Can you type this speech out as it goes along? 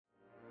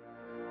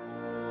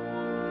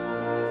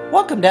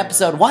Welcome to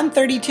episode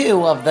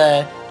 132 of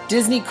the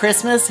Disney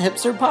Christmas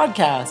Hipster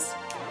Podcast.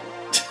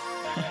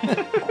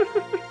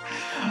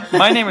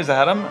 My name is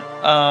Adam,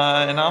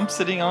 and I'm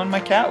sitting on my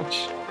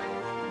couch.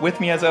 With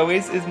me, as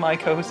always, is my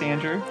co-host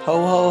Andrew.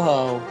 Ho, ho,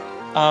 ho.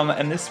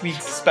 And this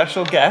week's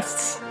special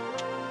guests,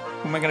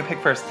 who am I going to pick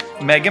first?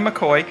 Megan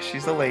McCoy,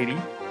 she's the lady.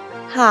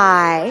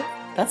 Hi.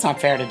 That's not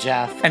fair to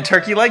Jeff. And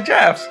Turkey Like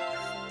Jeff.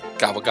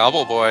 Gobble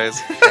gobble,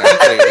 boys.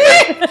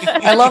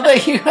 I love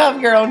that you have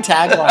your own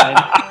tagline.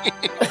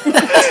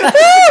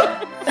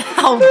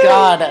 Oh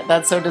God,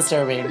 that's so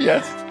disturbing.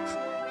 Yes.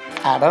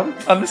 Adam?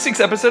 On this week's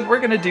episode, we're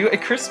going to do a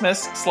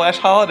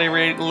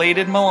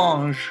Christmas/holiday-related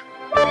melange.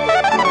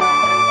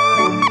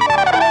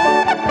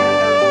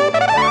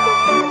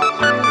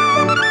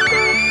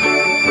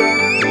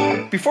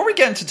 Before we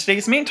get into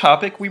today's main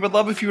topic, we would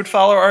love if you would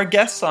follow our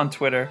guests on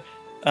Twitter.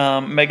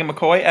 Megan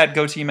McCoy at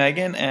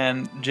GoTeeMegan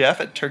and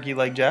Jeff at Turkey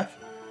Like Jeff.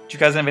 Do you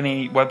guys have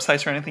any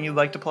websites or anything you'd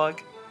like to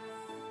plug?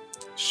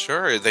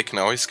 Sure, they can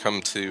always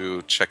come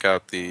to check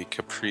out the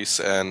caprice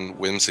and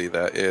whimsy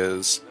that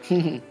is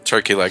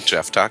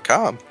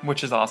turkeyLikeJeff.com.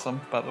 Which is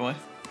awesome, by the way.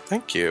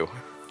 Thank you.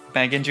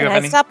 Megan, do you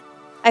have any?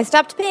 I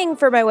stopped paying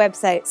for my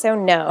website, so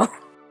no.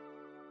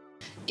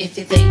 If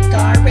you think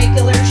our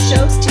regular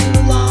show's too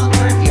long,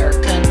 or if you're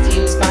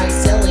confused by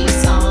silly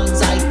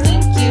songs, I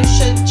think you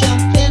should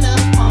jump in a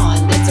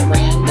pond. It's a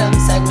random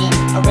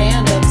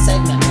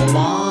segment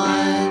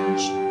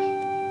launch.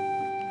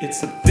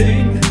 It's a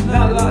thing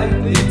not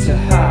likely to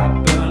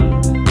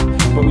happen,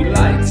 but we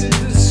like to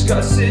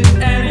discuss it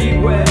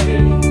anyway.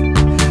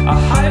 A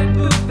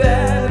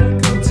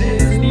hypothetical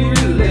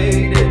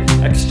Disney-related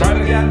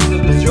extravaganza,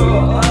 the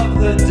joy of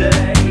the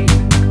day.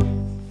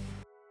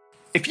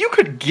 If you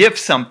could give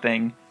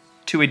something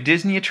to a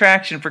Disney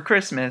attraction for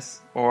Christmas,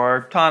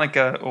 or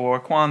Hanukkah, or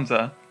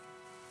Kwanzaa,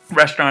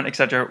 restaurant,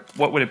 etc.,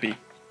 what would it be?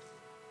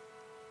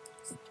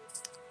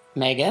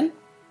 Megan?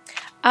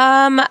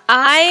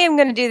 I am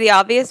going to do the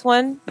obvious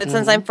one, but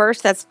since I'm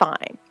first, that's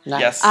fine.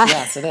 Nice. Yes.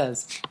 Yes, it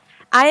is.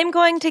 I am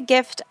going to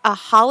gift a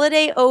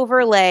holiday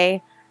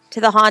overlay to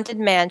the Haunted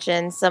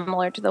Mansion,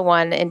 similar to the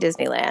one in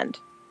Disneyland.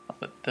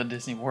 The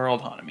Disney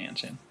World Haunted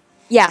Mansion.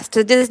 Yes,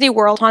 to Disney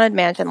World Haunted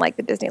Mansion, like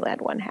the Disneyland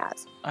one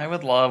has. I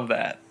would love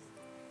that.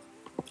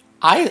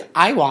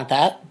 I want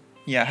that.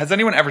 Yeah, has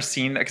anyone ever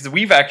seen that? Because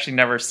we've actually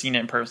never seen it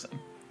in person.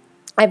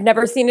 I've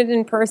never seen it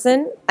in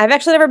person. I've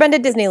actually never been to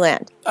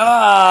Disneyland.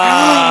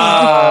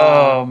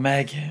 Oh,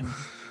 Megan.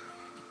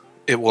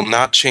 It will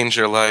not change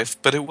your life,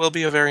 but it will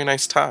be a very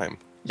nice time.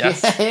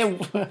 Yes. Yeah,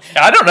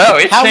 I don't know.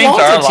 It how changed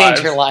won't our it change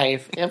lives. your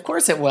life? Of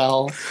course it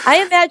will.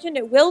 I imagine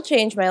it will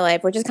change my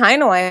life, which is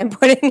kind of why I'm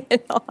putting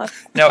it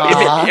off. No,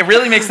 Aw. it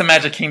really makes the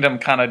Magic Kingdom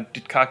kind of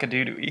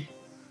cock-a-doodle-y.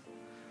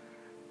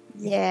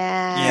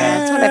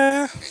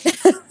 Yeah.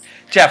 That's what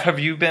Jeff, have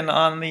you been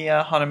on the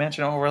Haunted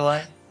Mansion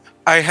overlay?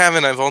 I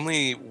haven't. I've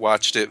only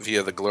watched it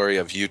via the glory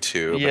of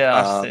YouTube. Yeah,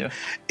 us too.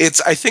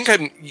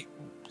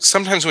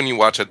 Sometimes when you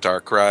watch a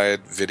dark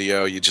ride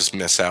video, you just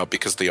miss out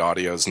because the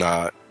audio's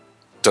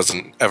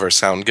doesn't ever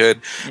sound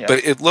good. Yeah.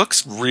 But it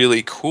looks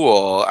really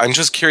cool. I'm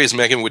just curious,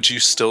 Megan, would you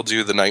still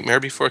do The Nightmare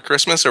Before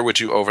Christmas, or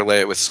would you overlay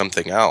it with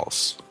something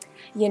else?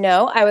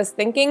 I was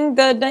thinking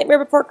The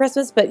Nightmare Before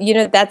Christmas, but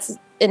that's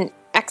an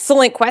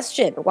excellent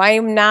question. Why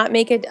not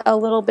make it a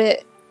little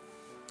bit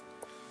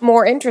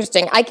more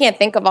interesting? I can't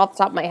think of off the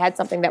top of my head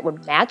something that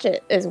would match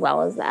it as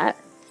well as that.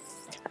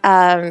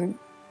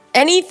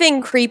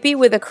 Anything creepy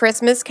with a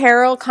Christmas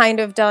Carol kind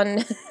of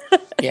done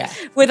Yeah.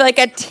 with like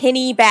a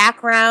tinny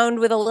background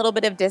with a little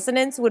bit of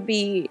dissonance would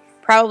be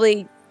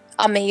probably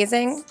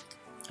amazing.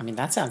 I mean,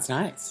 that sounds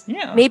nice.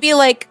 Yeah. Maybe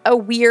like a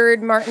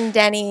weird Martin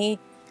Denny,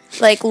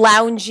 like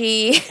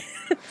loungy.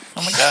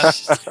 Oh my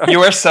gosh.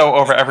 You are so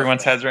over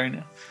everyone's heads right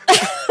now.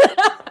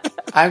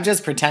 I'm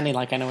just pretending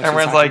like I know what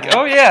Everyone's you're like, talking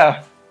oh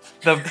yeah,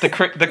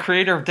 the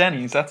creator of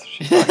Denny's. That's what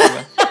she's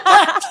talking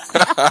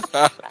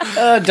about.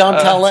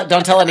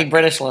 Don't tell any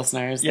British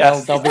listeners.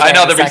 Yes, They'll be I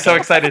know there in they'll a be so second.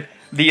 excited.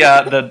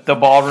 The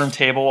ballroom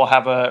table will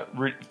have a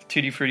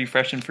Tutti Frutti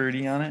Fresh and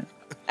Fruity on it.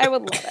 I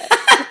would love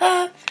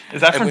it.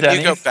 Is that And from when Denny's?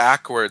 you go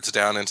backwards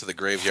down into the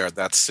graveyard,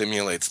 that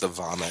simulates the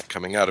vomit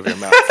coming out of your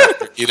mouth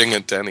after eating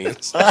at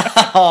Denny's.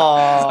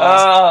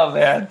 Oh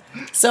man.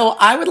 So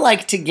I would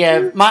like to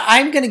give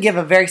I'm going to give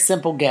a very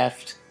simple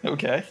gift.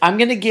 Okay. I'm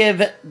going to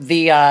give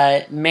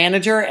the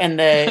manager and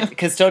the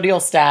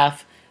custodial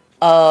staff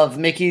of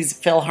Mickey's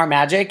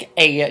PhilharMagic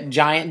a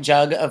giant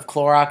jug of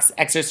Clorox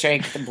Extra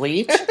Strength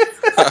bleach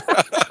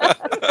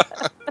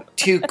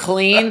to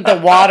clean the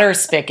water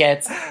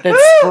spigots that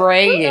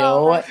spray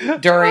you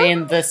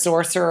during the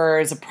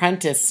Sorcerer's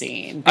Apprentice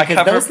scene,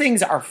 because those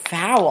things are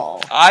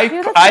foul.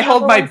 I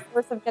hold my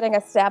source of getting a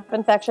staph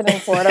infection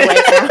in Florida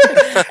right now.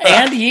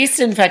 And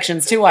yeast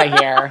infections too, I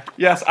hear.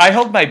 yes, I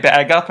hold my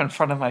bag up in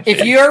front of my face.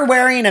 If you're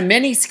wearing a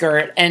mini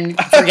skirt and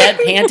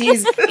forget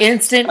panties,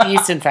 instant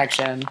yeast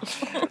infection.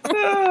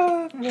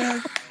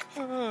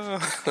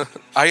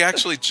 I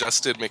actually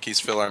just did Mickey's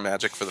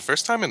PhilharMagic for the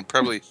first time in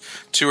probably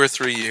 2 or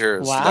 3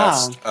 years.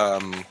 Wow.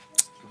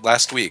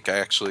 last week.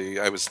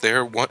 I was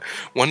there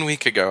one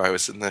week ago. I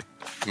was in the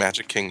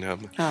Magic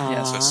Kingdom.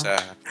 Aw. So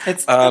sad.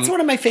 It's one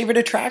of my favorite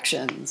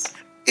attractions.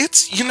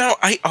 It's,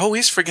 I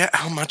always forget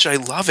how much I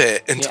love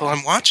it until Yeah.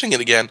 I'm watching it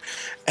again.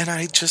 And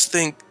I just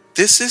think,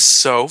 this is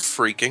so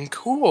freaking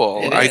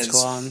cool. It I is.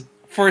 just,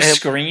 For a And-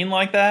 screen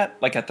like that,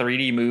 like a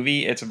 3D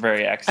movie, it's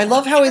very I excellent.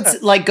 love how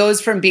it's like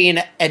goes from being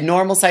a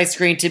normal size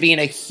screen to being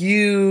a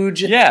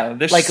huge, Yeah,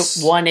 there's like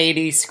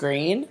 180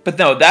 screen. But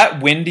no,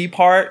 that windy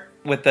part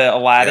with the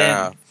Aladdin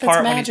Yeah.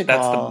 part, That's that's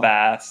magical. the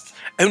best.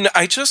 and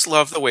I just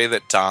love the way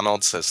that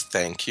Donald says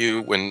thank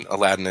you when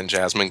Aladdin and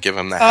Jasmine give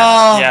him the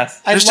hat. Oh,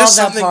 Yes. I There's love just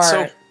that something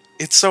part.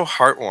 it's so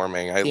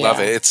heartwarming. I love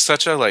Yeah. it. It's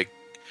such a, like,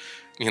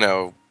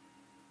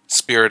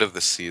 spirit of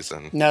the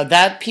season. No,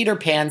 that Peter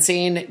Pan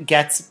scene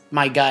gets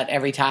my gut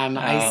every time.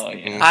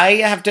 Yeah. I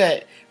have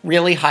to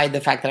really hide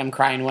the fact that I'm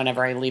crying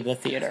whenever I leave the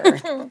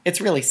theater.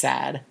 It's really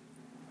sad.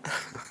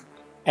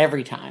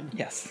 Every time.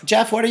 Yes.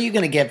 Jeff, what are you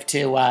going to give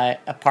to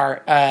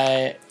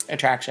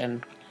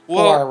attraction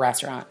Well, or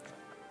restaurant?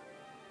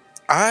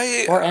 Or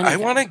I anything.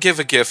 want to give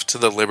a gift to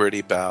the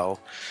Liberty Bell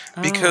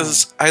Oh.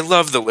 because I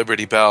love the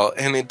Liberty Bell,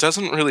 and it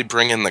doesn't really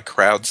bring in the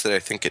crowds that I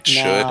think it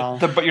should. No.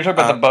 But you're talking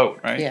about the boat,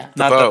 right? yeah.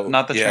 Not The boat,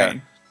 not the yeah.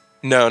 train.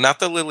 No, not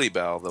the Lily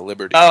Bell, the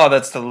Liberty. Oh,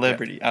 that's the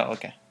Liberty. Oh,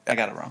 okay. I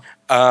got it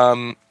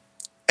wrong.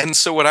 And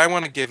so what I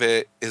want to give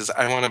it is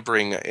I want to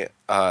bring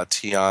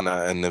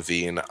Tiana and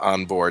Naveen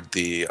on board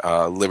the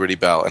Liberty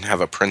Bell and have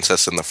a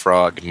Princess and the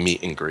Frog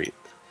meet and greet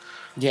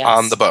Yes.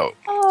 on the boat.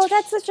 Oh,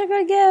 that's such a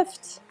good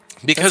gift.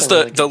 Because That's a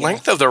really the good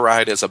length guess. of the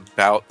ride is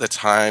about the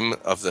time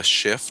of the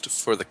shift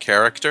for the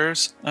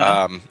characters.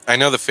 I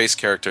know the face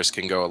characters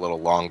can go a little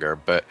longer,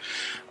 but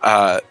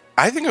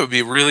I think it would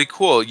be really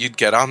cool. You'd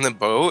get on the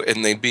boat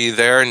and they'd be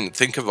there, and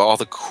think of all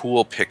the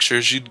cool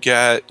pictures you'd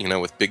get,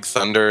 with Big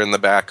Thunder in the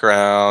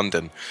background,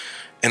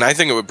 and I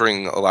think it would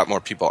bring a lot more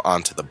people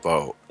onto the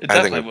boat. It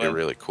I think definitely it would be would.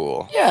 really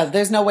cool. Yeah,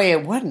 there's no way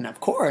it wouldn't, of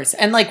course.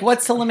 And like,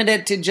 what's to limit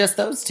it to just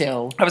those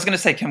two? I was gonna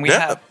say, can we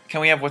Yeah.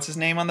 have what's his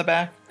name on the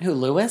back? Who,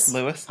 Lewis?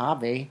 Lewis.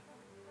 Hobby.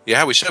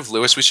 Yeah, we should have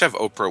Lewis. We should have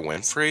Oprah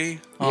Winfrey.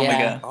 Oh my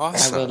Yeah, God.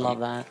 Awesome. I would love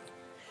that.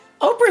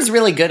 Oprah's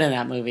really good in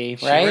that movie,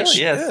 right? really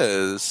She Yes.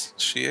 is.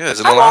 She is.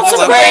 And I a lot want of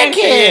some them-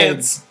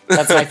 grandkids.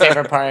 That's my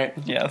favorite part.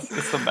 Yes,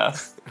 it's the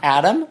best.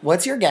 Adam,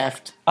 what's your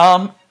gift?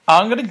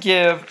 I'm gonna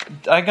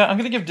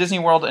give Disney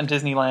World and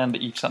Disneyland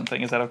each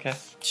something. Is that okay?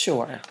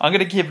 Sure. I'm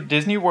gonna give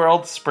Disney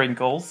World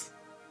sprinkles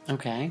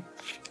Okay.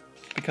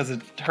 because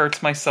it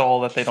hurts my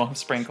soul that they don't have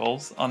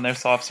sprinkles on their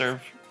soft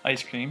serve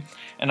ice cream,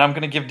 and I'm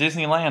gonna give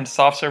Disneyland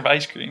soft serve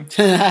ice cream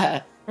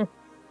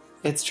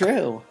It's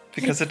true.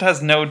 because it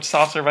has no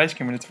soft serve ice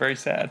cream, and it's very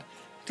sad.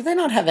 Do they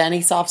not have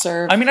any soft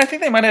serve? I mean, I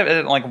think they might have it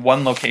at like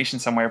one location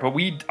somewhere, but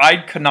I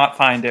could not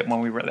find it when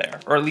we were there,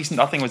 or at least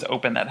nothing was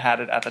open that had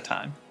it at the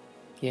time.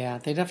 Yeah,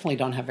 they definitely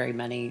don't have very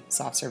many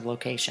soft serve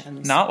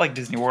locations. Not like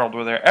Disney World,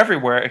 where they're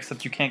everywhere,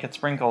 except you can't get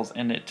sprinkles,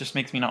 and it just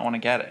makes me not want to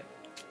get it.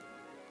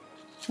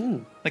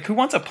 Like, who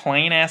wants a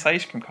plain ass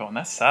ice cream cone?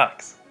 That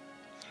sucks.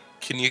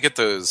 Can you get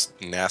those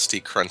nasty,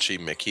 crunchy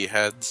Mickey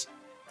heads?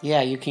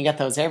 Yeah, you can get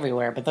those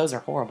everywhere, but those are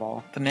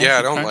horrible. The nasty Yeah,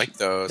 I don't crunch- like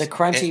those. The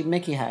crunchy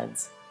Mickey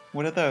heads.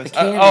 What are those? The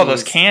Oh,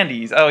 those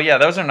candies. candies. Oh, yeah,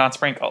 those are not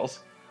sprinkles.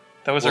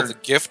 Those Well, are. the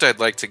gift I'd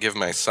like to give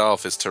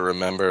myself is to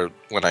remember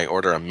when I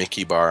order a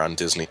Mickey bar on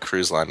Disney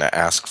Cruise Line to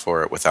ask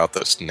for it without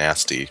those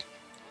nasty.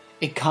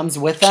 It comes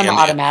with them Candy.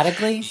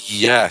 automatically?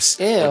 Yes.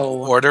 Ew. When you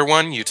order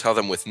one, you tell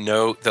them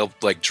they'll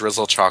like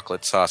drizzle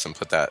chocolate sauce and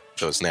put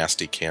those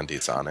nasty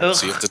candies on it.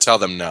 So you Ugh. have to tell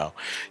them no.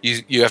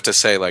 You have to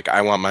say like,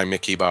 I want my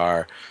Mickey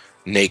bar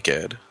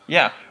naked.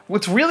 Yeah.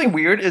 What's really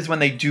weird is when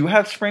they do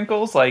have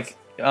sprinkles, like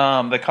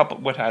the couple.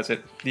 What has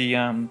it?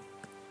 The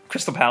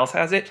Crystal Palace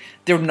has it.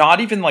 They're not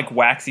even like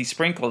waxy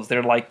sprinkles.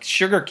 They're like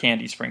sugar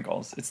candy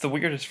sprinkles. It's the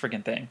weirdest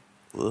freaking thing.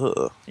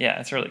 Ugh. Yeah,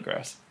 it's really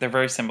gross. They're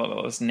very similar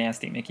to those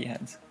nasty Mickey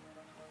heads.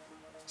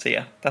 So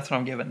yeah, that's what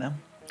I'm giving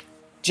them.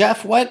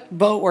 Jeff, what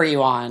boat were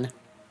you on?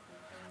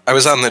 I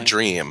was on the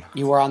Dream.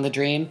 You were on the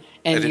Dream?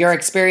 I And did. your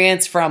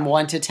experience from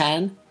 1 to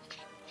 10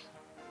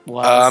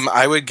 was?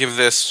 I would give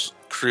this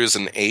cruise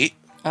an 8.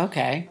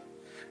 Okay.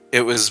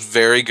 It was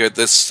very good.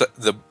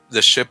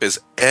 The ship is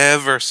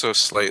ever so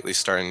slightly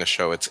starting to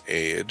show its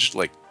age,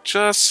 like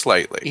just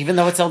slightly. Even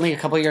though it's only a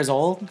couple years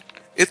old?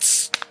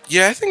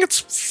 I think it's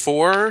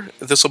 4.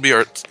 This will be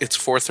its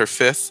 4th or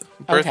 5th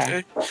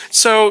birthday. Okay.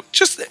 So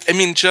just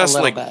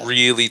little like bit.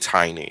 really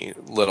tiny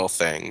little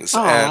things.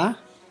 Aw. And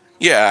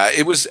yeah,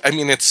 it was.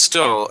 It's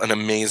still an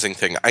amazing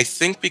thing. I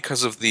think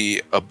because of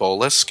the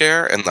Ebola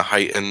scare and the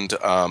heightened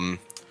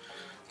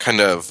kind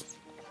of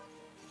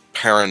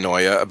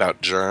paranoia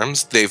about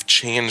germs, they've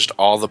changed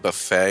all the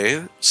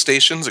buffet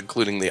stations,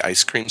 including the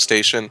ice cream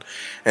station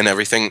and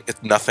everything.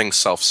 It's nothing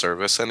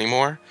self-service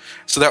anymore.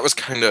 So that was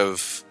kind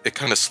of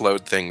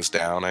slowed things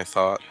down, I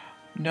thought.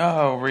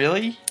 No,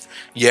 really?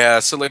 Yeah,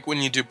 so like when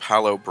you do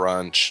Palo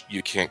brunch,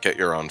 you can't get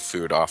your own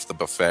food off the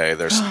buffet.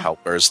 There's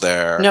helpers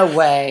there. No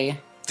way.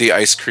 The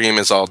ice cream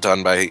is all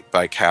done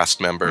by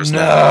cast members now.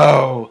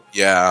 No.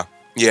 Yeah.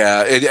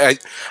 Yeah.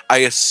 I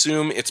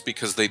assume it's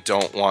because they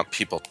don't want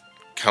people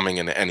coming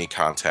in any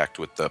contact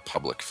with the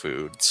public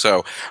food.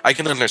 So I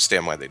can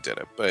understand why they did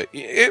it, but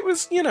it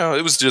was,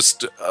 it was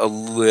just a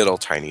little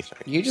tiny thing.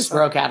 You just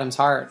broke Adam's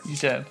heart You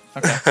did.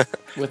 Okay.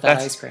 with that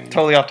That's ice cream.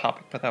 totally off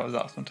topic, but that was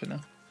awesome to know.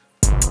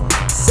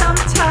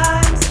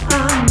 Sometimes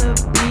on the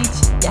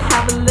beach, you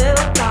have a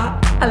little thought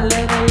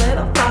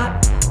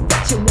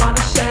that you want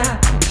to share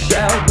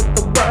with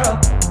the world.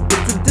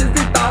 It's a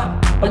Disney thought,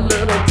 a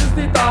little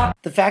Disney thought.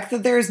 The fact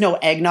that there is no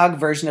eggnog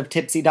version of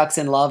Tipsy Ducks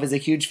in Love is a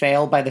huge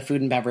fail by the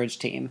food and beverage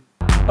team.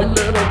 A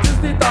little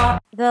Disney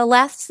thought. The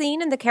last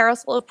scene in the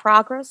Carousel of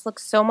Progress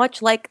looks so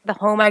much like the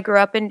home I grew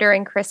up in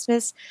during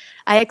Christmas.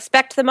 I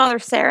expect the mother,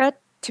 Sarah,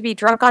 to be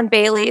drunk on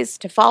Bailey's,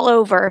 to fall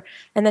over,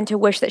 and then to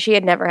wish that she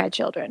had never had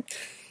children.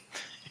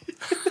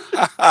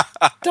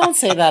 Don't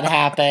say that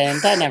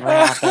happened. That never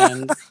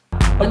happened.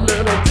 A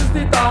little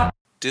Disney thought.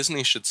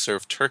 Disney should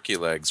serve turkey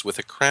legs with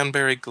a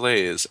cranberry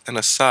glaze and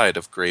a side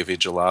of gravy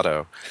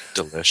gelato.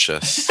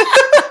 Delicious.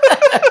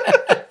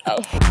 A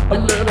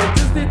little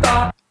Disney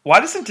thought. Why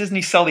doesn't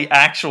Disney sell the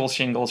actual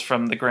shingles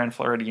from the Grand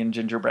Floridian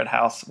gingerbread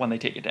house when they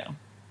take it down?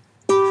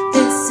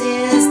 This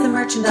is the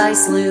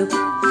merchandise loop,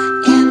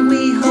 and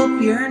we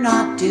hope you're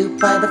not duped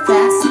by the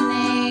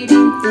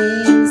fascinating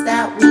things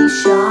that we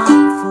shop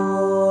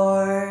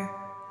for.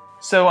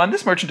 So on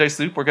this merchandise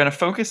loop, we're going to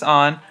focus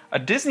on a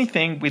Disney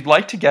thing we'd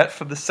like to get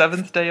for the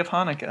 7th day of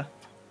Hanukkah.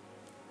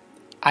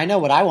 I know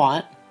what I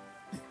want.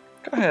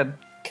 Go ahead.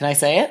 Can I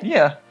say it?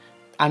 Yeah.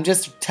 I'm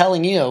just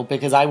telling you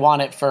because I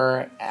want it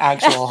for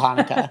actual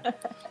Hanukkah.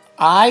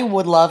 I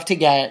would love to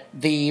get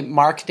the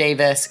Mark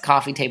Davis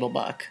coffee table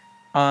book.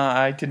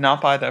 I did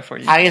not buy that for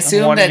you. I I'm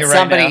assume warning that you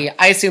right now.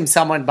 I assume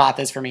someone bought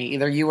this for me.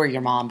 Either you or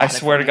your mom bought I it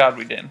swear for to me. God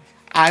we did.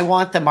 I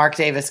want the Mark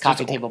Davis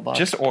coffee table book.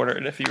 Just order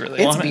it if you really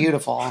It's want it.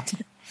 beautiful.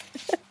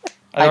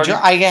 I already-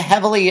 I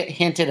heavily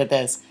hinted at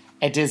this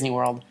at Disney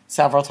World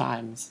several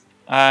times.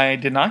 I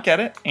did not get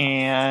it,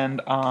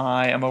 and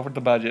I am over the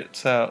budget,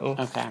 so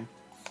Okay.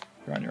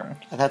 you're on your own.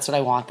 That's what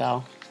I want,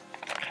 though.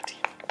 God damn.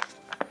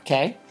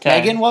 Okay. Okay.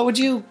 Megan, what would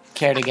you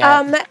care to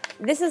get?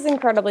 This is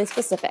incredibly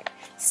specific.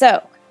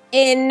 So,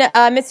 in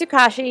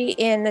Mitsukashi,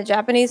 in the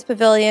Japanese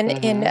pavilion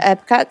in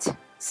Epcot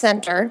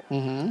Center,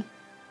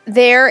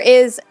 there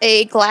is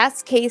a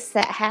glass case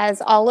that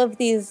has all of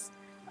these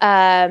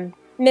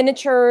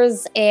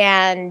miniatures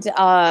and,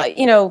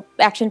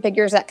 action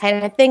figures, that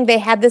kind of thing. They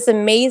had this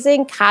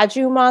amazing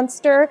Kaiju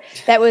monster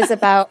that was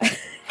about...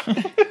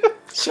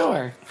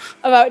 Sure.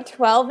 about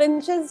 12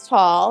 inches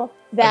tall.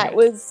 That Okay.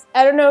 was,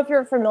 I don't know if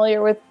you're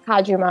familiar with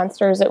Kaiju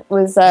monsters. It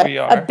was We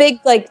are. a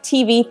big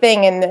TV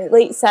thing in the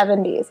late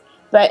 70s.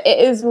 But it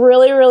is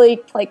really, really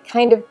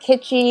kind of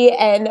kitschy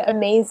and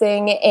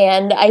amazing.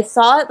 And I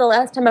saw it the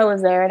last time I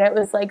was there, and it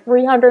was like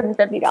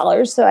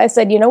 $350. So I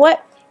said, you know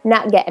what?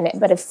 Not getting it.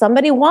 But if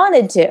somebody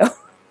wanted to,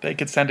 They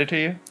could send it to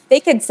you? they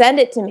could send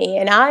it to me,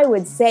 and I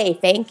would say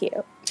thank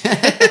you.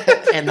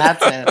 And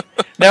that's it.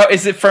 Now,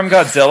 is it from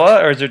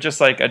Godzilla, or is it just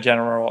like a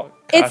general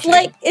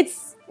Kaiju?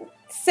 It's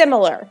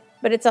similar,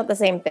 but it's not the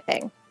same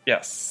thing.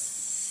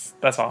 Yes.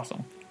 That's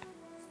awesome.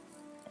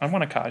 I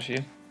want a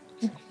Kaiju.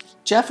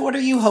 Jeff, what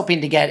are you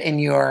hoping to get in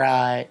your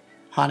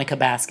Hanukkah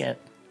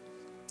basket?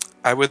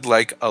 I would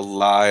like a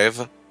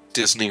live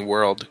Disney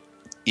World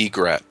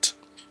egret.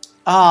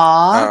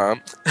 Aww.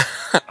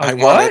 I A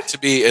want what? it to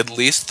be at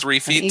least 3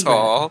 feet egret.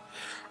 tall.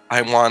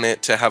 I want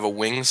it to have a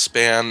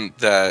wingspan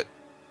that,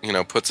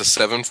 puts a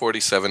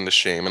 747 to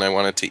shame. And I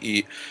want it to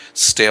eat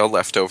stale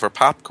leftover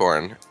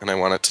popcorn. And I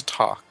want it to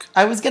talk.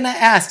 I was going to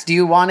ask, do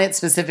you want it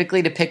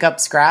specifically to pick up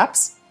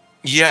scraps?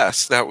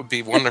 Yes, that would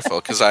be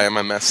wonderful because I am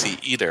a messy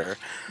eater.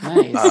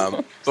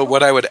 Nice. But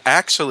what I would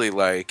actually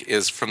like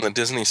is from the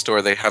Disney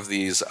store, they have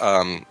these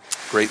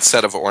great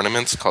set of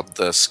ornaments called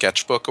the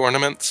sketchbook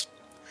ornaments.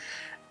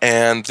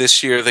 And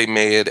this year they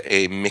made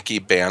a Mickey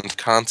band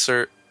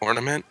concert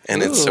ornament.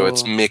 And it's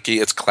Ooh. Mickey,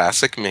 it's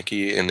classic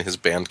Mickey in his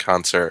band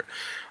concert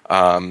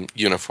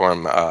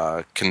uniform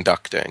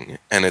conducting.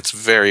 And it's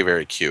very,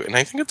 very cute. And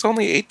I think it's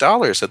only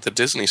 $8 at the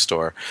Disney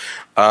store.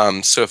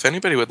 So if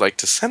anybody would like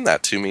to send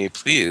that to me,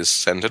 please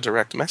send a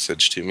direct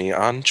message to me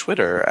on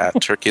Twitter at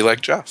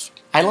TurkeyLikeJeff.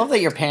 I love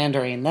that you're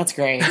pandering. That's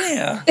great.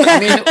 Yeah. I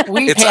mean,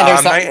 we It's pander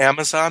on my some-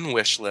 Amazon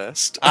wish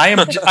list. I'm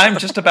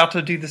just about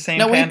to do the same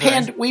No,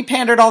 pandering. we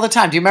pandered all the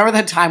time. Do you remember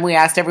the time we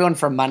asked everyone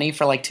for money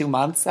for like 2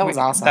 months? That was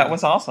awesome. That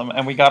was awesome.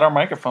 And we got our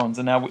microphones,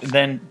 and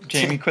then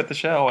Jamie quit the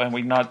show, and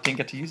we didn't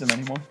get to use them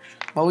anymore.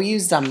 Well, we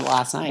used them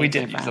last night. We my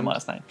did use friend. them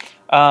last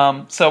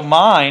night. So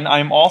mine,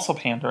 I'm also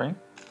pandering.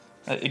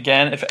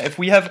 Again, if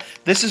we have...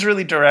 This is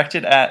really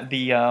directed at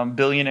the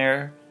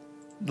billionaire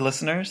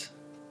listeners /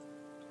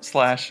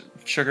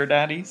 sugar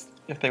daddies,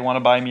 if they want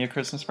to buy me a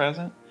Christmas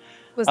present.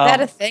 Was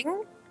that a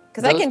thing?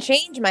 Because I those- can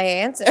change my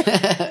answer.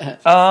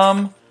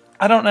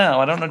 I don't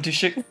know.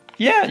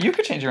 Yeah, you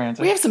could change your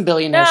answer. We have some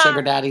billionaire Nah,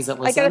 sugar daddies that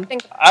I listen. gotta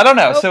think. I don't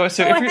know. Go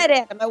So ahead,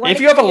 Adam. I wanna if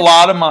you have a hear you.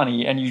 lot of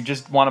money and you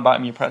just want to buy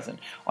me a present,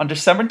 on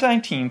December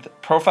 19th,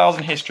 Profiles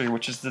in History,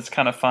 which is this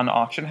kind of fun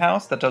auction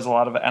house that does a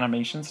lot of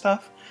animation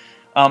stuff,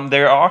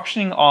 They're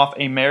auctioning off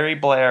a Mary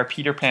Blair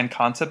Peter Pan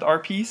concept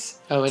art piece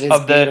Oh, it is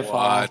of the- beautiful.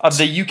 What? of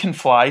the You Can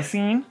Fly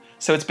scene.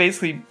 So it's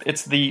basically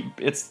it's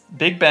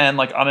Big Ben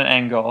like on an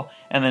angle,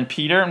 and then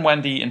Peter and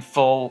Wendy in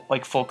full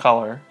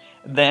color.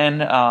 Then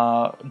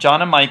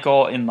John and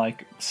Michael in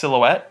like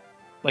silhouette,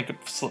 like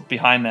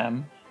behind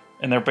them,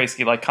 and they're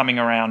basically like coming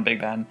around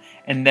Big Ben.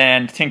 And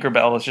then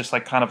Tinkerbell is just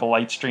like kind of a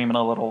light stream and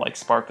a little like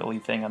sparkly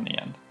thing on the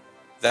end.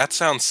 That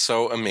sounds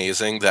so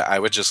amazing that I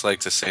would just like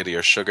to say to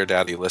your sugar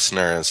daddy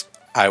listeners,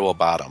 I will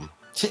bottom.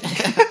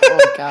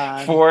 Oh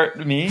God. For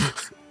me, Ew.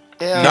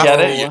 No, get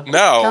it? no,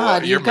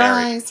 God, you're you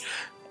married. guys.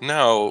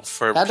 No,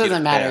 for That Peter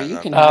doesn't matter. Pan. You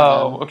can have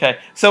oh, them. okay.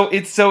 So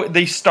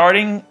the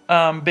starting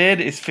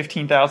bid is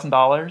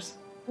 $15,000.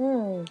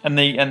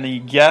 And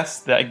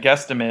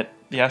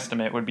the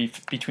estimate would be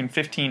between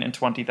 $15,000 and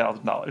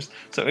 $20,000.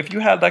 So if you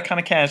have that kind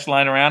of cash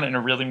lying around and it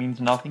really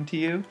means nothing to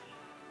you,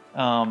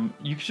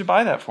 you should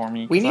buy that for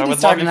me. We 'cause I need to would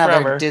start love you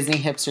another forever. Disney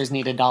Hipsters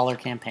Need a Dollar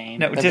campaign.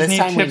 No, But Disney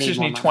this time we Hipsters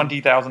more need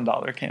money.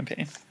 $20,000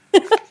 campaign.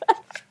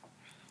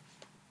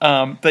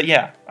 But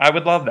yeah, I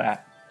would love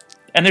that.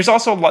 And they're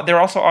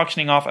also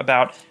auctioning off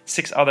about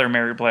 6 other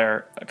Mary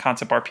Blair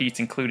concept art pieces,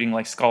 including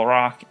like Skull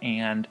Rock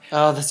and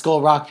Oh, the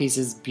Skull Rock piece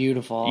is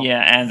beautiful.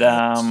 yeah,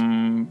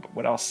 and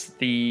what else?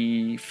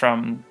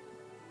 From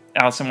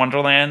Alice in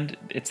Wonderland,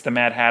 it's the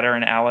Mad Hatter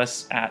and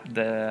Alice at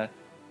the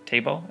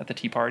table at the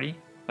tea party,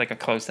 like a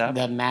close up.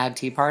 The Mad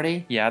Tea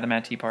Party. Yeah, the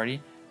Mad Tea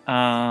Party,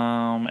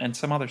 and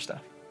some other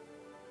stuff,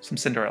 some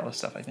Cinderella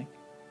stuff, I think.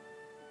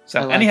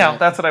 So I like anyhow, it.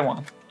 that's what I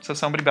want. So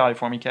somebody buy it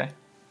for me, Kay.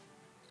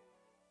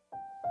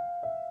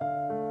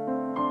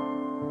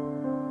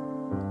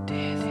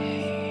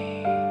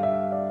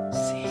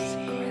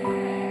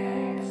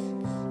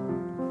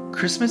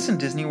 Christmas in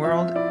Disney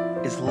World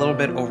is a little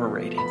bit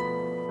overrated.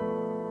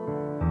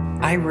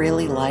 I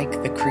really like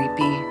the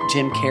creepy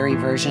Jim Carrey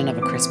version of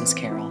A Christmas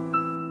Carol.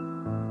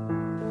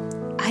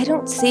 I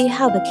don't see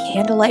how the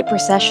candlelight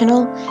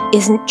processional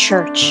isn't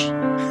church.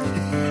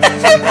 I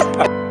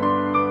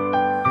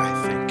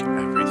think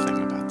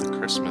everything about the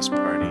Christmas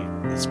party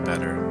is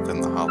better than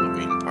the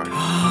Halloween party.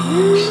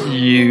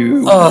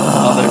 You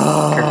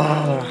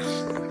motherfucker.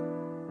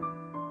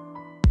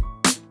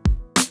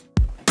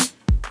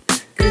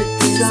 Good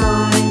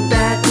design,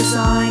 bad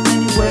design,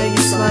 any way you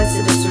slice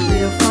it, it's a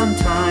real fun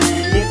time.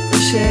 If we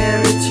share,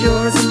 it's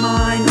yours and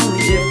mine, only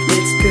if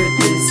it's good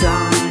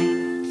design.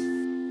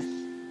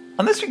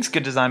 On this week's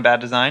Good Design, Bad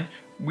Design,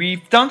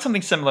 we've done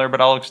something similar, but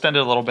I'll extend it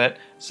a little bit.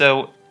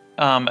 So,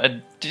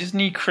 a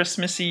Disney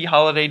Christmassy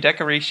holiday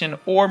decoration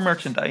or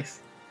merchandise.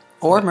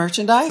 Or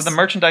merchandise? So the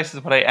merchandise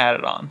is what I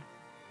added on.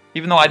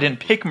 Even though I didn't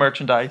pick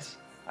merchandise,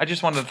 I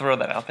just wanted to throw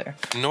that out there.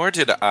 Nor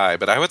did I,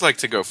 but I would like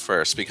to go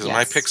first because my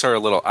Yes. picks are a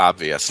little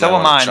obvious. So and I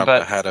am wanna mine, jump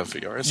but ahead of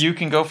yours. You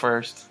can go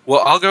first.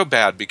 Well, I'll go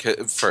bad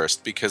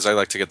first because I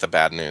like to get the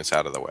bad news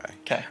out of the way.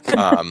 Okay.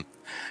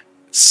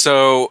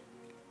 So,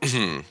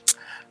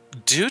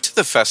 due to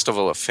the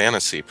Festival of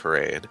Fantasy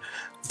Parade,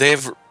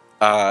 they've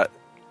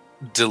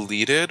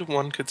deleted,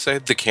 one could say,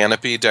 the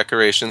canopy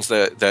decorations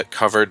that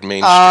covered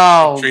Main Street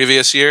Oh. in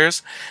previous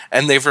years,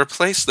 and they've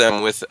replaced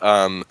them with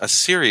a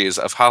series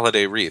of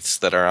holiday wreaths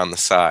that are on the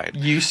side.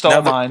 You stole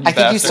Now, mine, I think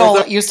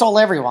bastard. you stole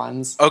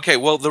everyone's. Okay,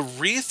 well, the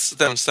wreaths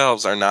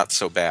themselves are not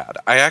so bad.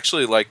 I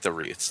actually like the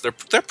wreaths. They're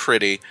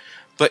pretty,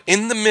 but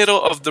in the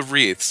middle of the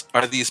wreaths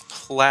are these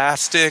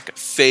plastic,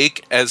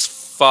 fake as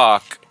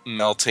fuck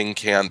melting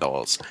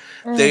candles.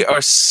 They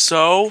are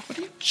so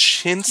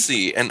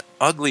chintzy and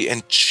ugly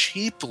and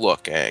cheap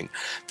looking.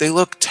 They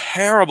look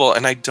terrible,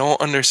 and I don't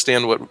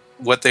understand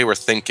what they were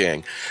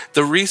thinking.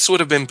 The wreaths would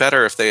have been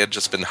better if they had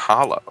just been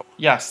hollow.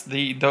 Yes,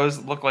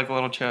 those look like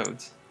little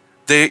chodes.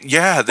 They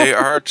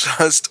are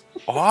just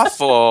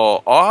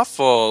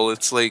awful.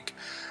 It's like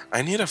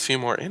I need a few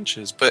more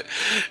inches, but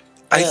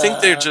I think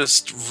they're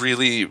just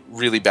really,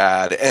 really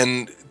bad.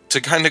 And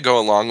to kind of go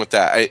along with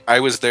that, I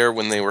was there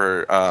when they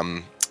were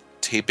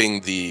taping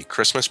the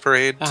Christmas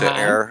parade to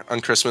air on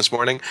Christmas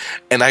morning,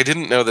 and I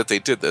didn't know that they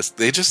did this.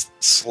 They just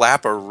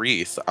slap a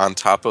wreath on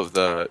top of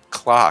the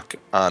clock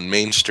on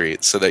Main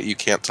Street so that you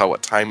can't tell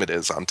what time it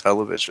is on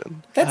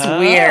television. That's Ah.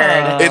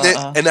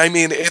 weird. And I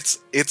mean,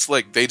 it's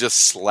like they just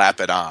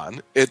slap it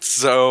on. It's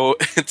so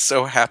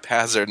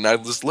haphazard. And I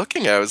was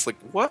looking, I was like,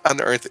 what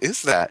on earth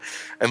is that?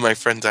 And my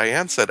friend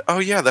Diane said, oh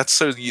yeah, that's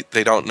so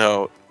they don't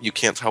know. You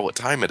can't tell what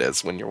time it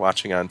is when you're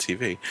watching on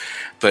TV.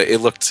 But it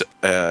looked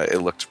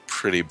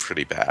pretty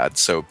bad.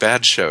 So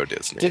bad show,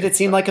 Disney. Did it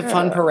seem like a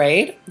fun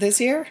parade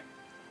this year?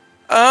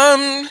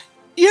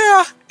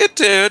 Yeah, it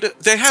did.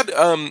 They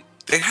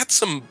had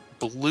some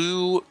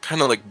blue,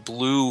 kind of like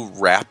blue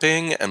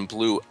wrapping and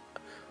blue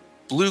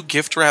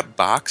gift wrap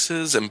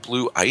boxes and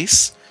blue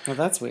ice Well,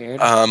 that's weird.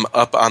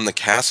 up on the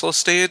castle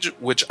stage,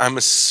 which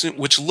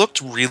which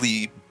looked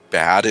really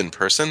bad in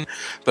person,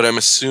 but I'm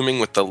assuming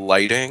with the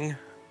lighting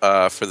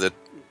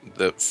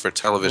for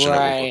television it will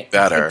Right. look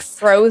better. Like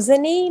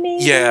Frozen-y,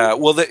 maybe? Yeah,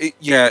 well,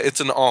 it's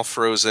an all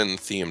Frozen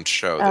themed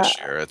show this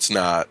year. It's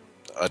not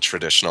a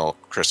traditional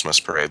Christmas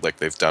parade like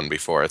they've done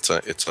before. It's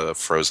a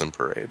Frozen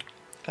parade.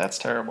 That's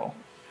terrible.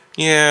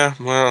 Yeah,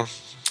 well,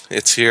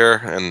 it's here,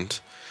 and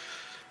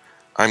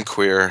I'm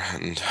queer,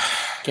 and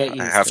Get I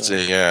used have to to.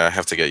 it. Yeah, I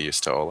have to get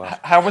used to Olaf.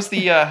 How was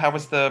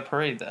the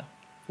parade though?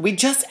 We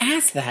just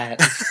asked that.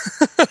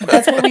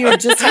 That's what we were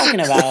just talking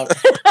about.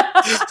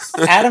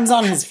 Adam's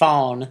on his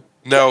phone.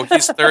 No,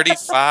 he's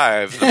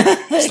 35. He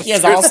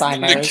has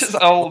Alzheimer's.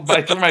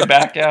 I threw my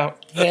back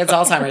out. He has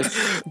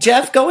Alzheimer's.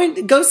 Jeff, go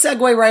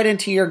segue right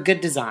into your good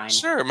design.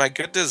 Sure, my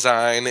good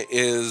design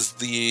is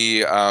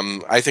the,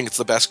 I think it's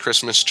the best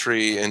Christmas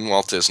tree in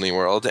Walt Disney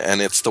World,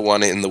 and it's the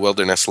one in the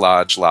Wilderness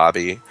Lodge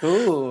lobby.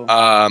 Ooh.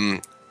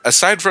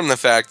 Aside from the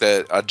fact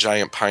that a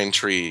giant pine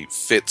tree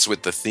fits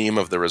with the theme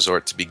of the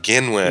resort to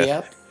begin with,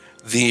 Yep.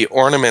 the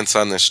ornaments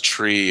on this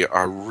tree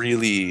are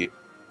really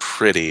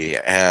pretty,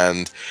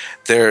 and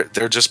they're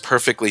just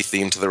perfectly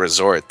themed to the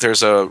resort.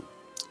 There's an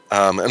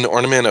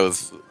ornament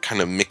of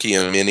kind of Mickey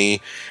and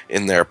Minnie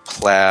in their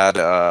plaid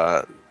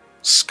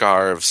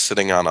scarves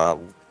sitting on a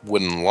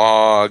wooden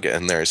log,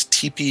 and there's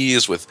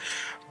teepees with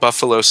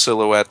buffalo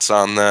silhouettes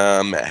on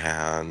them,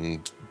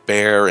 and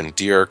bear and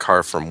deer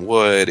carved from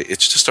wood.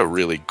 It's just a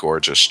really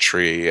gorgeous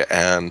tree,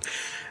 and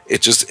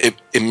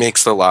it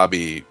makes the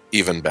lobby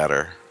even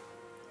better.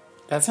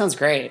 That sounds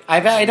great.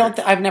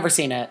 I've never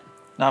seen it.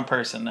 Not in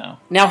person, no.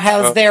 Now,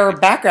 how's their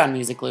background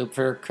music loop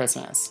for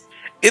Christmas?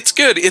 It's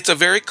good. It's a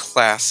very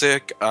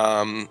classic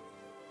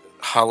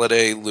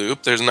holiday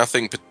loop. There's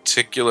nothing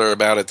particular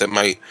about it that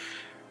might,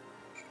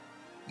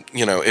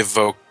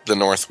 evoke the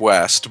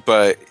Northwest,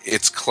 but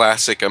it's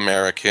classic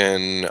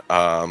American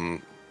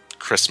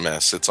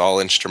Christmas. It's all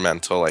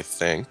instrumental, I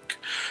think.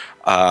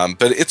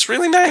 But it's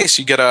really nice.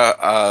 You get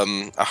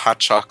a hot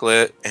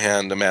chocolate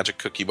and a magic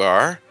cookie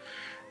bar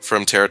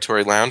from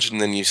Territory Lounge,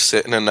 and then you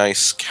sit in a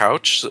nice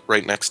couch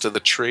right next to the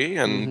tree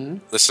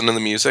and listen to the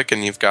music,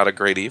 and you've got a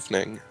great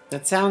evening.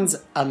 That sounds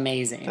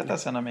amazing. That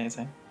does sound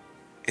amazing.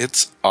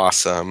 It's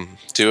awesome.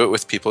 Do it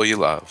with people you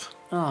love.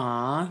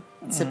 Aw.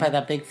 Sit by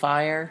that big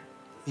fire.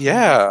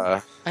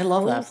 Yeah. I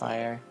love that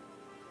fire.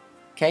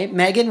 Okay,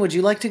 Megan, would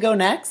you like to go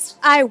next?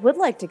 I would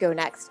like to go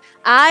next.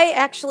 I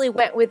actually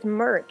went with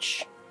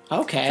merch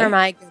Okay. for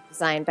my good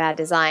design, bad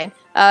design,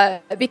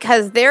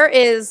 because there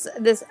is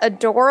this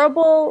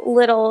adorable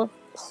little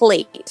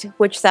plate,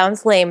 which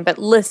sounds lame, but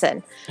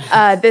listen,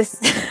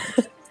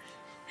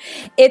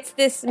 it's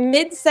this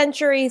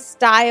mid-century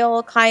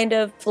style kind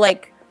of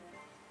like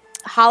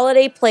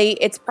holiday plate.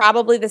 It's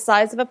probably the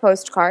size of a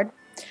postcard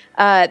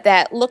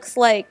that looks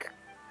like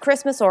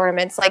Christmas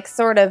ornaments, like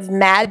sort of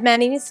Mad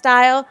Men-y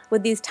style,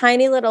 with these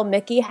tiny little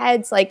Mickey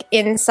heads like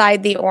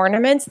inside the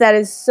ornaments. That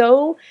is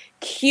so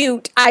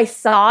cute. I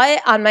saw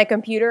it on my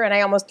computer and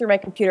I almost threw my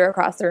computer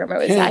across the room. It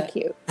was that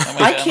cute. Oh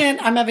my God.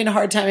 I'm having a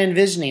hard time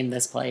envisioning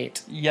this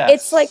plate.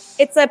 Yes.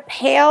 It's a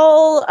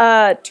pale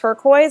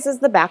turquoise is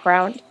the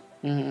background.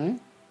 Mm-hmm.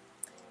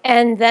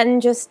 And then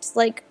just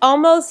like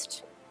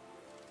almost,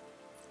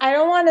 I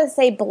don't want to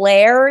say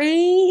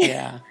blurry,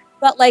 Yeah.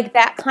 but like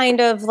that kind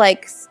of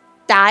like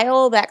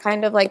style, that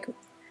kind of like,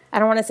 I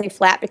don't want to say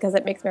flat because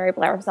it makes Mary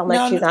Blair sound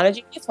like she's not a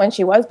genius when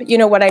she was, but you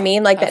know what I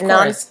mean? Like that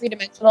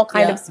non-three-dimensional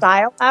kind of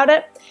style about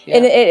it. Yeah.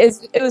 And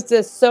it was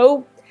just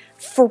so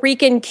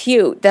freaking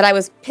cute that I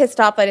was pissed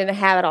off I didn't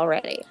have it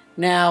already.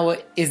 Now,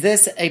 is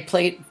this a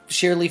plate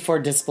sheerly for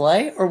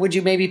display, or would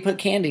you maybe put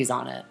candies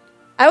on it?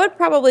 I would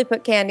probably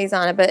put candies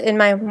on it, but in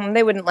my home,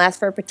 they wouldn't last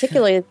for a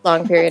particularly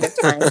long period of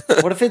time.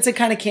 What if it's a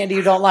kind of candy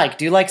you don't like?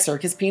 Do you like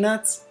circus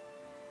peanuts?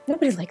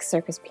 Nobody likes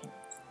circus peanuts.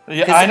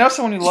 Yeah, I know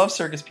someone who loves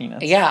circus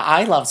peanuts. Yeah,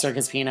 I love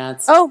circus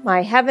peanuts. Oh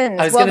my heavens!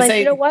 I was Well, gonna then say-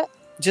 you know what?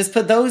 Just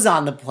put those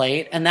on the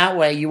plate, and that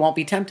way you won't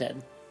be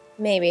tempted.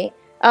 Maybe.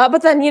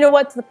 But then you know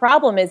what the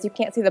problem is? You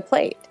can't see the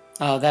plate.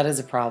 Oh, that is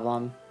a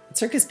problem.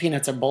 Circus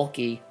peanuts are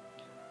bulky.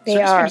 They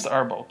Circus are. peanuts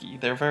are bulky.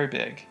 They're very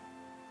big.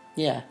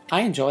 Yeah,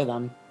 I enjoy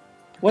them.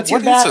 What's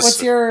What your is bad? a What's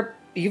cir- your?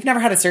 You've never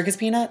had a circus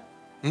peanut?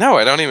 No,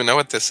 I don't even know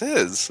what this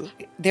is.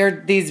 They're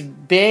these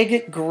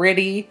big,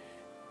 gritty,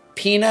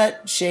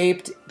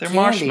 peanut-shaped. They're candies.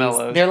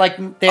 marshmallows. They're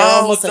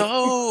almost like,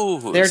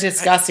 those. they're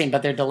disgusting,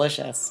 but they're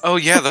delicious. Oh,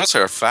 yeah, those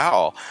are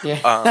foul.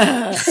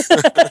 Yeah.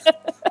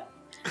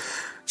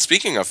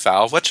 Speaking of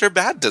foul, what's your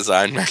bad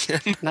design,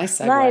 Megan? Nice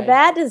segue. My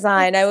bad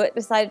design,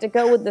 decided to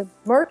go with the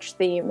merch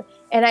theme,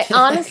 and I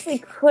honestly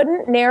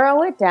couldn't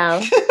narrow it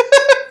down.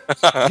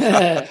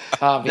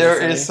 Obviously.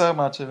 There is so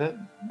much of it.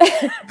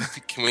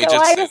 Can we So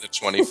just I say just- the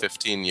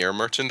 2015 year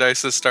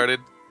merchandise has started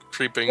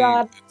creeping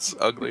God. its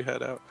ugly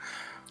head out?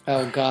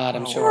 Oh God,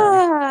 I'm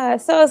sure.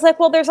 So I was like,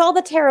 well, there's all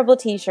the terrible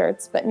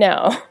t-shirts, but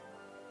no.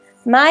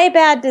 My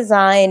bad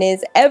design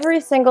is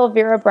every single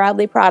Vera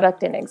Bradley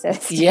product in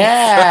existence.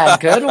 Yeah,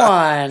 good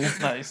one.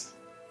 Nice.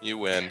 You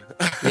win.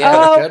 Yeah,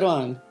 Oh. good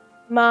one.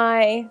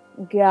 My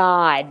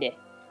God.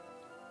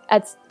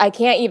 I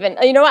can't even,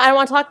 you know what? I don't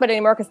want to talk about it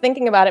anymore because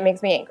thinking about it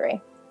makes me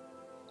angry.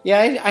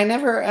 Yeah, I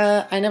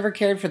never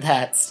cared for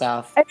that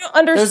stuff. I don't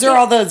understand. Those are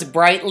all those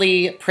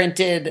brightly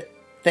printed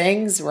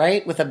things,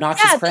 right? With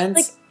obnoxious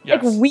prints. Like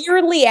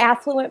weirdly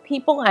affluent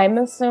people, I'm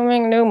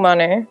assuming no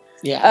money.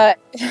 Yeah,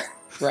 Uh,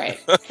 right.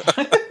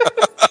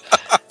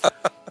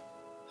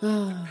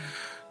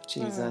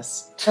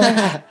 Jesus.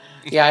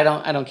 Yeah, I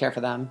don't care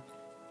for them.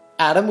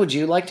 Adam, would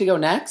you like to go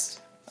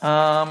next?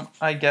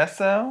 I guess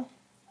so.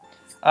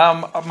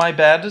 My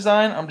bad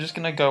design, I'm just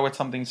gonna go with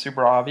something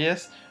super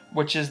obvious,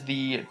 which is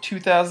the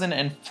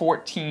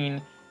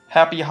 2014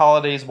 Happy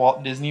Holidays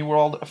Walt Disney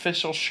World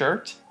official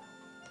shirt,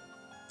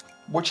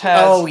 which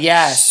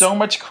has so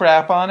much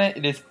crap on it.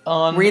 It is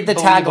unbelievable. Read the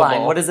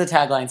tagline. What does the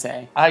tagline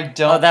say? I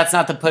don't. Oh, that's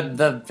not to put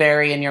the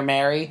very in your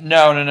Mary?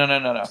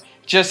 No.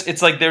 Just,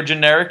 it's like they're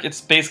generic. It's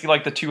basically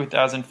like the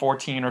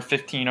 2014 or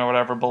 15 or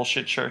whatever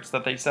bullshit shirts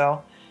that they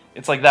sell.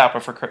 It's like that,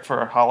 but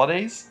for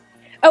holidays.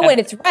 Oh, and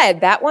it's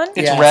red. That one. It's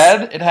Yes.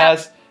 red. It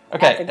has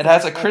That's It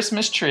has a exactly.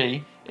 Christmas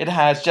tree. It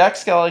has Jack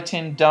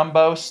Skellington,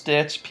 Dumbo,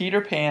 Stitch,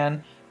 Peter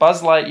Pan,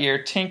 Buzz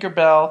Lightyear,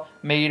 Tinkerbell,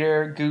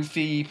 Mater,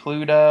 Goofy,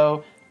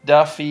 Pluto,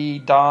 Duffy,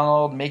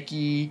 Donald,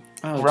 Mickey,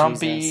 Oh,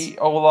 Grumpy, Jesus.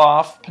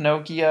 Olaf,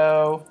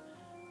 Pinocchio.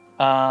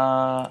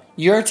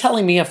 You're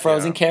telling me a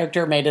Frozen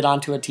character made it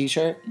onto a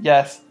T-shirt?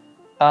 Yes,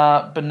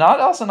 but not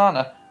Elsa and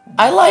Anna.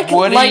 I like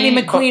Woody, Lightning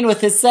McQueen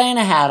with his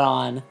Santa hat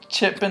on.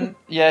 Chip and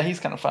yeah, he's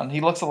kind of fun.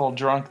 He looks a little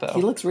drunk though.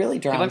 He looks really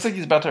drunk. He looks like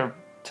he's about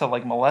to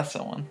like molest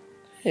someone.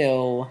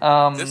 Ew.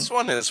 This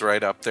one is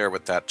right up there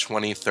with that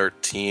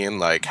 2013,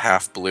 like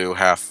half blue,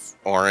 half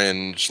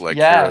orange, like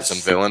Yes. heroes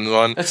and villains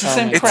one. It's the Oh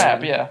same my crap,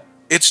 God. yeah.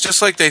 It's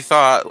just like they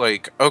thought,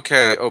 like,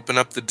 okay, open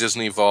up the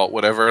Disney Vault,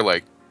 whatever,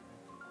 like,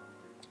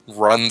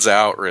 runs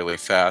out really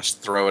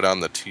fast, throw it on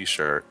the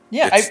T-shirt.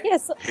 Yeah, It's-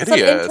 Yes, some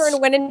Hideous.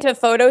 intern went into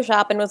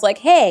Photoshop and was like,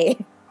 "Hey,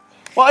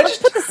 Well, I let's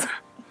just put this."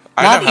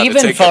 I know Not how to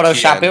even take a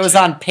Photoshop. It PNG. was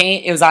on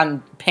paint. It was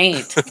on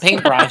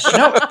paintbrush.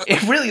 no,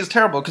 it really is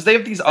terrible because they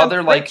have these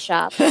other like.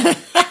 shop.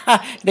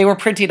 They were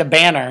printing a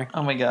banner.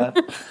 Oh my god!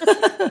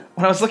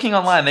 When I was looking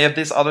online, they have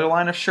this other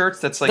line of shirts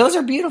that's like Those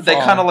are beautiful. They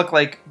kind of look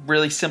like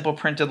really simple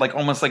printed, like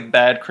almost like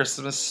bad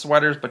Christmas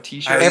sweaters, but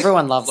T-shirts.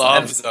 Everyone loves Love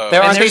them. those. They're, and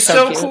aren't they're they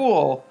so cute?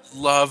 cool.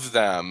 Love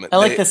them. I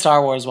like They- the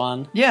Star Wars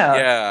one. Yeah.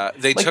 Yeah,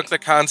 they Like- took the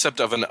concept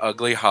of an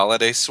ugly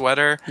holiday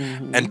sweater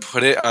Mm-hmm. and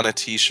put it on a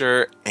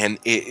T-shirt, and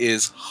it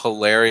is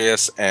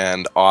hilarious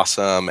and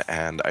awesome,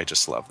 and I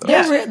just love those.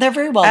 Yeah. They're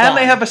very well And done.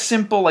 they have a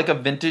simple, like a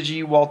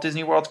vintagey Walt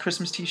Disney World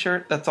Christmas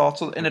T-shirt. That's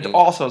also, and it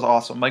also is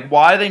awesome. Like,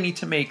 why they need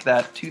to make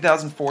that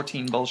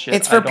 2014 bullshit?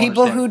 It's I for don't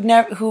people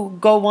understand. who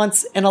go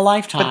once in a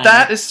lifetime. But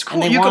that is and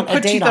cool. they You could want a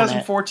put date on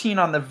it. 2014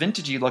 on the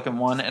vintagey looking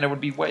one, and it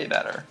would be way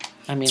better.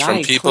 I mean, It's from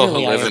I people who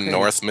clearly, live I in agree.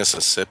 North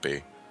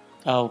Mississippi.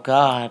 Oh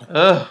God,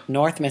 Ugh,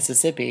 North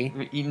Mississippi.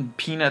 we're eating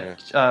peanut,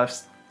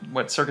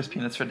 circus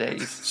peanuts for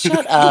days.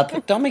 Shut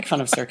up! Don't make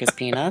fun of circus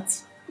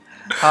peanuts.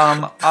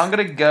 I'm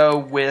gonna go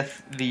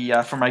with the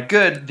for my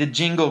good the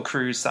Jingle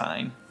Cruise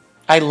sign.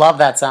 I love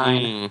that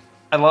sign. Mm.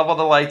 I love all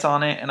the lights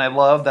on it, and I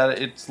love that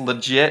it's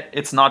legit.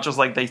 It's not just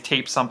like they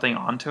taped something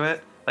onto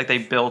it, like they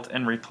built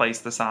and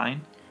replaced the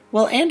sign.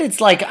 Well, and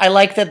it's like I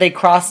like that they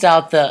crossed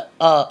out the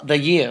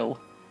U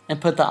and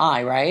put the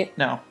I. Right?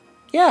 No,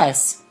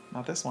 Yes.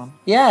 not this one.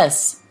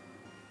 Yes.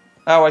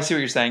 Oh, I see what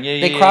you're saying. Yeah,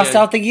 yeah. They yeah, crossed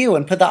yeah. out the U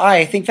and put the I.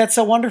 I think that's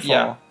so wonderful.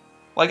 Yeah,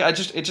 like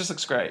it just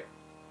looks great.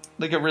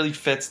 Like it really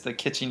fits the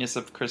kitschiness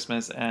of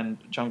Christmas and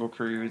Jungle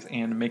Cruise,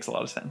 and it makes a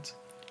lot of sense.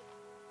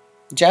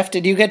 Jeff,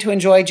 did you get to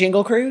enjoy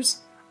Jingle Cruise?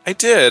 I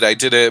did. I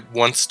did it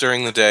once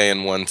during the day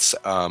and once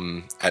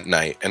at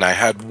night, and I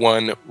had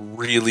one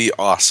really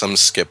awesome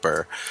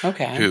skipper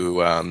Okay.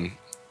 who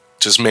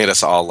just made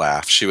us all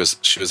laugh. She was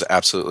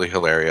absolutely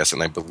hilarious,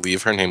 and I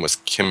believe her name was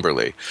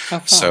Kimberly. Oh,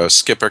 fun. So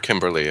Skipper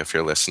Kimberly, if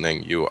you're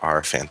listening, you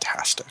are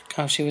fantastic.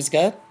 Oh, she was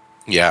good.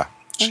 Yeah,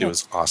 she Okay.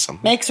 was awesome.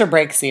 Makes or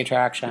breaks the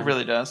attraction. It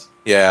really does.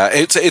 Yeah,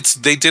 it's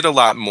they did a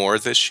lot more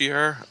this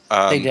year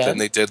They did? than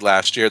they did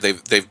last year.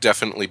 They've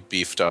definitely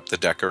beefed up the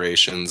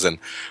decorations and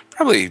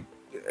probably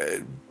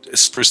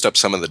spruced up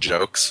some of the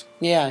jokes.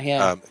 Yeah,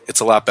 yeah. It's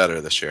a lot better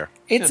this year.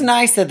 It's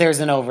nice that there's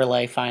an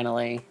overlay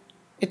finally.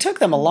 It took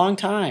them a long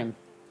time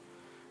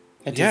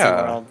at Disney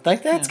Yeah. World.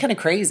 Like that's kind of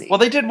crazy. Well,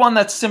 they did one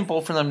that's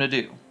simple for them to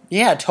do,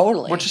 yeah,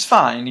 totally. which is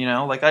fine. You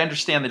know, like I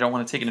understand they don't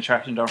want to take an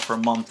attraction down for a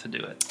month to do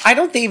it. I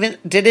don't think even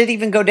did it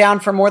even go down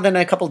for more than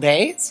a couple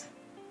days?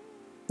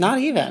 Not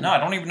even. No, I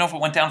don't even know if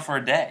it went down for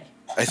a day.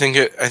 I think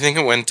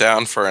it went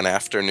down for an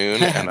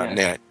afternoon and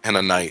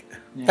a night.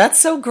 That's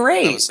so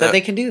great was that it.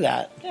 they can do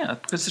that. Yeah,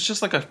 because it's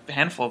just like a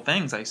handful of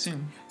things, I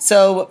assume.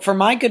 So for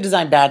my good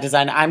design, bad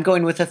design, I'm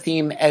going with a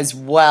theme as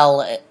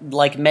well,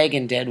 like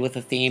Megan did with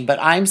a theme, but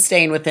I'm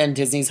staying within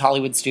Disney's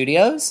Hollywood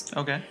Studios.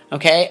 Okay.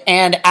 Okay,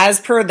 and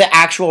as per the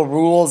actual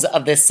rules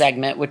of this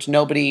segment, which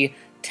nobody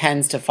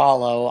tends to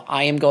follow,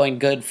 I am going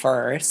good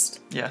first.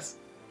 Yes.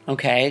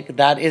 Okay,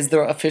 that is the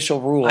official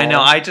rule. I know.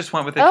 I just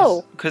went with it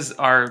Oh. because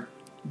our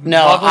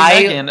No, lovely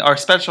I- Megan, our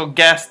special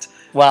guest.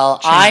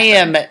 Well, I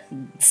Change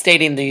am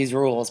stating these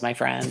rules, my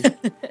friend.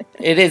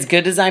 It is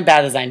good design,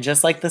 bad design,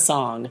 just like the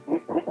song.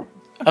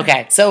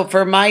 Okay, so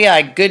for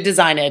my good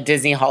design at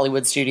Disney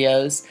Hollywood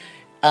Studios,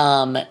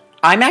 I'm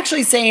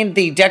actually saying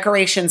the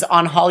decorations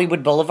on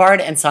Hollywood Boulevard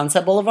and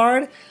Sunset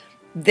Boulevard.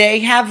 they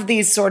have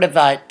these sort of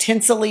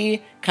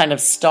tinsely kind of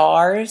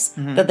stars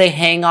that they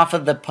hang off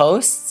of the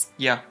posts.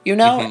 Yeah. You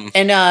know?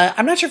 And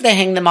I'm not sure if they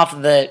hang them off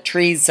of the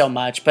trees so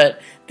much,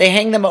 but they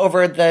hang them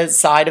over the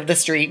side of the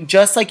street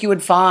just like you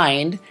would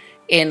find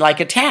in like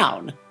a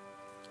town.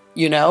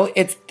 You know?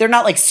 They're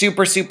not like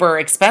super, super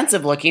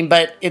expensive looking,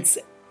 but it's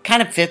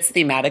kind of fits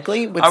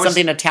thematically with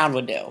something a town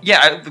would do.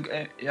 Yeah,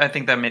 I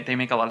think that they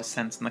make a lot of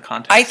sense in the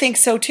context. I think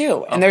so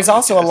too. And there's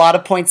also a lot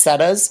of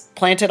poinsettias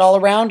planted all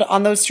around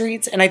on those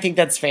streets, and I think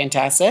that's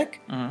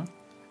fantastic. Mm-hmm.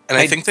 And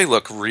I think they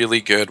look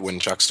really good when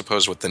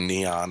juxtaposed with the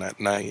neon at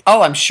night.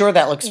 Oh, I'm sure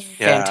that looks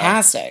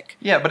fantastic.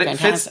 Yeah, but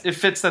Fantastic. it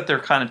fits that they're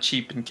kind of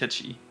cheap and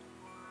kitschy.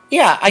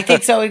 Yeah, I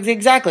think so.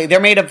 Exactly. They're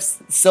made of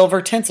silver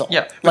tinsel.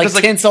 Yeah, like because,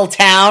 like- Tinsel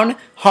Town,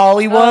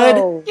 Hollywood.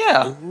 Oh.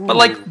 Yeah, but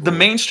like the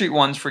Main Street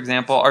ones, for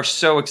example, are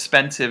so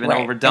expensive and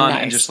Right, overdone and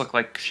and nice. just look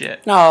like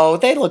shit. No,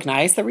 they look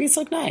nice. The wreaths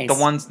look nice. The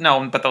ones,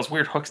 no, but those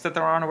weird hooks that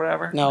they're on or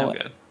whatever, No.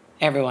 good.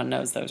 Everyone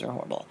knows those are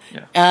horrible.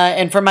 Yeah.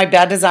 And for my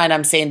bad design,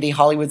 I'm saying the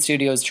Hollywood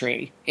Studios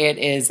tree. It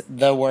is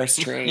the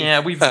worst tree. Yeah,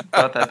 we've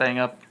brought that thing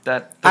up.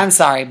 I'm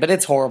sorry, but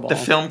it's horrible. The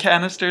film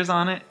canisters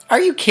on it. Are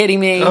you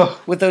kidding me Ugh.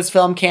 with those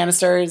film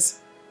canisters?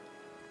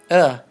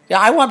 Ugh. Yeah,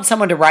 I want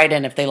someone to write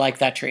in if they like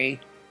that tree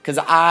because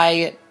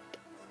I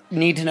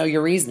need to know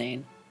your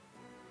reasoning.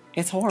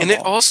 It's horrible. And it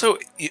also,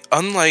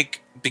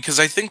 unlike,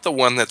 because I think the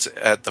one that's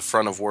at the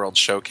front of World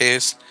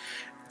Showcase,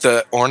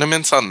 the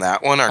ornaments on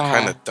that one are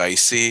kind of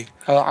dicey.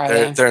 Oh, are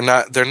they? They're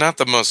not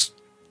the most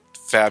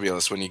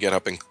fabulous when you get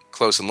up and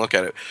close and look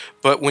at it.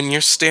 But when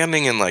you're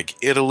standing in like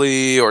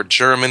Italy or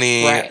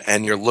Germany Right.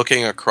 and you're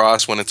looking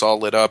across when it's all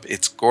lit up,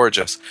 it's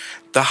gorgeous.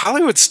 The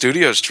Hollywood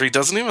Studios tree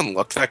doesn't even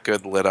look that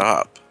good lit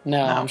up.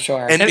 No, I'm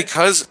sure. And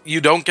because you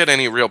don't get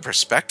any real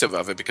perspective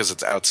of it because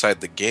it's outside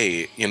the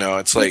gate, you know,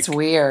 it's like it's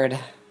weird.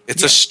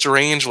 it's a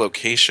strange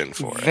location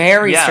for it.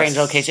 Very Yes. strange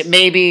location.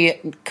 Maybe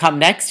come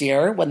next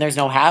year when there's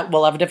no hat,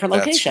 we'll have a different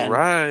That's location.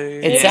 right.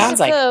 It sounds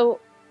like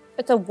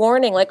it's a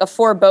warning, like a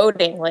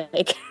foreboding. Like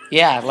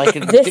like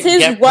this is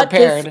get what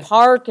prepared. this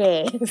park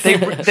is.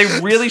 They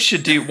really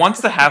should do,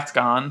 once the hat's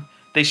gone,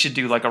 they should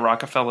do like a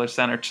Rockefeller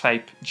Center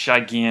type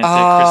gigantic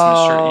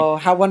Christmas tree. Oh,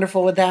 how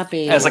wonderful would that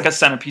be? As like a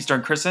centerpiece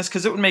during Christmas,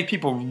 because it would make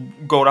people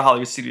go to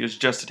Hollywood Studios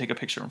just to take a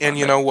picture. And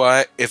you know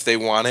what? If they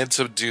wanted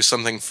to do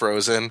something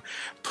Frozen,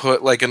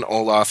 put like an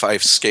Olaf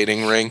ice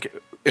skating rink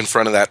in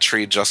front of that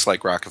tree, just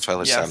like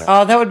Rockefeller Yes. Center.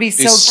 Oh, that would be It'd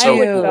so be so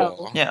cute.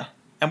 cool. Yeah,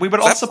 and we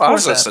would all That support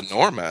plaza is that.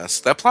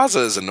 enormous. That plaza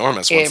is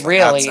enormous. once It the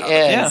really hat's is. out.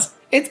 Yeah.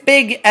 It's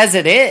big as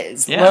it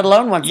is, Yeah. let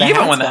alone once the even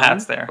hat's when the gone.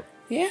 hat's there.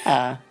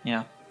 Yeah.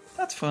 Yeah,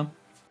 that's fun.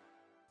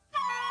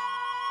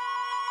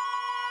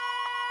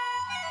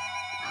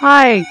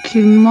 Hi,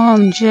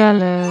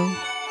 Kumangelo.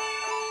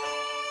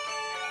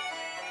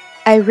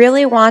 I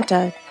really want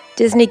a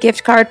Disney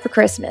gift card for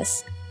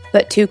Christmas,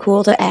 but too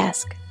cool to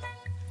ask.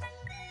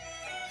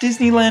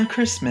 Disneyland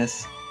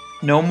Christmas.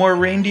 No more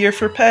reindeer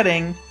for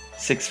petting.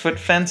 6-foot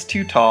fence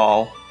too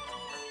tall.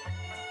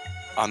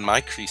 On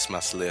my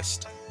Christmas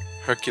list,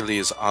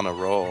 Hercules on a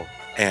roll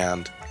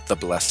and the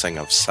blessing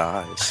of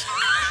size.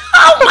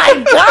 Oh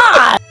my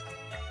god!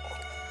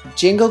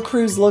 Jingle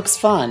Cruise looks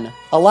fun.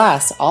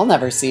 Alas, I'll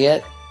never see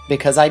it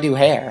because I do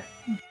hair.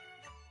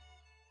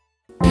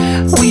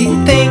 We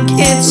think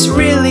it's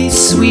really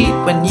sweet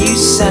when you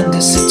send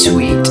us a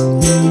tweet.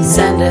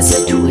 Send us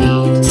a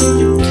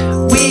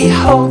tweet. We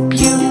hope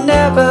you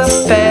never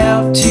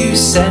fail to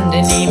send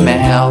an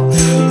email.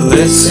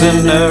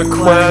 Listener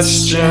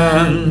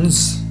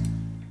questions.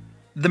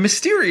 The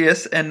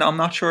mysterious, and I'm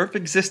not sure if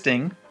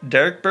existing,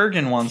 Derek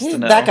Bergen wants to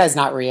know. That guy's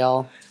not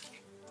real.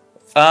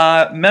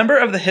 Member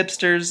of the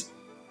Hipsters.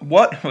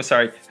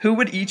 Who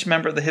would each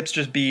member of the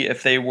Hipsters be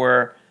if they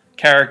were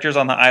characters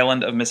on the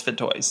island of Misfit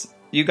Toys?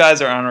 You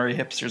guys are honorary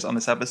hipsters on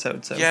this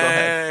episode, so go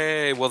ahead.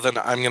 Yay! Well, then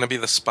I'm going to be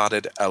the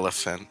spotted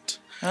elephant.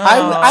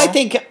 I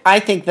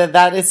think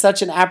that is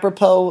such an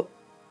apropos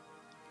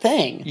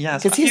thing.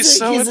 Yes. because He's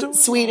so he's adorable.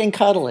 sweet and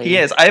cuddly. He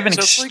is. I have an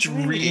Just like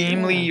me.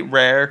 extremely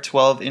rare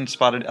 12-inch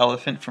spotted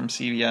elephant from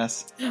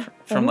CVS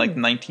from like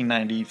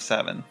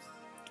 1997.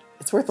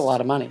 It's worth a lot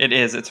of money. It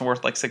is. It's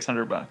worth like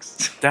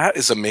 $600. That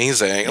is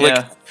amazing. Yeah.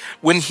 Like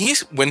when he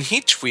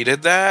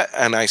tweeted that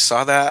and I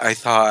saw that, I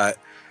thought,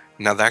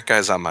 now that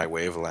guy's on my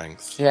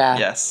wavelength. Yeah.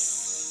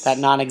 Yes. That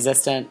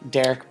non-existent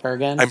Derek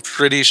Bergen. I'm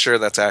pretty sure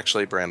that's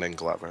actually Brandon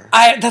Glover.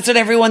 That's what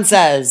everyone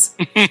says.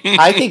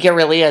 I think it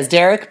really is.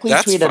 Derek, please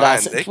That's tweet at fine.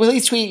 us. They-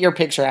 Please tweet your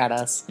picture at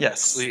us.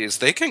 Yes. Please,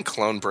 they can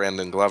clone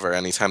Brandon Glover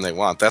anytime they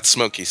want. That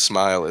smoky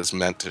smile is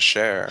meant to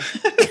share.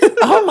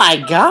 Oh my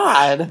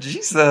god.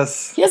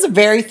 Jesus. He has a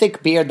very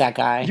thick beard, that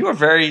guy. You are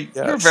very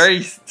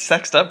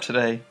sexed up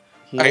today.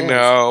 He I is.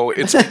 know.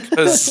 It's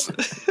because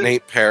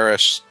Nate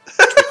Parrish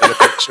tweeted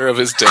a picture of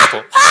his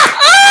dimple.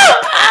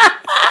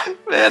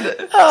 Man,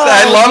 Oh,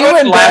 I love you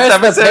it. Last embarrassed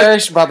the episode,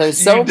 Parrish brothers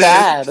so you did.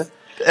 bad.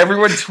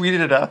 everyone tweeted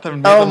it at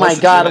them. Oh my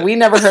god, we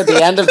never heard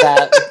the end of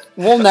that.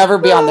 We'll never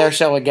be on their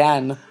show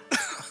again.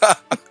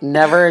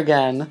 Never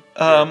again.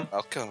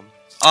 Welcome.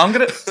 I'm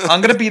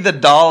gonna be the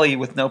dolly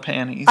with no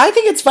panties. I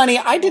think it's funny.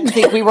 I didn't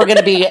think we were going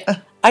to be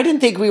I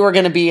didn't think we were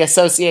going to be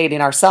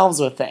associating ourselves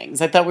with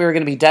things. I thought we were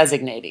going to be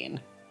designating.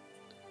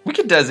 We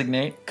could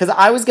designate. Because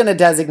I was going to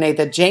designate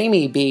that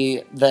Jamie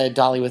be the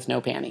dolly with no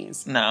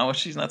panties. No,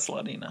 she's not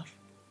slutty enough.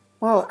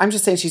 Well, I'm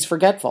just saying she's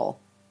forgetful.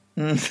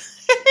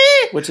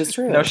 Which is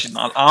true. No, she's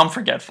not. I'm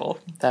forgetful.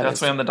 That That's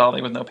is why I'm the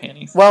dolly with no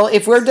panties. Well,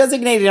 if we're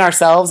designating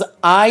ourselves,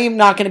 I'm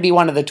not going to be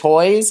one of the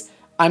toys.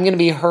 I'm going to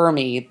be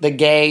Hermie, the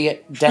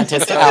gay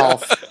dentist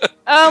elf.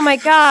 Oh my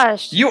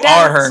gosh. You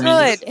that's are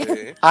Hermes.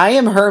 good. I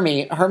am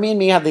Hermie. Hermie and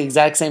me have the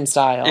exact same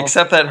style.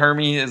 Except that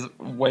Hermie is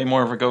way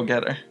more of a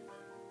go-getter.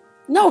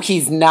 No,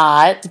 he's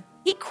not.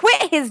 He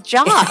quit his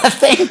job.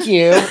 Thank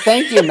you.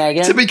 Thank you,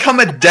 Megan. To become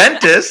a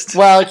dentist,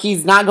 Well,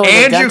 he's not going to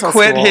and you dental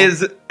quit school.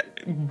 his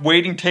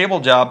waiting table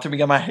job to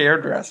become a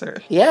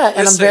hairdresser, Yeah, and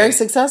I'm Listen, very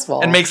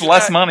successful. and makes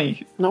less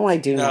money. No, I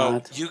do No,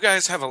 not. you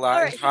guys have a lot in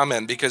Alright.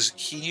 common because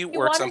he He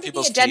works wanted on to be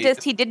people's a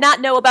dentist. teeth, He did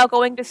not know about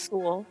going to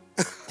school.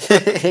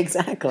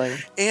 Exactly.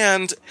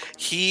 and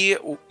he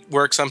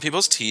works on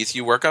people's teeth.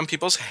 You work on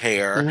people's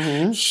hair.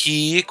 Mhm.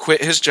 He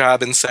quit his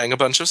job and sang a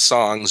bunch of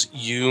songs.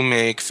 You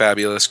make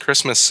fabulous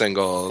Christmas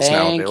singles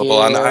now Thank available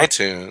on you.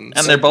 iTunes.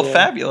 And they're both you.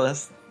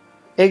 fabulous.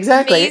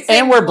 Exactly. Amazing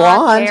And we're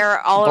blonde blonde.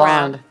 hair all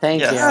blonde. around.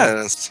 Thank Yes. you.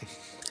 Yes.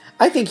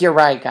 I think you're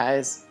right,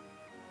 guys.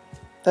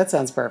 That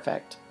sounds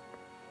perfect.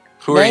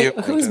 Who are you?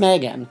 Who's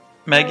Megan?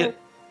 Megan,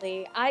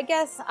 I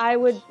guess I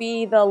would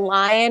be the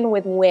lion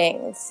with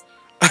wings.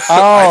 Oh,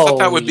 I thought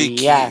that would be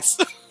Keith. yes.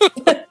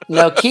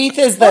 No, Keith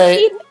is the.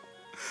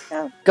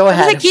 Well, Keith, Go I was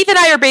ahead. like, Keith and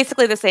I are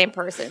basically the same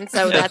person,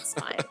 so that's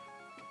fine.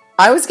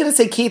 I was gonna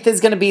say Keith is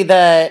gonna be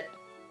the.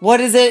 What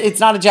is it? It's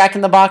not a Jack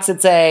in the Box.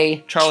 It's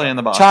a Charlie in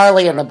the Box.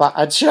 Charlie in the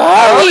Box.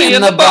 Charlie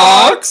in the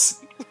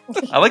box.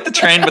 I like the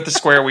train with the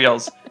square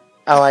wheels,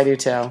 Oh, I do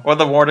too. or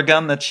the water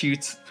gun that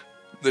shoots.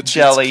 The cheese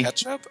Jelly.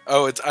 ketchup?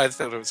 Oh, I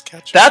thought it was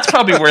ketchup. That's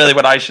probably really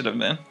what I should have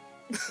been,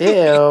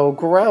 Ew,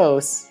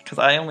 gross. because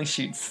I only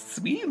shoot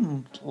sweet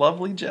and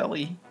lovely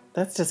jelly.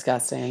 That's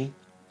disgusting.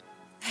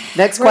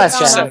 Next We're going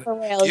question. off the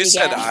rails You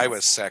said again. I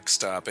was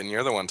sexed up, and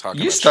you're the one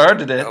talking. You about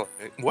started it. Jelly.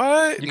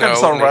 What? You got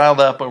us all no, riled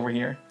up over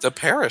here. the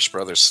Parrish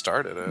brothers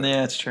started it.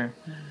 Yeah, it's true.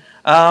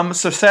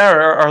 So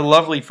Sarah, our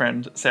lovely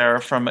friend Sarah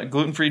from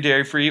Gluten Free,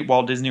 Dairy Free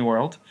Walt Disney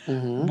World,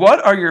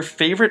 what are your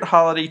favorite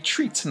holiday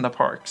treats in the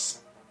parks?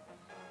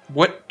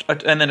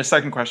 And then a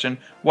second question: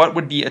 what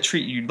would be a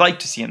treat you'd like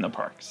to see in the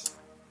parks?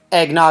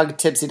 Eggnog,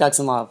 Tipsy Ducks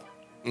in Love.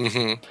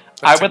 Mm-hmm.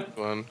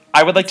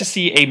 I would like to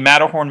see a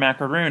Matterhorn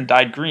macaroon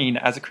dyed green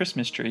as a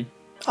Christmas tree.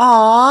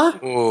 Aw.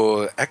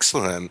 Oh,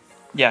 excellent.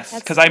 Yes,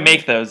 That's because I cool.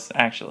 make those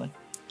actually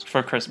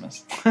for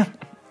Christmas.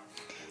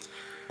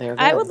 They're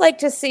I good. would like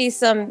to see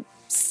some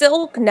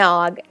silk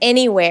nog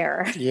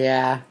anywhere.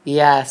 Yeah,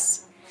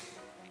 yes.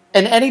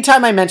 And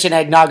anytime I mention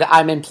eggnog,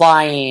 I'm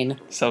implying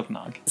Silk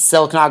nog.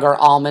 silk nog or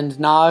almond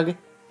nog,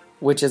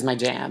 which is my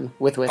jam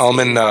with whiskey.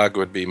 Almond nog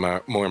would be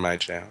more my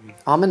jam.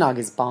 Almond nog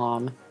is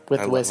bomb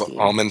with I whiskey.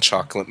 love almond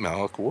chocolate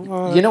milk.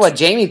 What? You know what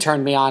Jamie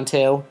turned me on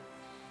to?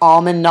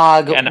 Almond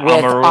nog And with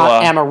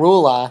amarula.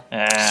 amarula.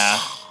 Yeah.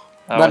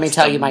 Oh, Let me it's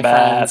tell the you, my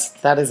best.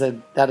 friends,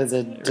 that is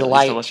a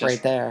delight delicious.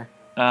 right there.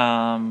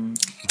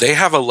 They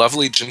have a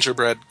lovely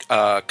gingerbread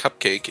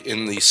cupcake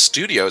in the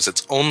studios.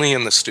 It's only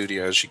in the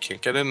studios. You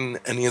can't get it in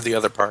any of the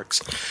other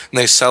parks. And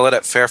they sell it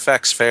at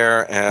Fairfax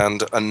Fair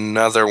and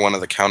another one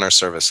of the counter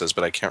services,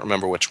 but I can't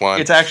remember which one.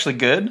 It's actually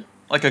good,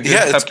 like a good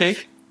Yeah, it's-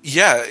 cupcake.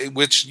 Yeah,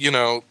 which,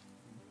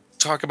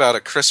 talk about a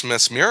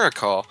Christmas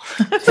miracle.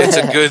 It's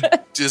a good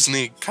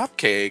Disney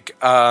cupcake.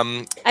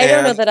 I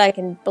don't know that I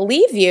can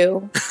believe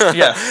you.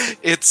 Yeah.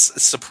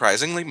 It's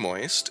surprisingly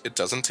moist. It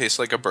doesn't taste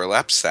like a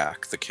burlap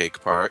sack, the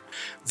cake part.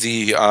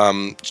 The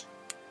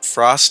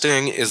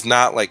frosting is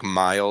not like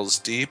miles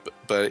deep,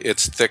 but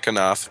it's thick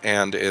enough,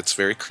 and it's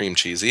very cream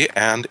cheesy,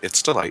 and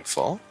it's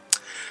delightful.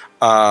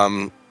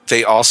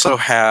 They also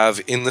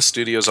have, in the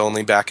studios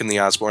only, back in the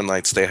Osborne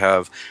Lights, they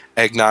have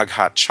eggnog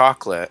hot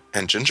chocolate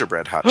and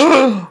gingerbread hot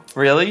chocolate.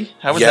 Really?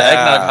 How was Yeah. the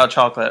eggnog hot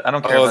chocolate? I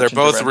don't care. Oh, about they're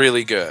both gingerbread.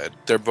 really good.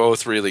 They're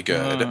both really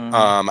good.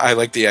 I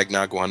like the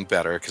eggnog one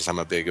better because I'm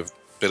a bit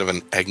of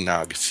an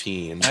eggnog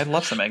fiend. I'd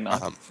love some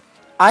eggnog.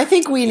 I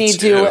think we need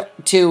too.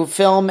 to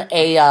film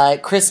a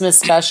Christmas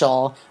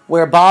special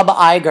where Bob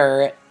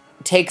Iger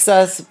takes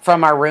us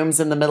from our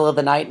rooms in the middle of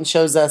the night and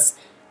shows us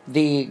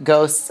the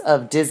ghosts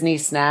of Disney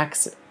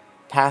snacks,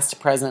 past,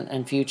 present,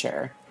 and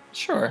future.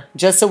 Sure.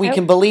 Just so we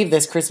can believe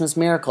this Christmas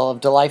miracle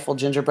of delightful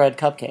gingerbread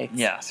cupcakes.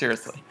 Yeah,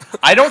 seriously.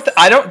 I don't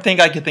think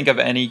I could think of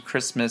any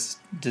Christmas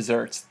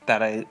desserts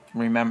that I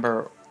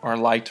remember or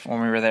liked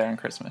when we were there on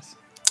Christmas.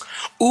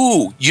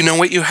 Ooh, you know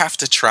what you have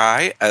to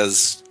try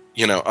as,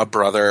 a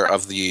brother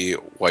of the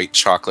white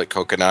chocolate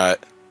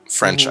coconut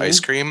French ice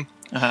cream?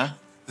 Uh-huh.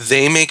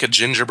 They make a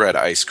gingerbread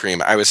ice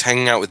cream. I was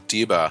hanging out with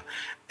Deba,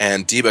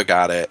 and Deba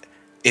got it.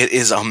 It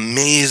is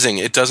amazing.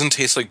 It doesn't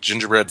taste like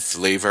gingerbread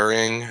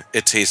flavoring.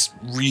 It tastes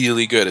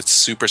really good. It's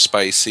super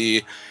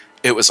spicy.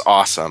 It was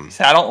awesome.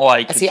 See, I don't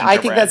like See, I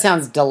think gingerbread. that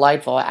sounds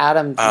delightful.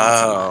 Adam.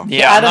 Oh.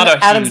 Yeah, I'm not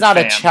a Adam's huge not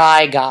a fan.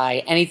 chai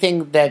guy.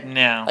 Anything that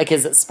No. like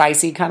is it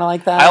spicy, kind of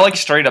like that. I like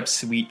straight up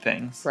sweet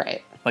things.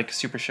 right. Like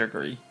super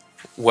sugary.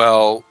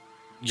 Well,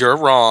 you're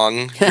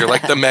wrong. You're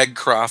like the Meg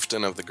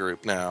Crofton of the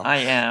group now. I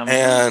am.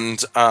 And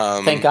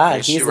Thank God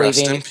may she he's rest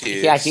leaving. in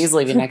peace. Yeah, he's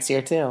leaving next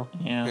year too.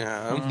 Yeah.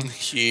 Yeah,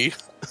 he.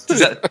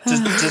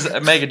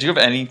 Does Megan, do you have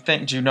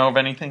anything? Do you know of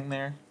anything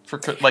there for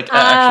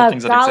actual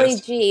things that golly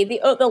exist? gee.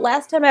 The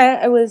last time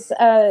I was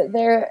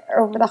there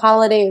over the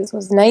holidays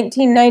was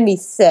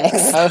 1996.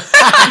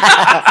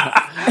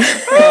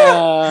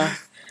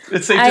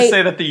 It's safe to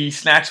say that the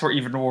snacks were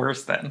even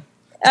worse then.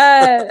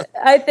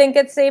 I think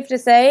it's safe to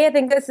say. I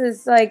think this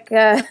is like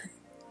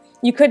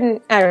you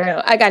couldn't. I don't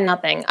know. I got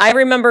nothing. I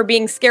remember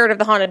being scared of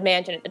the haunted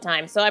mansion at the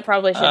time, so I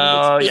probably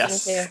shouldn't be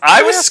speaking to.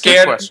 I was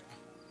scared. Question.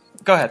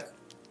 Go ahead.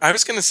 I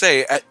was going to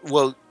say,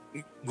 well,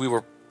 we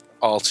were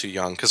all too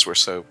young because we're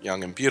so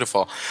young and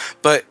beautiful.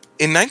 But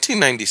in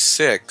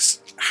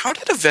 1996, how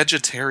did a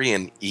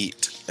vegetarian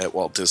eat at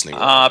Walt Disney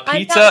World?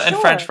 Pizza not and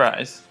sure. French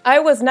fries. I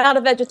was not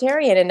a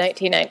vegetarian in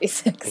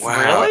 1996.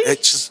 Wow, Really? it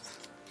just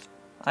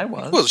I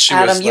was. well, she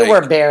Adam, was you like,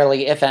 were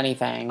barely, if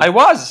anything. I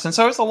was since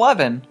I was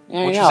 11,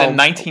 Yeah, which I was know. in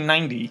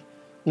 1990.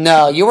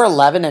 No, you were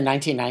 11 in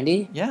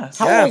 1990. Yes.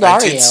 How yeah, old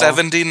are you?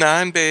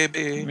 1979,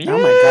 baby. Yeah, Oh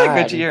my God.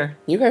 good year.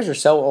 You guys are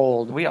so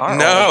old. We are. old.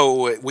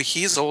 No,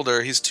 he's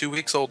older. He's 2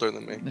 weeks older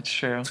than me. It's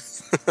true.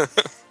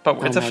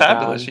 But it's a my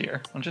fabulous God.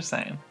 year. I'm just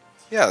saying.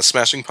 Yeah,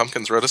 Smashing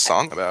Pumpkins wrote a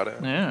song about it.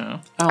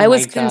 Yeah. Oh I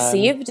was my God.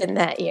 conceived in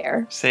that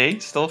year. See,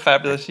 still a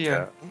fabulous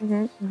year.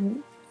 Yeah.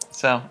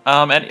 So,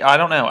 and I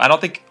don't know. I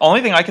don't think only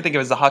thing I could think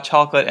of is the hot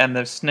chocolate and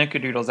the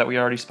snickerdoodles that we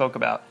already spoke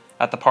about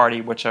at the party,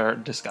 which are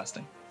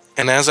disgusting.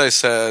 And as I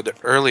said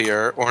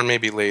earlier, or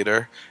maybe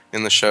later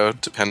in the show,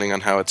 depending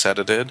on how it's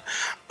edited,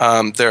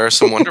 there are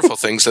some wonderful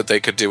things that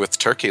they could do with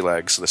turkey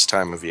legs this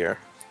time of year.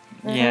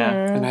 Yeah.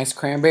 A nice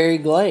cranberry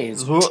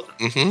glaze.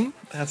 Mm-hmm.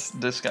 That's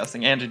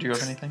disgusting. Andrew, do you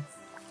have anything?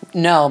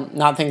 No,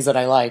 not things that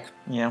I like.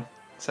 Yeah.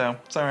 So,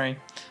 sorry.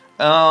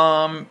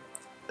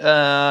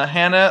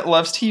 Hannah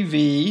loves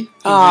TV.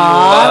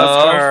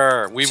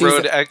 Aw. We She's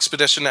rode a-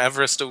 Expedition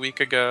Everest a week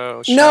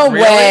ago. No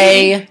Really?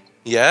 way.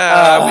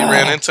 Yeah, we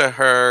ran into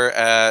her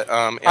at.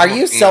 Are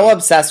you so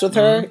obsessed with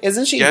her?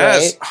 Isn't she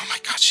Yes. great? Oh my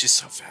God, she's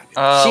so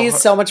fabulous. She's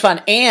so much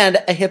fun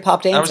and a hip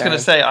hop dancer. I was going to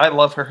say, I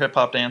love her hip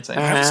hop dancing.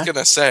 I was Uh-huh.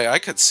 gonna say I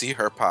could see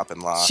her popping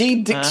lock.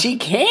 She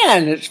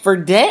can for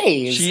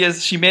days.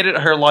 She made it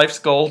her life's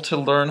goal to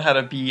learn how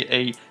to be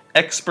a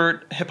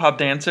expert hip hop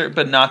dancer,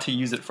 but not to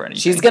use it for anything.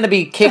 She's gonna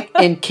be kicking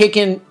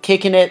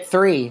it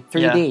 3D.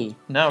 Yeah.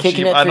 No,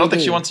 Kicking it I don't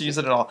think 3D. she wants to use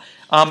it at all.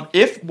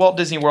 If Walt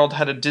Disney World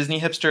had a Disney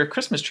hipster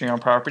Christmas tree on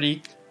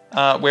property,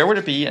 where would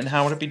it be and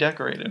how would it be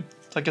decorated?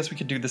 So I guess we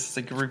could do this as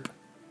a group.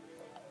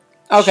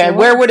 Okay, Sure.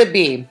 where would it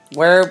be?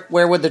 Where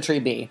would the tree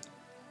be?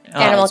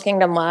 Animal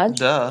Kingdom Lodge.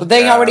 Duh.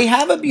 They Yeah. already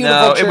have a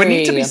beautiful No, tree. it would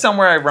need to be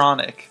somewhere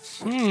ironic.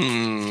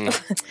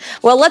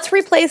 Well, let's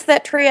replace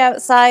that tree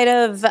outside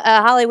of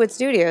Hollywood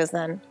Studios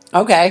then.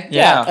 Okay,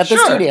 Yeah, at the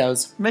sure.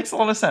 studios. Makes a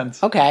lot of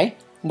sense. Okay,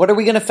 what are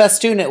we gonna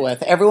festoon it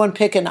with? Everyone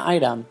pick an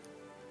item.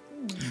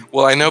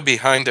 Well, I know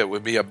behind it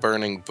would be a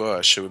burning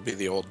bush. It would be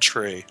the old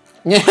tree.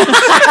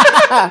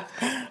 I'm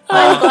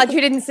glad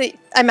you didn't see.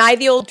 Am I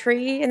the old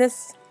tree in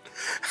this?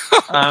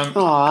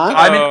 Aw.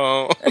 I mean,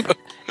 Oh,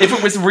 if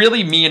it was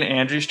really me and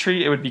Andrew's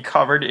tree, it would be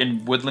covered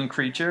in woodland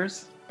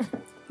creatures.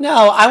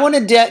 No, I want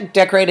to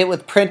decorate it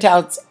with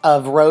printouts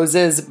of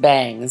Rose's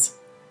bangs.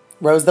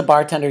 Rose the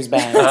bartender's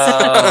bangs.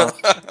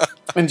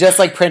 And just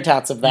like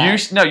printouts of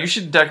that. You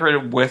should decorate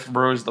it with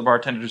Rose the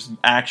bartender's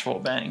actual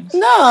bangs.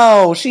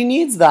 No, she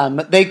needs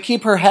them. They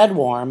keep her head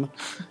warm.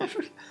 I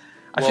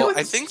feel well, like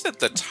I think that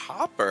the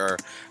topper,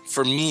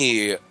 for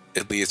me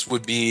at least,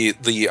 would be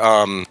the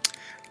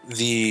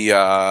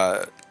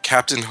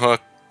Captain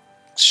Hook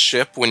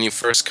ship when you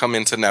first come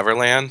into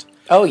Neverland.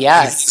 Oh,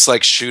 yes. It's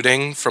like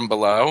shooting from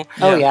below.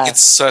 Oh, Yeah.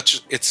 yes.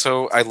 It's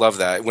so I love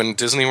that. When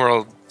Disney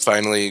World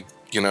finally,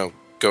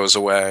 goes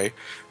away,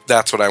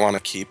 that's what I want to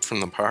keep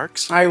from the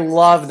parks. I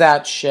love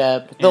that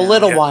ship. The Yeah.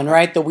 little Yeah. one,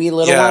 right? The wee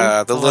little Yeah,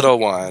 one? the little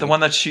one. the one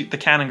that the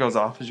cannon goes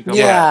off as you go.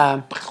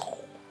 Yeah. by.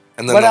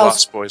 And then What the else?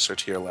 Lost Boys are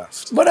to your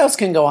left. What else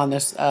can go on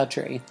this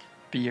tree?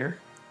 Beer.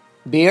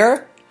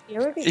 Beer?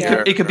 Here would be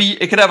It good. could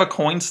it could have a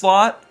coin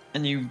slot,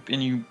 and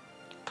you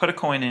put a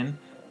coin in,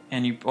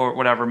 and or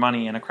whatever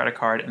money and a credit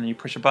card, and then you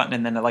push a button,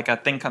 and then like a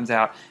thing comes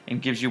out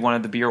and gives you one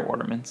of the beer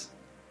ornaments.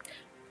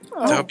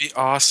 That would be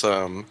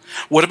awesome.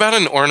 What about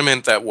an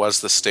ornament that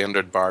was the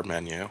standard bar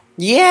menu?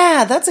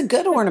 Yeah, that's a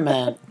good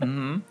ornament.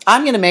 Mm-hmm.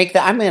 I'm going to make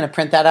that. I'm going to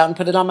print that out and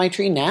put it on my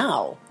tree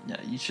now. Yeah,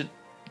 you should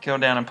go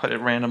down and put it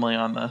randomly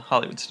on the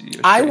Hollywood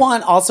Studios. I tree.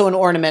 want also an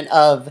ornament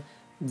of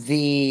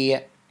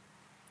the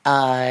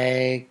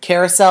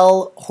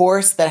carousel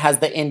horse that has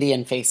the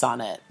Indian face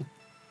on it.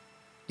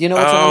 You know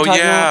what Oh, I'm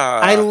talking yeah.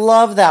 about? I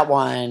love that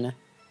one.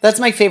 That's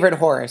my favorite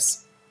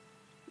horse.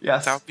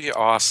 Yes. That would be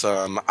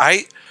awesome.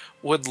 I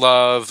would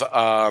love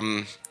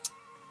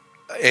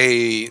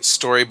a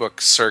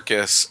Storybook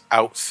Circus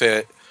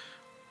outfit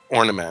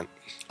ornament.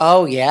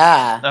 Oh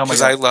yeah, Oh my Because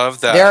God. I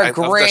love that. They're I love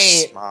the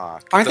great.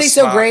 smock. aren't The they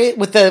so smock. great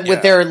with Yeah.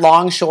 their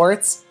long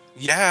shorts?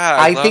 Yeah,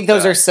 I love think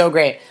those that. are so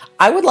great.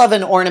 I would love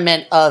an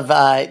ornament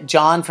of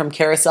John from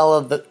Carousel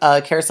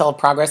of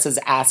Progress's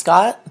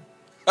ascot,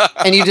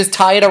 and you just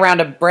tie it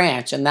around a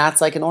branch, and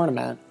that's like an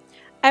ornament.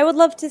 I would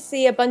love to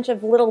see a bunch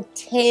of little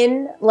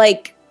tin,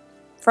 like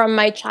from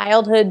my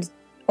childhood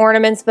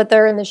ornaments, but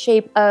they're in the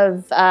shape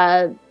of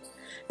the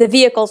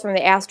vehicles from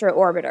the Astro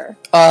Orbiter.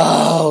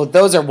 Oh,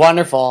 those are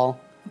wonderful.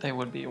 They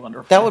would be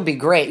wonderful. That would be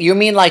great. You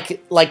mean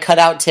like cut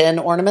out tin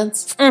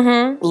ornaments?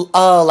 Mm-hmm.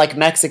 Oh, like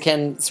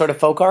Mexican sort of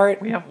folk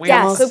art? We have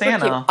Yeah, a super Santa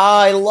cute. Oh,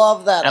 I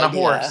love that and a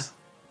idea. horse.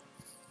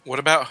 What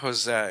about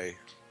Jose?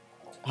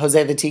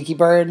 Jose the Tiki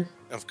Bird.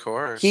 Of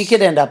course. He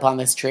could end up on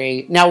this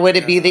tree. Now, would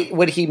it be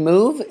would he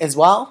move as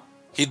well?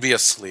 He'd be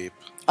asleep.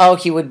 Oh,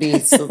 he would be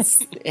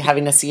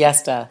having a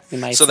siesta, you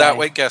might So say. that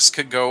way guests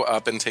could go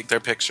up and take their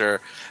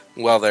picture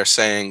while they're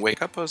saying,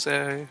 "Wake up,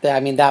 Jose." I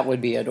mean, that would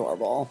be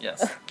adorable.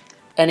 Yes.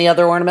 Any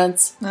other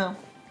ornaments? No.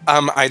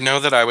 I know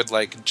that I would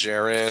like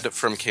Jared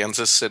from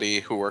Kansas City,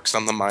 who works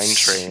on the mine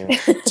train,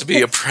 to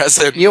be a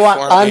present You want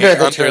for me under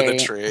the under tree. the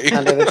tree.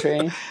 Under the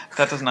tree.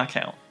 That does not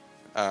count.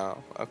 Oh,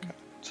 okay.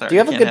 Sorry. Do you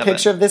have a can't good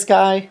picture that. of this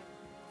guy?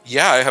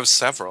 Yeah, I have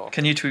several.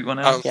 Can you tweet one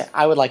out? Yeah,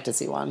 I would like to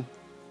see one.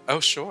 Oh,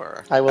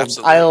 sure. I will.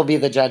 Absolutely. I will be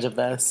the judge of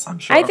this. I'm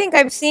sure. I think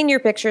I've seen your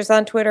pictures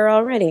on Twitter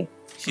already.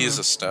 He's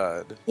a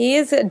stud. He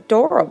is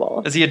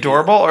adorable. Is he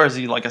adorable or is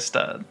he like a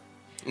stud?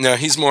 No,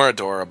 he's more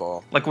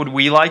adorable. Like, would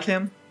we like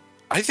him?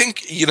 I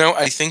think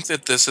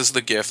that this is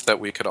the gift that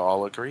we could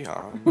all agree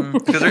on.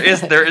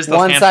 Because there is those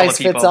One handful size of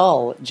people. fits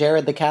all.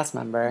 Jared, the cast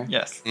member.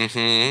 Yes.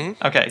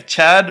 Mm-hmm. Okay,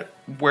 Chad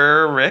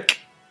Werrick.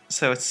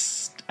 So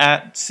it's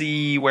at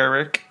C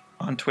Werrick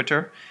on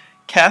Twitter.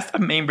 Cast a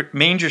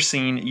manger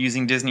scene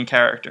using Disney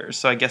characters.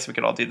 So I guess we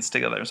could all do this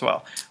together as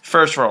well.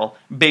 First roll,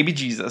 Baby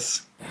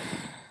Jesus.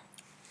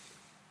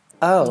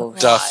 Oh,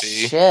 Duffy.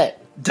 shit.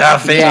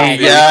 Duffy. Yeah.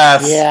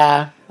 Yes.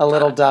 Yeah, a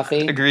little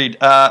Duffy. Agreed.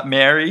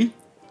 Mary.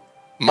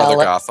 Mother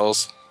Ellen.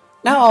 Gothels.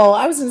 No,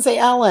 I was going to say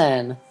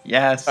Ellen.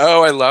 Yes.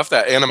 Oh, I love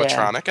that.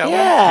 Animatronic Yeah, Ellen?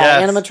 yeah,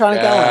 Yes. animatronic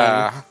Ellen.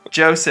 Yeah.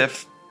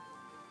 Joseph.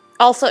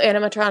 Also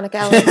animatronic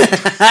Ellen.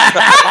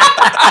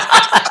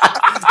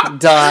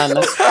 Done.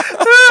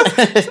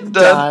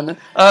 Done.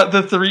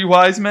 The Three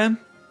Wise Men.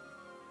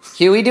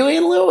 Huey, Dewey,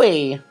 and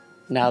Louie.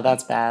 No,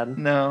 that's bad.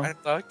 No. I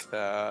like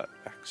that.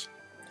 Actually.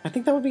 I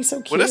think that would be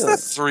so cute. What if the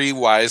Three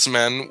Wise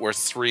Men were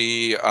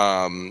three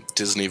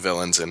Disney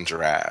villains in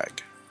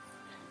drag?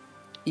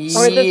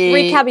 Or the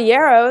Three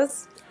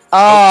Caballeros. Oh,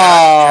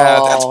 yeah,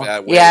 that's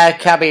bad. Way Yeah, bad.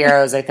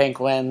 Caballeros, I think,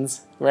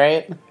 wins,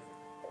 right?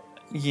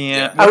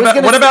 Yeah. I was What gonna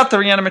about, say- about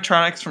three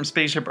animatronics from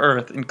Spaceship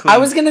Earth, including I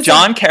was gonna say-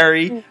 John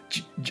Kerry,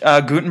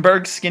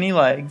 Gutenberg's skinny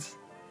legs,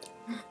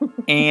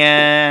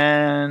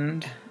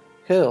 and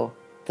Who?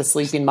 The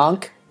Sleeping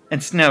Monk?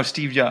 no,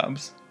 Steve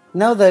Jobs.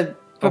 No, the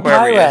Oh,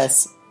 wherever he is.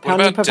 Papyrus. What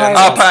Pounding about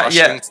Papyrus. Denzel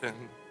yeah. Washington?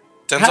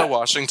 Denzel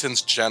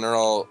Washington's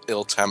general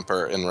ill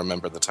temper in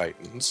Remember the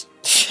Titans.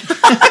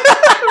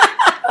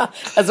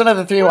 As one of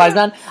the Three Wise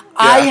Men.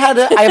 I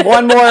have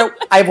one more.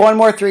 I have one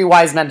more Three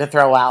Wise Men to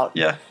throw out.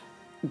 Yeah.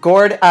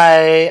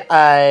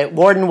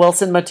 Warden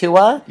Wilson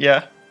Matua,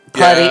 Yeah.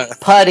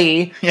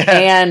 Putty, Yeah.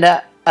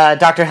 and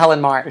Dr.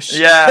 Helen Marsh.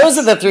 Yes. Those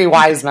are the Three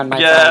Wise Men, my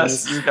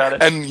Yes, friends. you got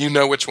it. And you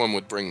know which one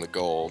would bring the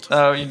gold.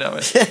 Oh, you know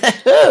it.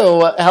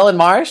 Who? Helen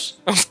Marsh?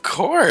 Of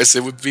course,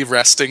 it would be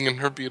resting in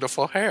her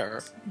beautiful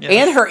hair. Yes.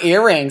 And her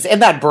earrings.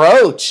 And that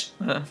brooch.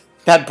 Uh,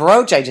 That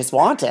brooch, I just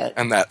want it.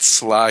 And that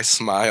sly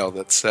smile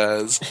that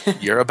says,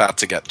 "You're about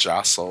to get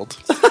jostled."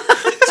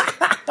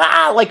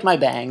 Like my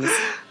bangs.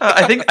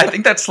 I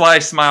think that sly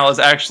smile is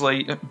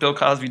actually Bill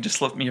Cosby just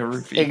slipped me a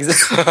roofie.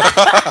 Exactly.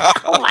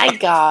 Oh my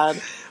god.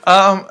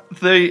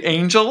 The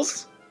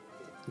Angels.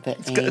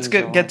 Let's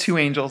Get two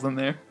angels in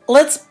there.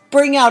 Let's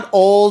bring out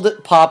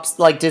old pops,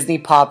 like Disney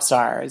pop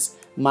stars.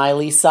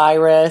 Miley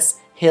Cyrus,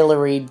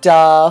 Hilary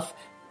Duff.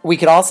 We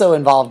could also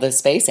involve the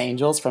Space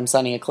Angels from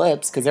Sunny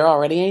Eclipse, because they're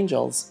already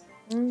angels.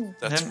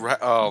 That's right.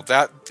 Oh,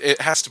 it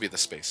has to be the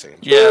Space Angel.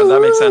 Yeah, that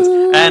makes sense.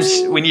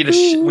 And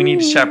we need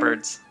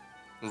shepherds.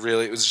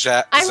 Really, it was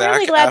I'm Zac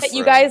really glad that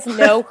you Efron. guys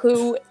know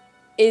who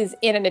is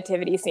in a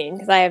nativity scene,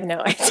 because I have no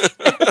idea.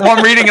 Well,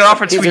 I'm reading it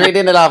off a He's tweet.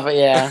 reading it off,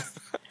 yeah.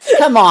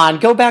 Come on,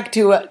 go back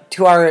to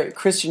our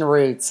Christian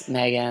roots,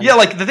 Megan. Yeah,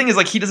 like the thing is,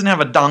 like he doesn't have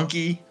a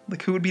donkey.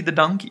 Like who would be the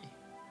donkey?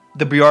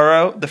 The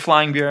bureau, the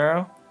flying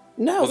bureau.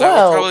 No, Well,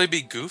 that would probably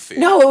be Goofy.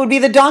 no, it would be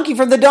the donkey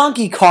from the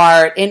donkey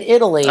cart in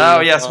Italy. Oh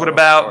yes. What of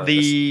about course.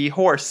 the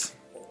horse?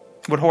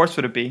 What horse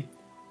would it be?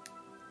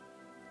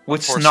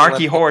 Which Porcelain-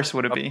 snarky horse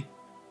would it be?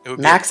 It would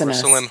be Maximus.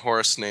 a porcelain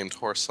horse named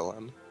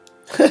Horselin.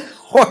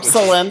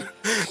 Porcelain.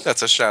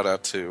 That's a shout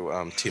out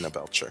to Tina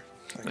Belcher.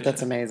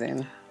 That's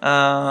amazing.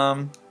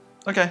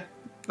 Okay,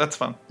 that's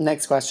fun.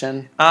 Next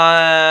question.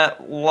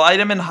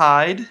 Lightem and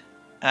Hyde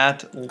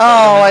at. Oh,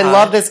 I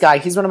love this guy.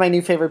 He's one of my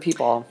new favorite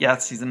people.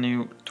 Yes, he's a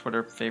new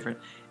Twitter favorite.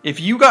 If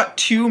you got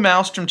two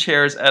Maelstrom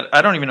chairs at...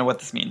 I don't even know what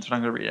this means, but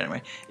I'm going to read it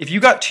anyway. If you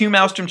got two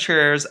Maelstrom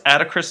chairs at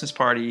a Christmas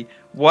party,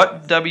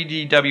 what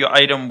WDW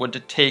item would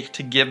it take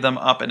to give them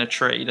up in a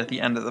trade at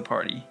the end of the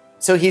party?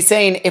 So he's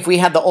saying if we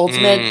had the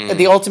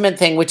ultimate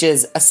thing, which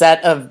is a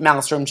set of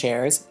Maelstrom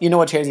chairs. You know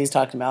what chairs he's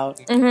talking about?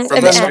 Mhm. From And the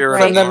then-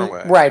 Spirit of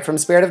Norway. Right, from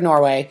Spirit of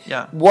Norway.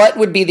 Yeah. What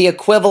would be the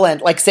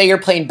equivalent? Like, say you're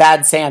playing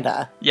Bad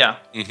Santa, Yeah.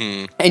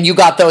 and you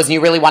got those, and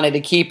you really wanted to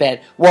keep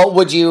it. What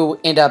would you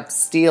end up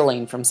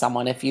stealing from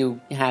someone if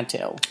you had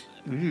to?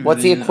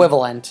 What's the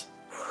equivalent?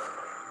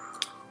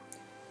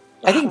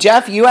 I think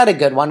Jeff, you had a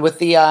good one with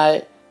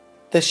the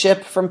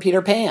ship from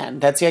Peter Pan.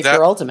 That's like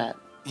your ultimate.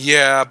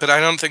 Yeah, but I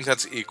don't think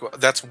that's equal.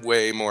 That's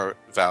way more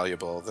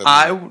valuable than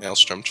the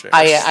Maelstrom chairs.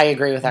 I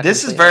agree with that.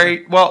 This is completely.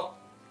 very well.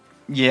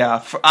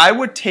 Yeah, I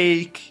would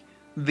take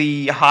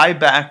the high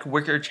back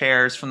wicker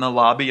chairs from the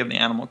lobby of the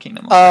Animal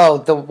Kingdom Oh,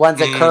 the ones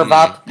that curve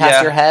up past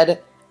Yeah. your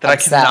head. that I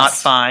cannot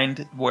Obsessed.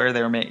 find where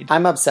they're made.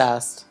 I'm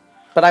obsessed,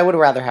 but I would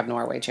rather have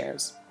Norway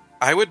chairs.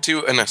 I would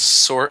do an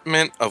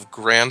assortment of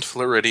Grand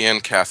Floridian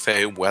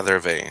Cafe weather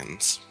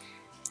vanes.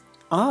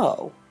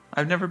 Oh,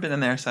 I've never been in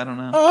there, so I don't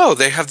know. Oh,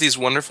 they have these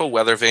wonderful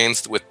weather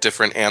vanes with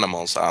different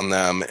animals on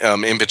them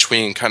in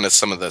between kind of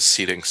some of the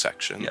seating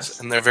sections. Yes.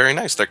 And they're very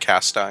nice. They're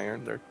cast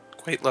iron. They're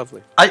quite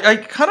lovely. I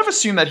kind of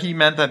assumed that he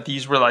meant that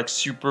these were like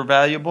super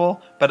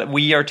valuable, but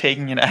we are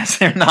taking it as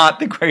they're not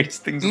the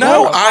greatest things. in the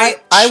No, world. I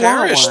want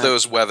cherish one.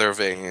 those weather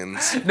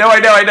vanes. No, I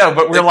know,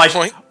 but we're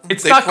like,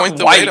 it's they not point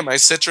the way quite. to my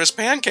citrus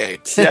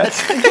pancakes.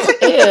 Yes.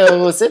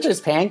 ew,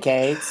 citrus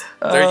pancakes.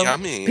 They're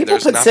yummy. People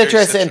There's put not very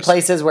citrus in citrus-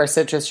 places where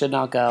citrus should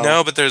not go.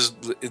 No, but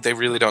they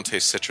really don't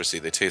taste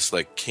citrusy. They taste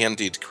like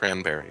candied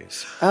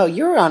cranberries. Oh,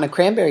 you were on a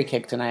cranberry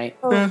kick tonight.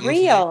 For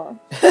real.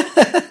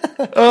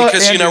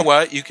 Because you know Andrew,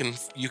 what?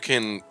 You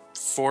can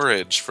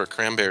forage for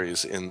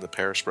cranberries in the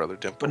Parish Brother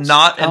Dimples. but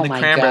not in Oh the my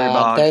cranberry god,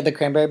 bog. they're the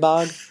cranberry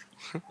bog.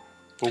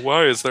 But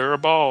why is there a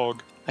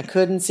bog? I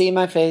couldn't see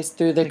my face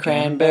through the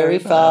cranberry cranberry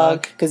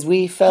fog, cause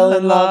we fell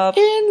in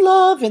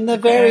love in the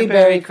very,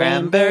 very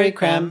cranberry,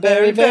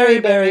 very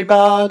berry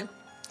bog.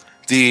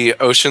 The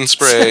Ocean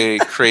Spray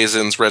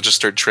Craisins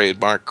registered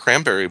trademark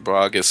cranberry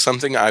bog is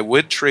something I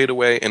would trade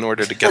away in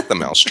order to get the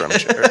Maelstrom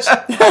chairs.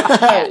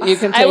 You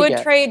can take I would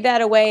it. trade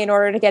that away in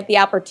order to get the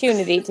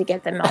opportunity to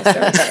get the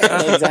Maelstrom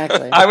chairs.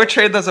 Exactly. I would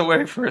trade those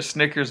away for a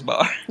Snickers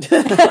bar.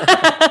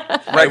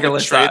 I Regular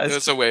would trade size.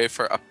 those away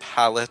for a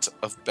pallet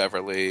of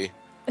Beverly,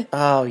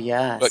 Oh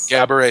yes. but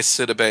Gabourey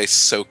Sidibe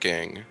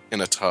soaking in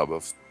a tub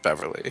of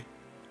Beverly.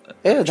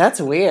 Ew, that's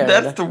weird.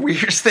 That's the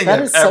weirdest thing That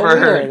I've is so ever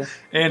heard. weird.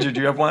 Andrew,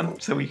 do you have one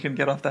so we can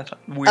get off that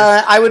weird?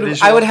 I would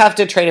visual? have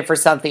to trade it for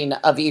something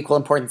of equal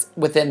importance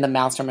within the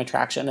Maelstrom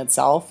attraction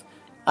itself.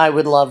 I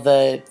would love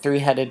the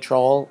three-headed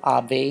troll,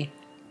 Obvi.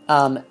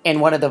 And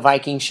one of the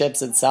Viking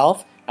ships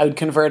itself, I would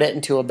convert it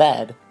into a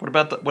bed. What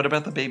about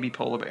the baby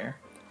polar bear?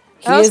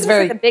 He I was is gonna say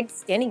very. the big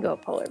skinny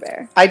goat polar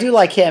bear. I do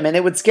like him, and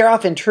it would scare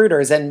off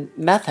intruders and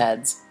meth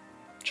heads.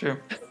 True.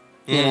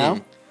 You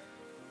know?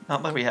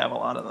 Not that we have a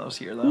lot of those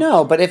here, though.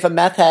 No, but if a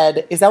meth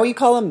head, is that what you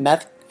call them?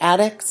 Meth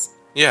addicts?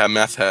 Yeah,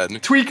 meth head.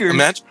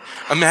 Tweakers.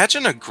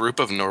 Imagine a group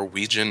of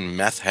Norwegian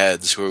meth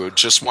heads who would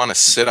just want to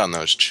sit on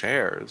those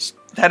chairs.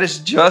 That is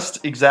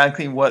just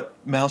exactly what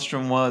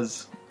Maelstrom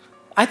was.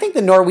 I think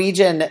the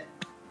Norwegian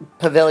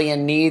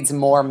pavilion needs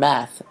more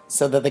meth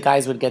so that the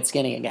guys would get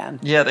skinny again.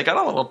 Yeah, they got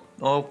a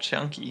little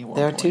chunky. At one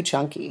They're point. too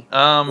chunky.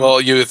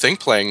 Well, you would think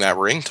playing that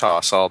ring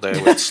toss all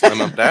day would slim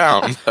them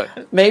down,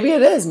 but Maybe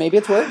it is. Maybe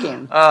it's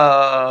working.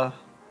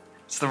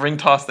 It's the ring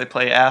toss they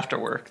play after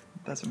work.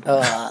 That's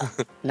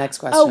important. Next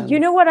question. Oh, you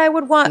know what I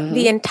would want?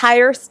 The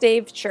entire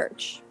Stave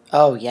Church.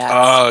 Oh, yes.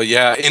 oh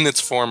yeah, in its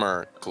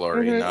former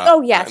glory, not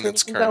Oh, yes. in We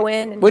its can current. go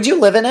in. And Would you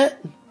live in it?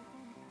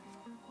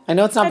 I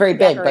know it's not I'd very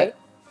big, decorate.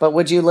 but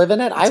would you live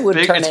in it? I would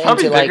turn It's it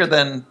probably into bigger like.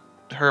 than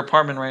her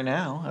apartment right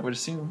now, I would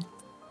assume.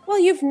 Well,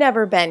 you've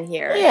never been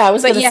here. Yeah, I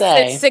was but gonna yes,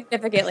 say. it's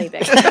significantly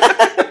bigger.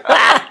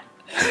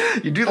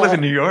 You do live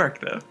in New York,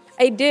 though.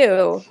 I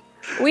do.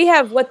 We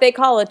have what they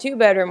call a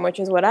 2-bedroom, which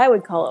is what I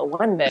would call a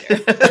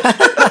 1-bedroom.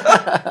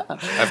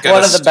 I've got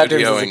One a of the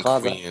bedrooms studio is a in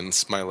closet.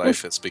 Queens. My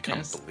life has become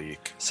Yes.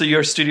 bleak. So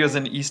your studio's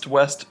in East,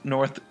 West,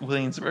 North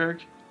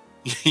Williamsburg?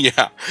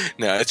 Yeah,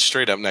 no, it's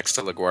straight up next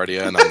to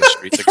LaGuardia and on the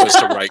street that goes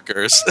to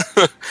Rikers.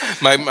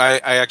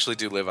 I actually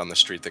do live on the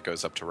street that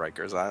goes up to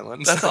Rikers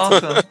Island. That's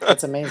awesome.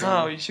 That's amazing.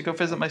 Oh, you should go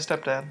visit my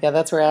stepdad. Yeah,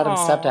 that's where Adam's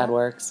stepdad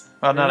works.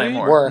 Well, not Really?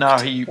 anymore. Worked. No,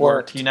 he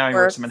worked. He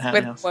works in Manhattan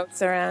with House.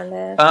 quotes around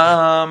it.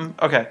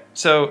 Okay,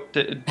 so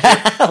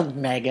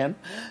Megan.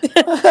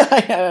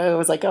 I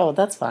was like, oh,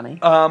 that's funny.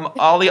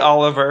 Ollie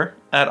Oliver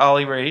at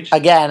Ollie Rage.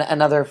 Again,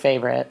 another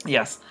favorite.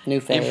 Yes. New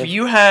fave. If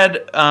you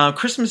had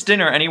Christmas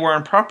dinner anywhere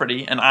on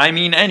property, and I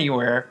mean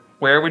anywhere,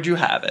 where would you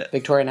have it?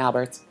 Victoria and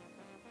Albert's.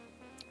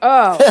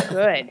 Oh,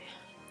 good.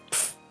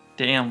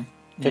 Damn.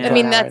 Victoria I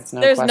mean, and that's Albert's,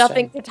 no there's question.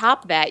 nothing to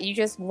top that. You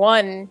just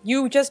won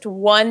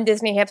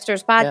Disney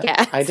Hipsters podcast.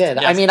 Yeah, I did.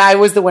 Yes. I mean, I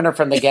was the winner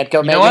from the get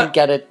go. You know Megan, what?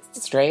 get it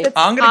straight. It's-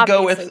 I'm gonna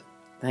go with. Obviously.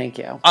 Thank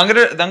you. I'm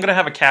gonna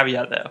have a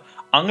caveat though.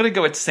 I'm gonna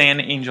go with San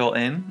Angel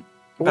Inn.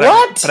 But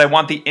What? but I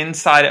want the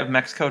inside of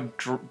Mexico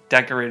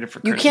decorated for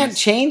You Christmas. can't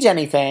change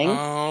anything.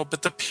 Oh,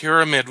 but the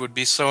pyramid would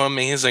be so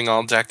amazing,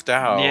 all decked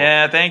out.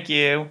 Yeah, thank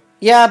you.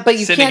 Yeah, but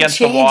you sitting can't against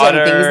the change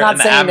water anything. He's not and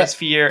the saying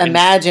atmosphere. and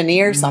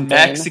Imagineer something.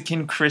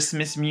 Mexican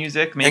Christmas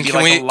music, maybe And can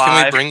like we a live.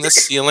 can we bring the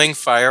ceiling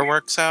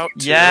fireworks out?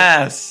 Too?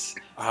 Yes.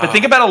 But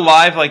think about a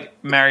live like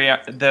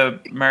the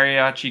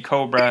mariachi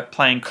Cobra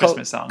playing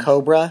Christmas songs.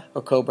 Cobra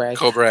or Cobra.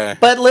 Cobra.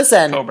 But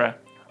listen, Cobra,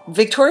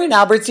 Victoria and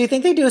Albert's, do you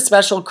think they do a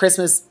special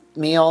Christmas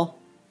meal?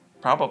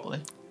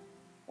 probably.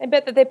 I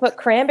bet that they put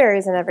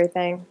cranberries and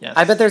everything. Yes.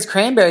 I bet there's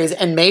cranberries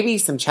and maybe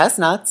some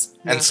chestnuts.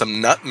 And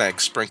some nutmeg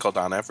sprinkled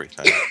on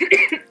everything.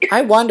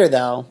 I wonder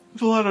though.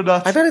 There's a lot of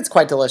nuts. I bet it's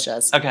quite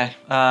delicious. Okay.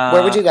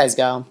 Where would you guys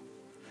go?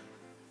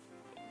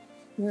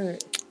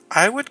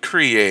 I would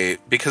create,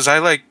 because I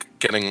like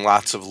getting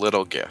lots of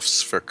little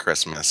gifts for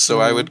Christmas, so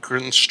I would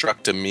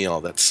construct a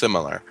meal that's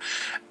similar.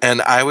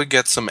 And I would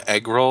get some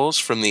egg rolls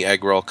from the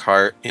egg roll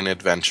cart in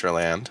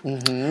Adventureland.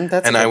 Mm-hmm,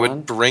 that's And a good I would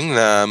one. bring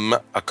them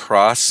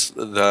across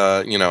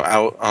the,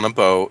 out on a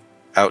boat,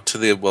 out to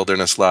the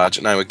Wilderness Lodge,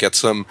 and I would get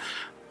some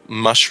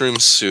mushroom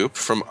soup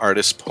from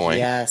Artist Point.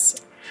 Yes.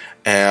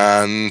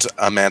 And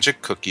a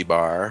magic cookie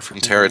bar from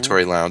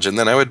Territory Lounge. And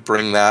then I would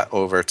bring that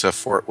over to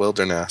Fort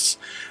Wilderness,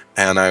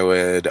 and I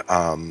would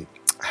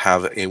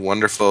have a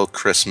wonderful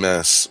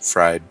Christmas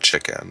fried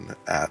chicken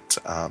at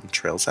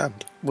Trail's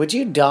End. Would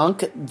you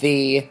dunk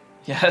the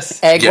Yes.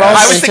 egg Yes. rolls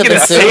I was into thinking the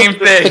the soup? same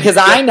thing. Because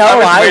I know I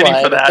was I waiting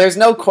for would. that. There's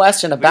no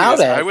question about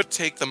Yes, it. I would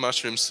take the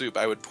mushroom soup.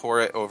 I would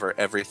pour it over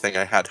everything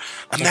I had.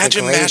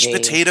 Imagine gravy. mashed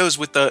potatoes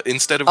with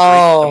instead of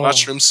Oh. the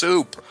mushroom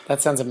soup.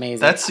 That sounds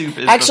amazing. That soup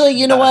is Actually, the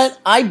you know best. what?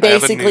 I have a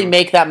basically new-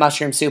 make that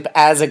mushroom soup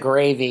as a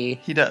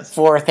gravy He does.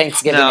 for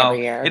Thanksgiving No,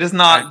 every year. it is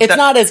not. It's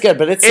not as good,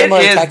 but it's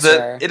similar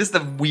texture. It is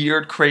the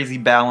weird, crazy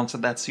balance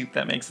of that soup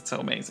that makes it so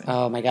amazing.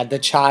 Oh my god, the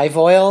chive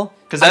oil.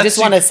 'Cause I that just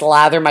soup- want to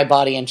slather my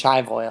body in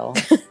chive oil.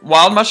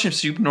 Wild mushroom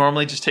soup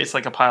normally just tastes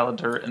like a pile of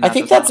dirt. And I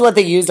think that's what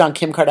they used on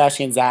Kim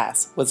Kardashian's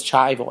ass was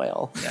chive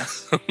oil.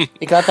 Yes.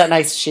 It got that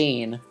nice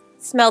sheen.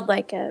 Smelled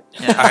like it.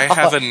 I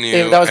have a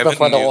new, That was I have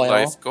before a the new oil.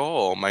 life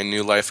goal. My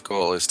new life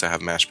goal is to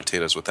have mashed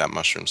potatoes with that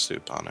mushroom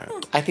soup on it.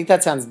 I think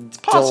that sounds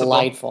possible.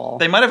 delightful.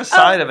 They might have a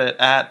side of it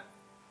at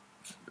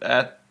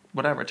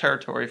whatever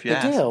territory if you They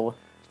ask. do.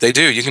 They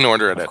do. You can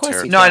order it Of at course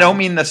Terra. you No, I don't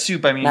mean the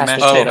soup. I mean Mashed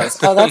mashed potatoes.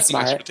 potatoes. Oh, that's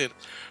Mashed smart. potato-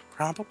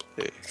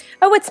 Probably.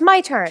 Oh, it's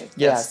my turn.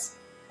 Yes.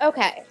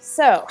 Okay,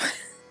 so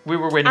We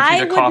were waiting for I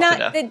you to would cough to not.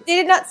 death. They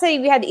did not say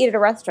we had to eat at a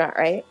restaurant,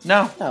 right?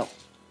 No. Oh.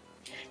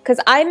 Because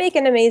I make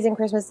an amazing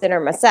Christmas dinner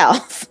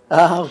myself.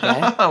 Oh,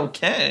 okay.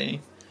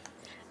 Okay.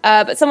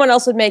 But someone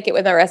else would make it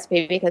with a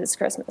recipe because it's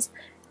Christmas.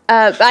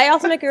 But I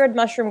also make a good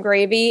mushroom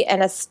gravy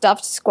and a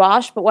stuffed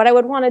squash. But what I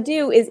would want to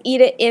do is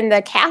eat it in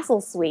the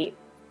castle suite.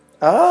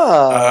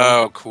 Oh.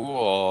 Oh,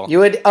 cool. You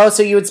would. Oh,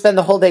 so you would spend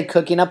the whole day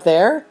cooking up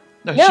there?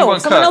 No, she No,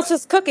 won't someone cook. else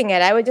is cooking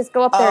it. I would just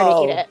go up there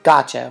Oh, and eat it.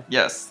 gotcha.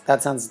 Yes.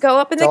 That sounds. Go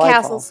up in the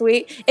delightful. castle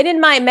suite, and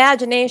in my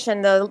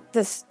imagination,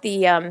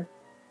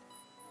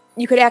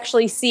 you could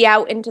actually see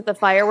out into the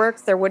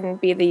fireworks. There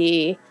wouldn't be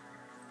the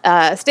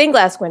stained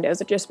glass windows;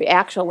 it'd just be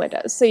actual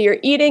windows. So you're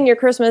eating your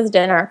Christmas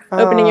dinner,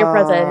 opening your Aw.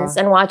 presents,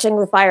 and watching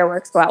the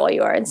fireworks go out while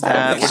you are inside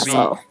That of the would be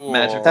castle. Cool.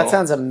 magical. That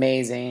sounds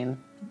amazing.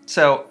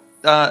 So,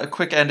 a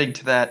quick ending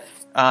to that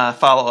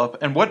follow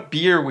up. And what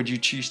beer would you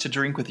choose to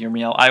drink with your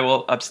meal? I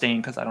will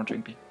abstain because I don't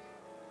drink beer.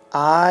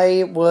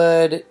 I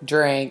would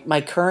drink. My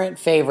current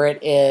favorite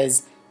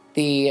is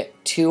the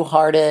Two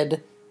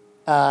Hearted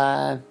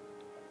IPA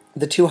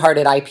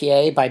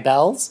by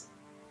Bell's.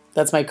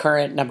 That's my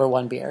current number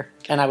one beer,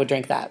 and I would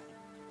drink that.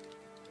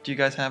 Do you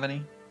guys have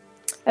any?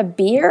 A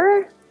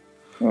beer?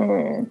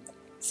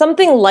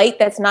 Something light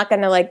that's not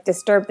going to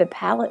disturb the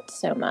palate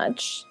so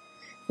much.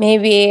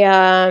 Maybe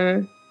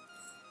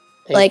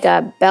like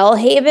a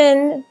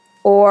Bellhaven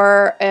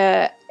or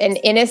an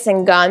Innis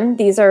and Gun.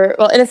 These are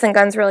Innis and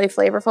Gun's really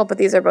flavorful, but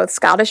these are both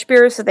Scottish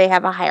beers, so they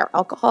have a higher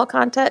alcohol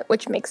content,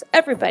 which makes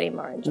everybody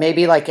more enjoyable.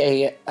 Maybe like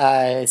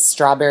a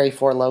strawberry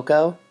Four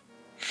Loko.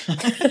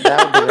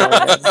 That would be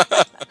really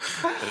good.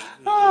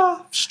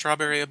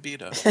 Strawberry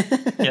Abita.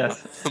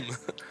 Yes.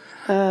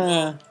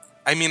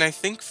 I mean, I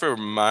think for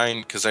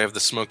mine, because I have the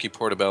smoky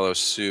portobello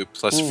soup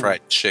plus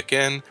fried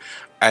chicken,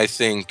 I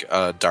think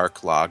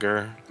dark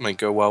lager might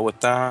go well with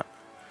that.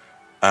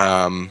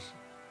 I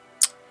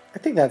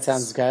think that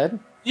sounds good.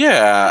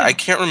 Yeah, I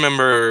can't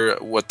remember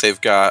what they've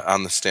got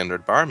on the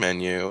standard bar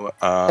menu.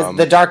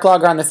 The dark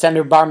lager on the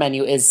standard bar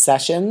menu is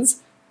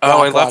Sessions. Oh, Black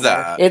I love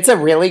lager. that.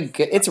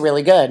 It's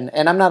really good,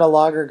 and I'm not a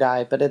lager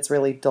guy, but it's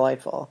really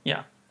delightful.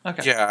 Yeah.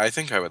 Okay. Yeah, I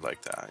think I would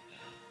like that.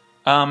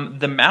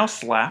 The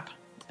Mouse Lap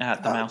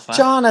at the Mouse Lap.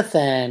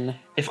 Jonathan,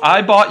 If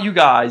I bought you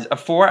guys a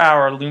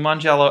 4-hour Lou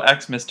Mangello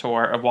Xmas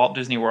tour of Walt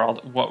Disney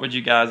World, what would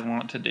you guys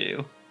want to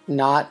do?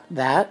 not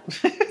that.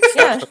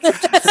 Yeah.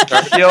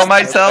 Kill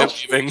myself?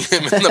 Leaving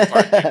him in the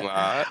parking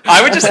lot.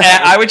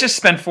 I would just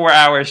spend 4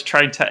 hours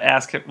trying to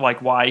ask him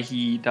why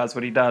he does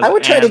what he does. I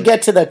would try to and-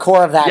 get to the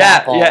core of that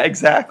apple. Yeah,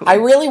 exactly. I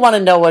really want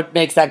to know what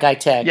makes that guy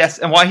tick. Yes,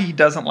 and why he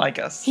doesn't like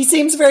us. He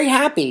seems very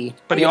happy.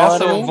 But he You know what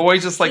also I mean?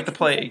 avoids us like the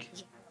plague.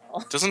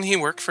 Doesn't he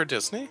work for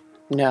Disney?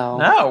 No.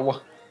 No.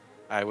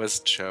 I was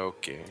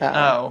joking.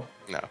 Uh-oh.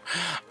 Oh. No.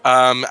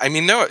 I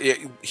mean, no,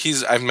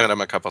 I've met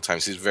him a couple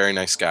times. He's a very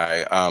nice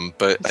guy.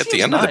 But at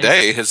the end of the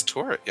day, his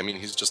tour, I mean,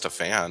 he's just a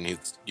fan.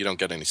 You don't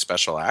get any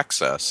special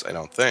access, I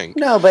don't think.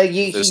 No, but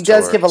he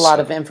does give a lot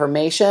of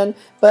information.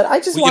 But I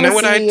just want to see...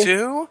 You know what I'd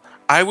do?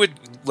 I would,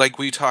 like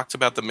we talked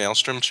about the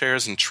Maelstrom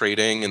chairs and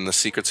trading in the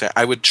Secret Santa,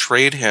 I would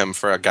trade him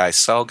for a Guy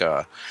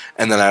Selga,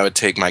 and then I would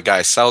take my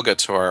Guy Selga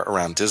tour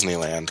around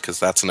Disneyland, because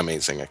that's an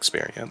amazing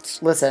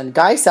experience. Listen,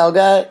 Guy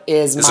Selga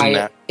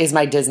is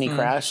my Disney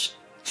crush.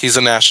 He's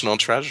a national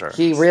treasure.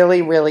 He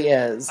really, really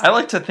is. I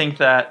like to think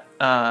that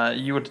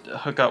you would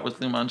hook up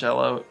with Lou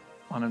Mangello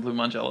on a Lou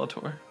Mangello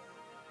tour.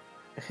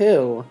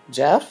 Who?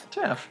 Jeff?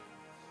 Jeff.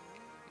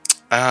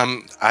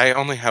 I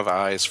only have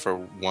eyes for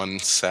one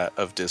set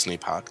of Disney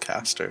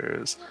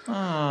podcasters.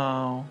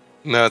 Oh.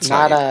 No, it's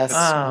not not us. Oh,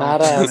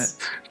 Not damn us.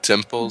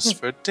 Dimples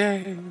for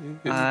days.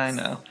 I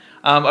know.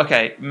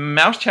 Okay,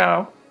 Mouse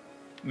Chow,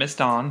 Miss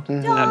Dawn,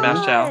 Mhm. and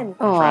Mouse Chow, Dawn. friend.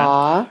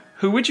 Aw.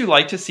 Who would you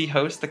like to see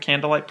host the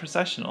Candlelight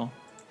Processional?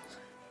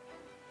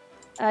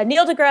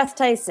 Neil deGrasse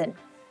Tyson.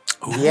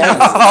 Yes.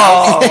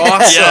 Oh,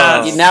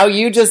 Awesome. Now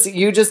you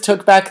just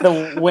took back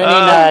the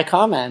winning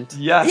comment.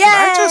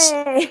 Yes.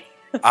 Yay!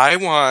 I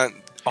want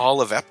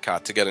all of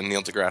Epcot to get a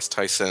Neil deGrasse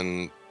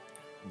Tyson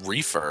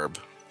refurb.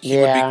 He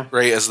Yeah. would be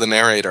great as the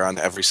narrator on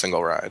every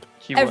single ride.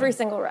 He Every would.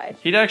 single ride.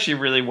 He'd actually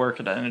really work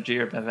at Energy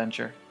of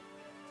Adventure.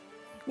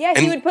 Yeah,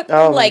 he And- would put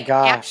Oh my like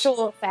gosh.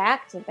 actual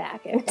facts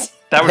back in.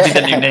 That would be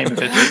the new name of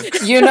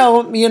it. You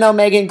know,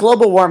 Megan,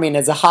 global warming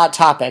is a hot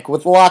topic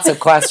with lots of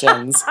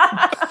questions.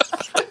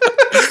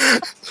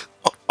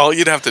 All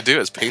you'd have to do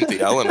is paint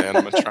the Ellen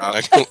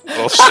animatronic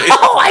little shape.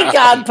 Oh my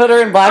god, put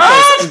her in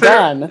blackface.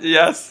 Done.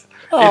 Yes.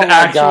 Oh in my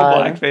actual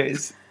God.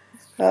 blackface.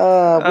 We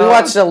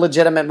watched a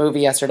legitimate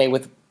movie yesterday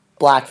with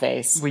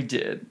blackface. We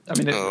did. I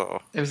mean, Oh.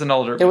 it was an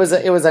older. It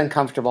was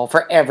uncomfortable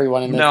for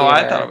everyone in the No, theater.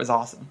 I thought it was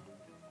awesome,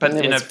 but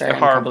It in was a very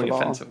horribly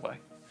uncomfortable. offensive way.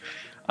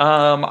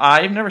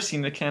 I've never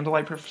seen the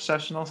Candlelight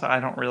Processional, so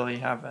I don't really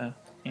have an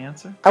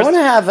answer. I want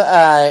to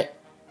have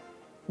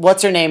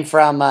what's her name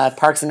from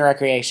Parks and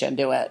Recreation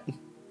do it.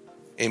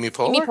 Amy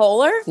Poehler? Amy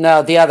Poehler?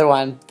 No, the other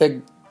one,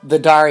 the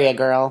Daria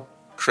girl.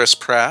 Chris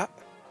Pratt?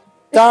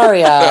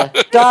 Daria,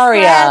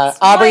 That's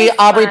Aubrey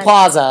my son.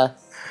 Plaza.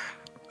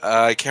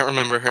 I can't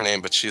remember her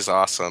name, but she's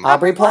awesome.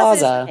 Aubrey What's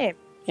his Plaza. name?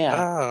 Yeah.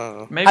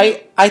 Oh.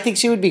 Maybe I think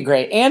she would be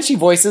great. And she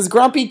voices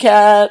Grumpy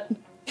Cat.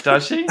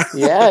 does she?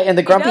 Yeah, in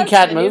the Grumpy He does,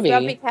 Cat the new movie.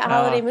 Grumpy Cat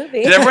holiday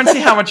movie. Did everyone see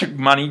how much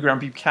money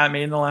Grumpy Cat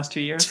made in the last 2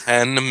 years?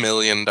 $10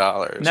 million.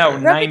 No,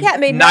 Grumpy Cat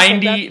made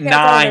nothing. Grumpy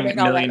Cat's only $99 made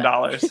all million.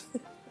 that.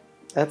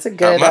 That's a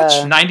good. much?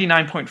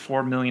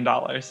 $99.4 million.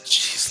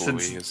 Jeez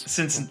Louise.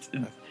 Since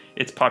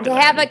its To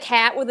popularity. have a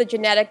cat with a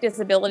genetic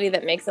disability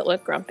that makes it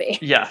look grumpy.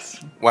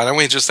 Yes, Why don't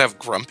we just have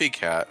Grumpy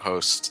Cat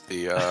host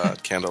the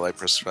Candlelight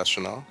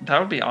Processional? that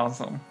would be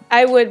awesome.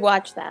 I would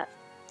watch that.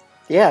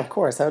 Yeah, of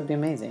course. That would be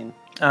amazing.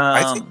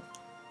 I think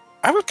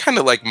I would kind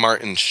of like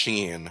Martin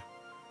Sheen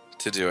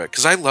to do it,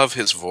 because I love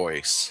his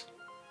voice.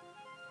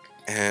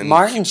 And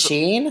Martin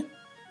Sheen?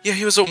 Yeah,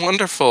 he was a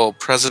wonderful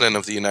president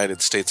of the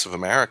United States of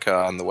America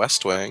on the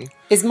West Wing.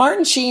 Is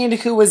Martin Sheen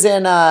who was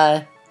in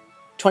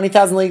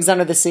 20,000 Leagues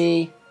Under the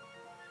Sea?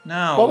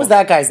 No. What was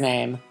that guy's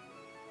name?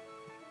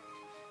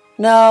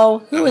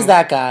 No, who was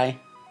that guy?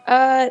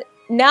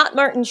 Not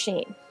Martin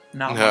Sheen.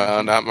 No,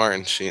 Not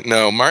Martin Sheen.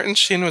 No, Martin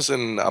Sheen was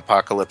in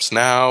Apocalypse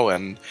Now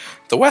and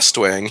The West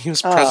Wing. He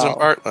was President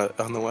Bartlett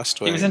on The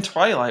West Wing. He was in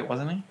Twilight,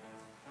 wasn't he?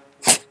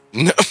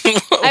 No.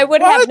 I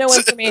would have no What?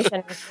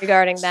 information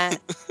regarding that.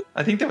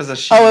 I think there was a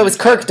Sheen. Oh, it was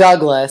Kirk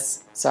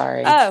Douglas.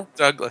 Sorry. Oh,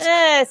 Douglas.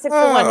 6 of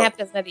one, Oh. half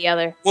dozen of the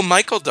other. Well,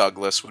 Michael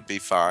Douglas would be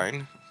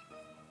fine.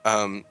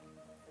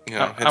 You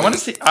know, I want to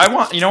see.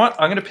 You know what?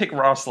 I'm going to pick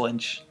Ross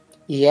Lynch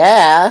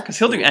Yeah. because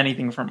he'll do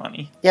anything for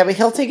money. Yeah, but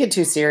he'll take it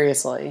too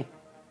seriously.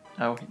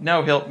 Oh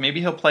no, he'll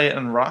play it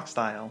in rock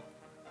style,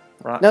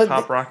 No,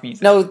 pop rock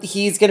music. No,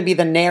 he's going to be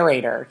the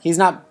narrator. He's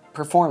not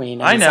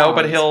performing. I any know,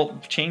 but songs. he'll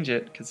change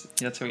it because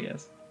that's who he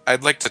is.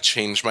 I'd like to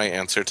change my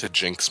answer to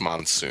Jinx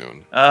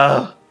Monsoon.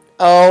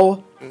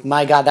 Oh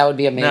my god, that would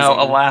be amazing. No,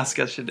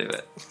 Alaska should do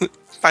it.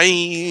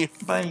 Bye.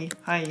 Bye.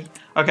 Hi.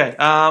 Okay.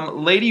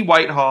 Lady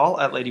Whitehall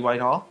at Lady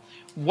Whitehall.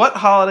 What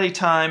holiday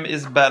time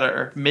is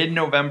better,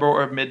 mid-November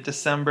or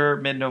mid-December?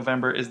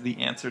 Mid-November is the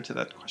answer to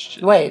that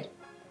question. Wait.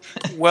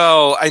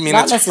 Well, I mean,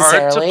 Not it's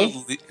hard to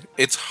necessarily.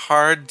 it's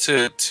hard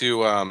to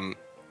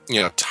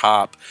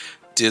top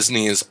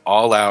Disney's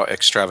all-out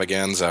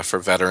extravaganza for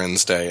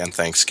Veterans Day and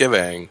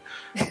Thanksgiving,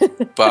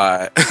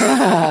 but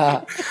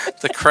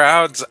the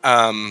crowds.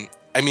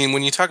 I mean,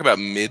 when you talk about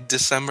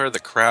mid-December, the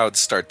crowds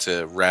start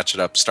to ratchet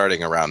up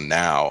starting around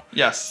now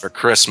Yes. for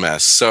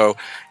Christmas. So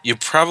you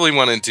probably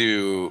want to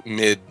do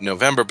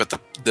mid-November, but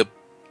the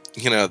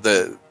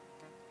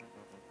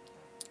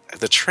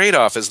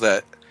trade-off is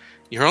that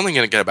you're only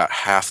going to get about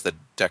half the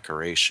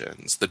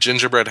decorations. The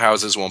gingerbread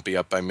houses won't be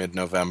up by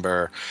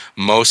mid-November.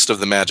 Most of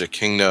the Magic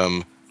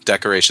Kingdom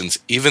decorations,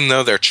 even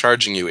though they're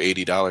charging you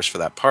 $80 for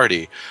that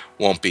party,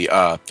 won't be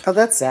up. Oh,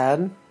 that's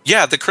sad.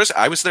 Yeah,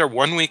 I was there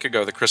 1 week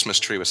ago. The Christmas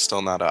tree was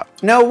still not up.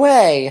 No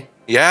way.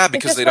 Yeah, It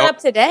because just they went don't.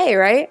 up today,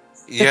 right?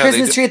 The Yeah,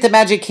 Christmas tree at the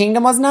Magic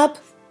Kingdom wasn't up?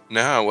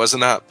 No, it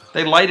wasn't up.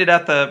 They lighted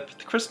at the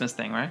Christmas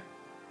thing, right?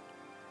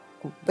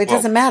 It Well-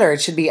 doesn't matter.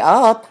 It should be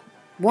up.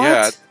 What?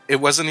 Yeah, it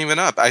wasn't even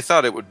up. I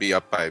thought it would be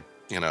up by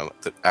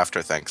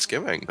after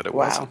Thanksgiving, but it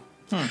Wow.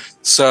 wasn't.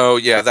 So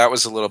yeah, that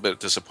was a little bit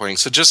disappointing.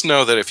 So just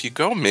know that if you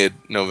go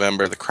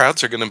mid-November, the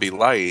crowds are going to be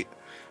light,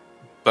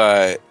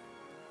 but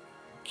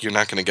you're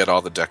not going to get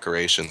all the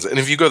decorations. And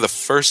if you go the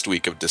first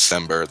week of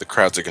December, the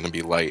crowds are going to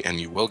be light, and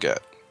you will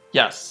get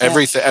Yes.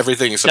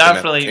 everything except the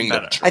Definitely Magic Kingdom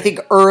better. tree. I think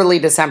early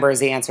December is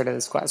the answer to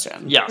this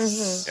question.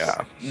 Yes.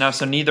 Yeah. No,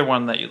 so neither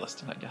one that you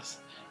listed, I guess.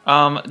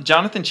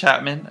 Jonathan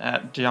Chapman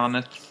at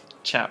Jonathan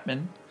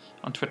Chapman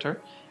on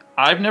Twitter.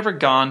 I've never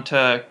gone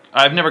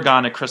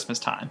at Christmas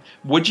time.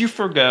 Would you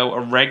forgo a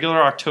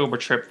regular October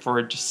trip for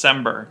a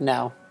December?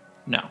 No.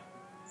 No.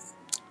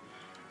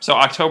 So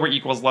October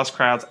equals less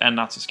crowds and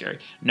not so scary.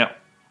 No.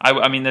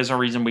 I mean, there's a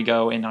reason we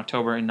go in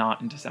October and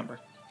not in December.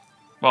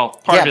 Well,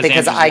 part Yeah, of it is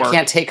because Andrew's I work.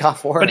 can't take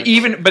off work. But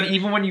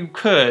even when you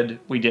could,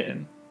 we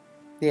didn't.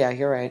 Yeah,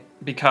 you're right.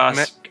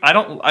 Because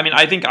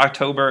I think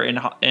October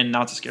in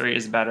Not So Scary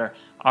is better.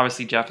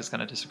 Obviously, Jeff is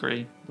going to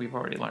disagree. We've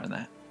already learned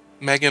that.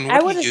 Megan, I what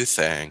do would've- you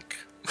think?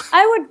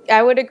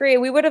 I would agree.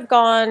 We would have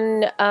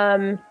gone.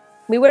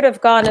 We would have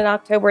gone in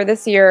October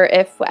this year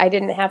if I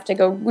didn't have to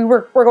go.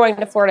 We're going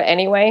to Florida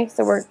anyway,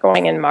 so we're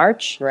going in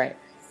March. Right.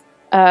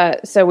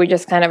 So we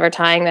just kind of are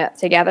tying that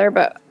together.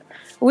 But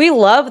we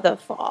love the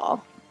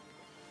fall.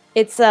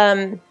 It's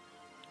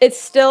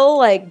still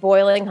like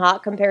boiling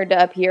hot compared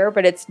to up here,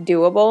 but it's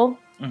doable.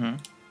 Mm-hmm.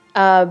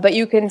 But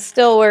you can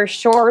still wear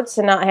shorts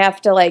and not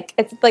have to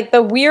it's like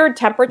the weird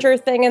temperature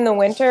thing in the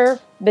winter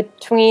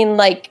between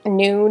like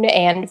noon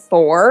and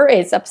 4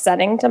 is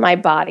upsetting to my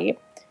body.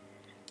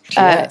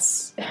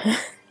 Yes.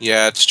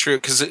 Yeah, it's true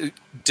because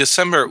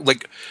December,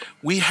 like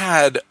we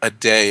had a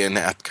day in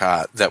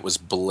Epcot that was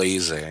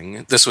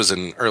blazing. This was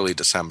in early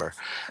December,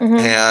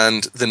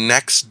 and the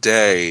next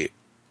day,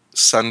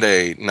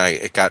 Sunday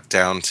night, it got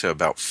down to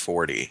about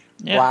 40.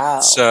 Yeah. Wow.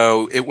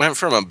 So it went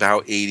from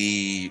about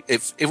 80.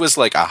 It was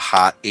like a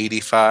hot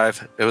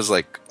 85. It was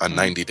like a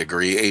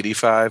 90-degree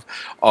 85,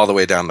 all the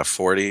way down to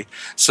 40.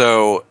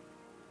 So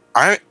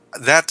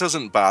that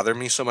doesn't bother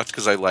me so much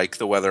because I like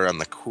the weather on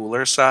the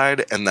cooler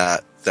side, and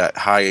that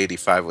high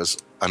 85 was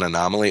an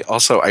anomaly.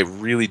 Also, I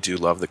really do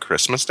love the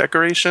Christmas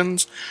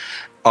decorations.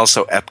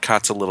 Also,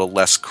 Epcot's a little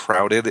less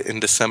crowded in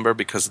December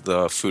because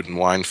the Food and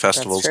Wine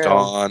Festival's true.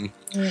 gone.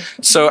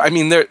 So, I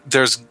mean,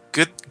 there's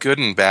good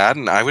and bad,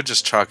 and I would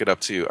just chalk it up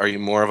to, are you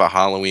more of a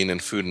Halloween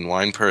and Food and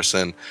Wine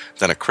person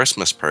than a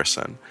Christmas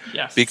person?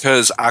 Yes.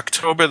 Because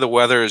October, the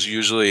weather is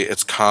usually,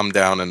 it's calmed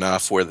down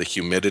enough where the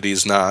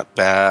humidity's not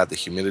bad, the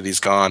humidity's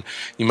gone.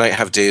 You might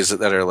have days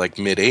that are like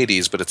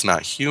mid-80s, but it's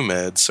not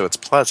humid, so it's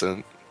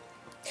pleasant.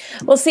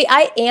 Well, see,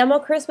 I am a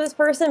Christmas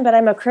person, but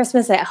I'm a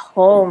Christmas at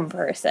home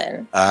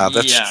person.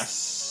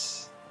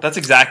 Yes. That's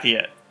exactly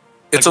it.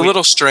 It's Like a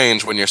little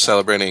strange when you're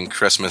celebrating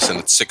Christmas and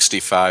it's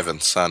 65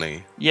 and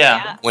sunny.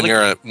 Yeah. When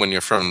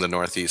you're from the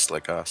Northeast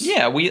like us.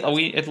 Yeah,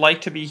 it'd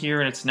like to be here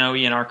and it's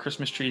snowy and our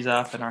Christmas tree's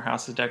up and our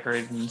house is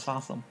decorated and it's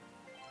awesome.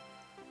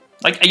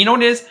 Like, you know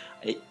what it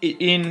is?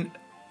 In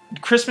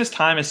Christmas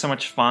time is so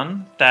much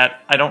fun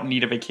that I don't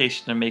need a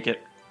vacation to make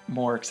it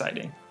more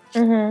exciting.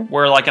 Mm-hmm.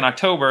 Where like in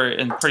October,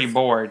 I'm pretty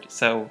bored.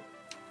 So,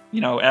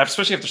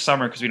 especially after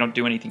summer because we don't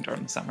do anything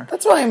during the summer.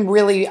 That's why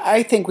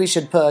I think we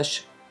should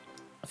push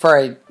for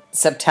a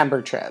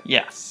September trip.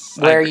 Yes.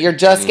 I Where agree. you're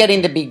just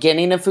getting the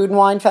beginning of Food and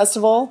Wine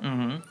Festival.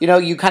 Mhm.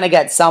 You kind of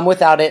get some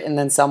without it and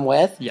then some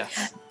with.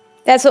 Yes.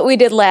 That's what we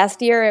did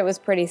last year. It was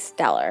pretty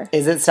stellar.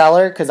 Is it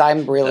stellar? Because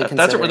I'm really That's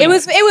what considering.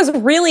 It was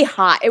really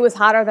hot. It was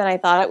hotter than I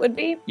thought it would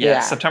be. Yeah, Yeah.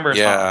 September is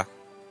Yeah. hot.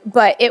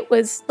 But it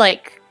was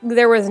like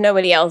there was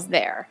nobody else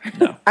there.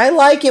 I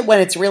like it when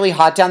it's really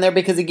hot down there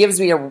because it gives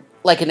me an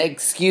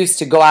excuse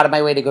to go out of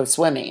my way to go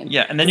swimming.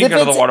 Yeah, and then 'Cause you if go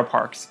to the it's- water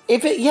parks.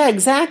 Yeah,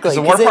 exactly. 'Cause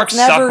the water 'Cause parks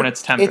it's suck when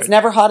it's temperate. It's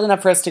never hot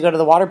enough for us to go to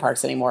the water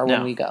parks anymore when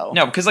No. we go.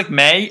 No, because like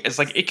May is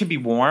like it can be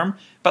warm,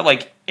 but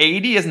like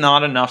 80 is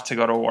not enough to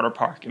go to a water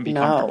park and be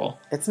comfortable.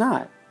 It's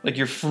not. Like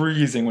you're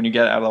freezing when you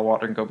get out of the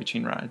water and go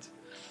between rides.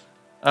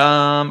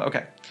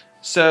 Okay.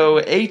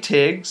 So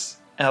Tiggs,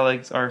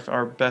 Alex,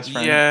 our best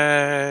friend.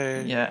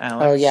 Yay. Yeah,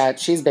 Alex. Oh yeah,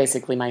 she's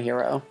basically my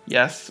hero.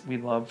 Yes, we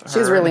love her.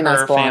 She's really and nice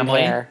her blonde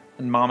family hair.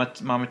 and Mama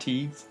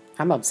Tiggs.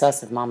 I'm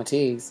obsessed with Mama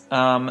T's.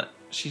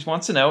 She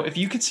wants to know if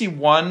you could see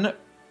one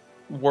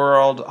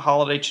world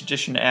holiday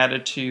tradition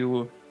added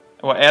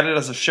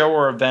as a show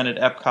or event at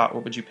Epcot,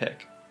 what would you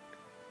pick?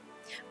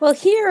 Well,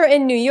 here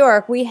in New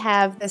York, we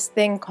have this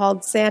thing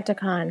called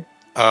SantaCon.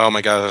 Oh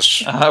my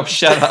gosh. Oh,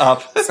 shut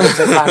up.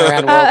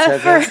 Conrad World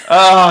Trivia.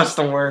 Oh, it's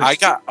the worst. I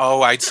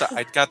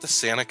got the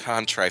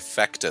SantaCon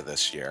trifecta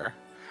this year.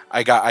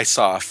 I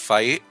saw a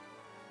fight,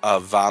 a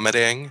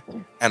vomiting,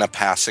 and a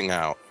passing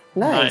out.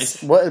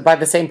 Nice. Nice. What, by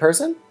the same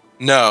person?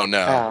 No.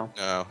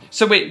 Oh.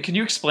 So wait, can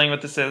you explain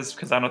what this is?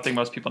 Because I don't think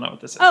most people know what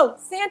this is. Oh,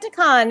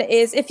 SantaCon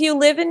is if you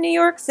live in New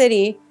York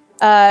City,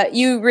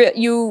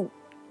 you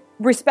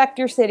respect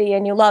your city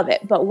and you love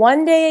it. But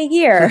one day a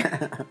year,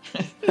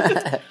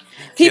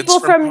 Kids people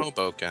from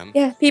Hoboken.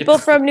 people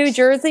from New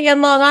Jersey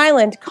and Long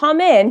Island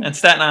come in And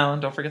Staten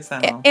Island. Don't forget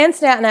Staten Island. and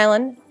Staten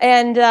Island,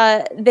 and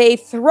they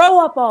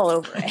throw up all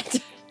over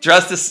it.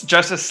 Dressed as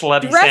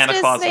slutty Dressed Santa as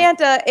Claus.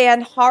 Santa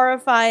and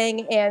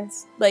horrifying and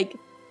like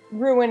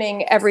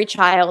ruining every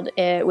child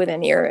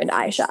within ear and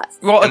eye shot.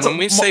 Well, And when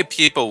we say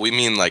people, we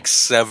mean like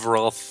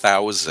several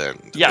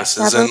thousand. Yeah. This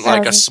Several isn't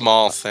like a thousand.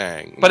 small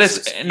thing. but This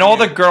it's is and all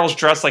the huge. girls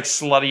dress like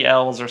slutty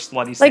elves or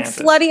slutty Like Santas.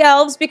 slutty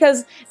elves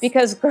because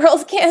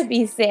girls can't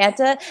be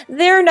Santa.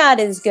 They're not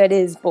as good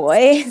as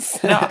boys.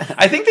 No,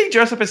 I think they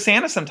dress up as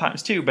Santa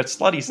sometimes too, but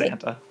slutty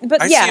Santa.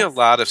 But I yeah, see a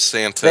lot of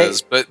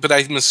Santas, but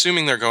I'm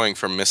assuming they're going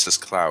for Mrs.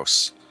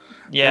 Klaus.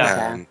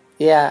 Yeah. Okay.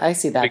 Yeah, I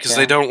see that. Because too.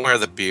 they don't wear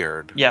the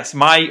beard. Yes,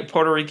 my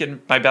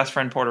best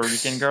friend Puerto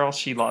Rican girl,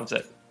 she loves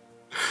it.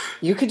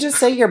 You could just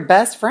say your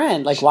best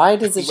friend. Like, why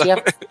does it? She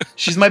have,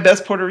 She's my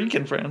best Puerto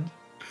Rican friend.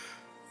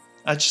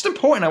 It's just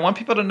important. I want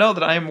people to know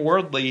that I am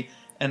worldly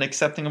and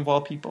accepting of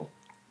all people.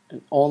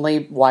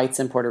 only whites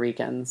and Puerto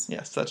Ricans.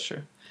 Yes, that's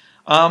true.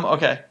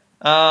 Okay.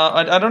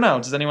 I don't know.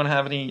 Does anyone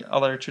have any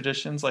other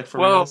traditions like for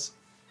reals?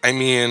 I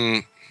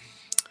mean,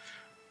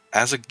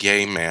 as a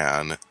gay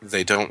man,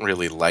 they don't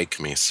really like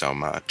me so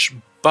much.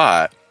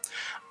 But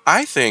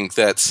I think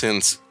that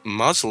since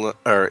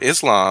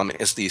Islam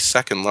is the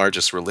second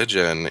largest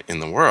religion in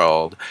the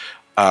world,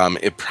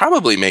 it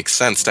probably makes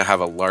sense to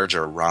have a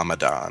larger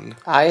Ramadan.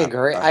 I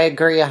agree. I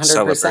agree 100%.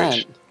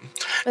 celebration.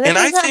 but that and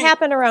does I not think-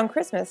 happen around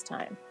Christmas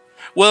time.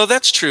 Well,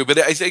 that's true, but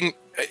I think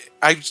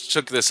I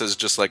took this as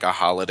just like a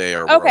holiday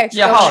or Okay,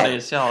 Yeah, Okay.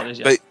 holidays. Yeah, holidays.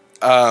 Yeah.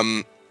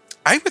 But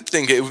I would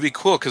think it would be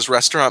cool because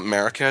Restaurant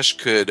Marrakesh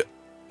could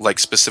like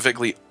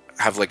specifically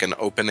have like an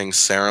opening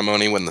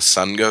ceremony when the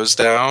sun goes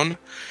down,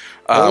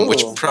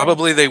 which Ooh.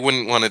 probably they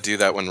wouldn't want to do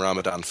that when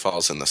Ramadan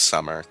falls in the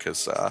summer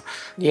because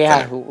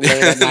Yeah, Then- late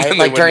at then night, they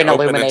like during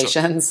wouldn't open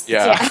until- illuminations.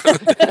 yeah.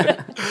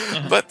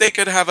 But they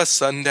could have a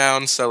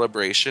sundown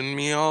celebration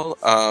meal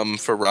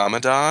for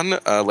Ramadan,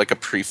 like a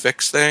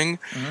prefix thing.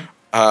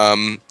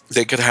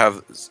 They could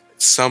have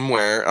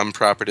somewhere on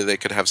property. They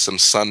could have some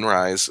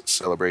sunrise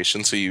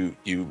celebration, so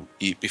you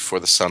eat before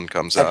the sun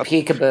comes A up.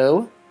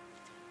 peekaboo.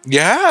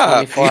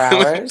 Yeah, 24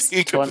 hours.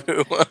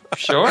 Peekaboo.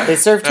 Sure. They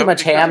serve That too would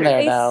much be ham great.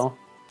 there, though.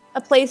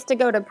 A place to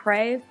go to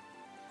pray.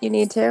 You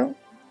need to.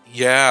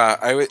 Yeah,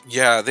 I would.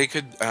 Yeah, they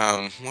could.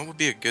 What would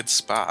be a good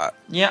spot?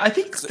 Yeah, I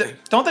think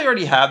don't they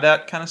already have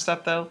that kind of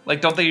stuff though?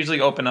 Like, don't they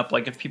usually open up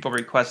like if people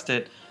request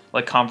it,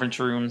 like conference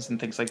rooms and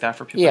things like that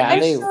for people? Yeah, I'm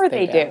they- sure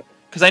they do.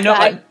 Because I know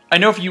But I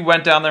know if you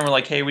went down there and were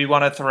like, hey, we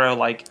want to throw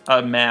like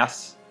a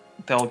mass,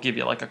 they'll give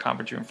you like a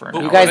conference room for an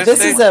You You hour. guys, if this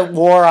they- is a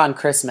war on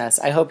Christmas.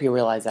 I hope you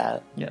realize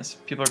that. Yes,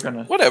 people are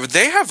gonna. Whatever.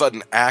 They have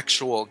an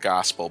actual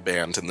gospel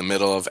band in the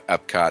middle of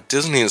Epcot.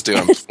 Disney is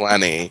doing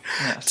plenty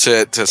Yes.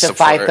 to To support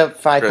fight the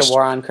Christ-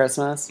 war on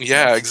Christmas.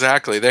 Yeah,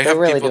 exactly. They have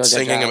really do people a good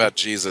singing job. about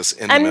Jesus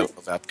in the I'm- middle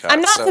of Epcot.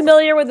 I'm not so-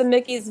 familiar with the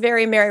Mickey's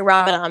Very Merry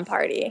Ramadan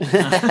Party.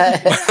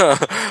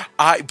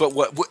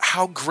 But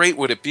how great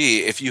would it be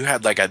if you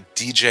had like a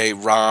DJ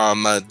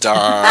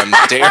Ramadan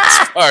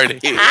dance party?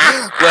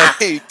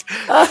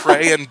 Like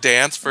pray and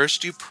dance.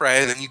 First you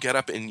pray, then you get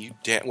up and you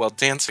dance. Well,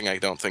 dancing I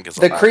don't think is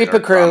The allowed Creepa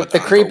during Crew, Ramadan, the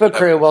but Creepa whatever.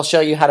 Crew will show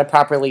you how to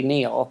properly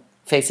kneel,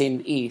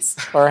 facing east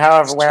or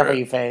however That's wherever true.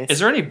 you face. Is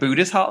there any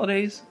Buddhist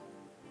holidays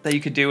that you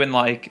could do in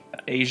like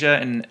Asia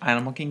and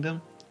Animal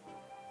Kingdom?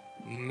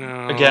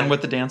 No. Again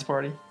with the dance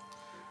party.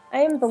 I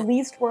am the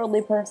least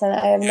worldly person.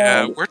 I have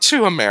Yeah, no. we're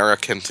too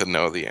American to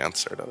know the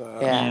answer to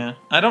that. Yeah.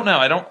 I don't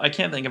know. I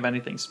can't think of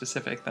anything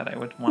specific that I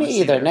would want Me to see.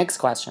 either. there. Next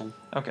question.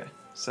 Okay,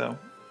 so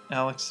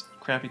Alex,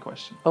 crappy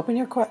question. Open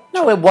your question.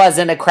 No, it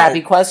wasn't a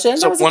crappy question.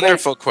 It's That a was a great-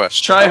 wonderful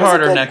question. Try that was a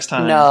harder good- next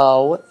time.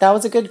 No, that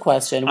was a good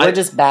question. We're I-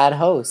 just bad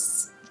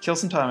hosts. Kill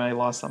some time. I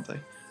lost something.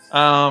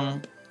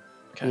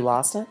 Okay. You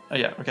lost it? Oh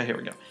yeah. Okay. Here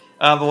we go.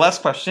 The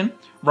last question.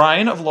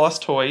 Ryan of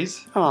Lost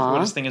Toys. Aw.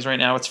 What his thing is right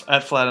now. It's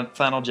at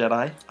Flannel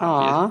Jedi.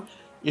 Aw.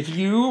 If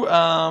you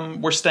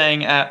were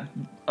staying at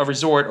a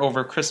resort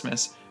over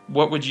Christmas,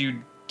 what would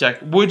you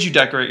would you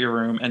decorate your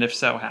room, and if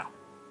so, how?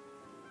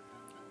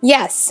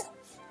 Yes.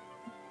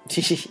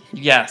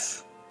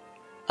 Yes.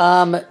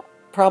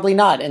 Probably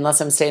not,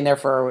 unless I'm staying there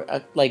for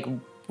a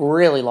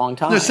really long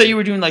time. No, say you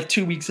were doing like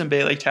 2 weeks in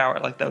Bay Lake Tower,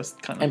 like that was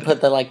kind of. and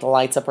put the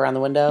lights up around the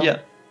window. Yeah.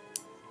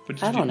 Would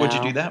you I don't Would you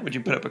know. do that? Would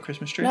you put up a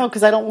Christmas tree? No,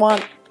 because I don't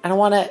want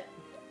to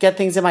get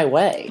things in my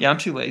way. Yeah, I'm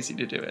too lazy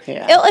to do it.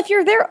 Yeah. If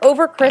you're there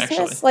over Christmas,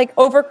 Actually. like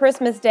over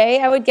Christmas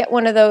Day, I would get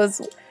one of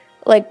those,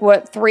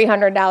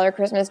 $300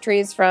 Christmas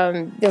trees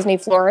from Disney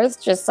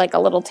Florist, just like a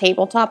little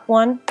tabletop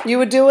one. You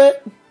would do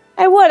it?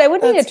 I would. I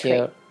would need a That's tree.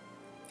 cute.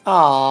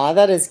 Aw,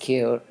 that is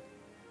cute.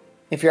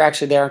 If you're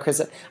actually there on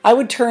Christmas, I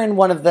would turn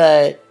one of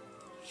the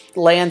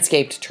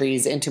landscaped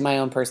trees into my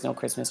own personal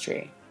Christmas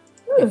tree.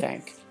 I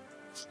think.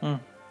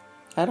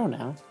 I don't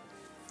know.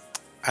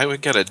 I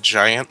would get a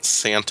giant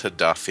Santa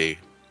Duffy,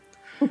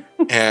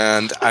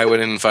 and I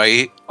would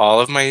invite all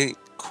of my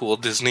cool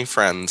Disney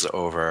friends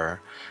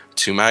over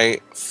to my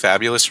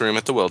fabulous room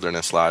at the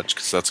Wilderness Lodge,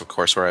 because that's, of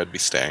course, where I'd be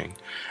staying.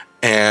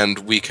 And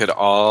we could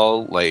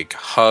all, like,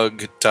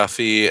 hug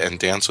Duffy and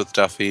dance with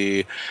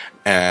Duffy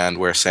and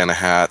wear Santa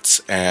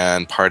hats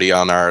and party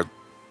on our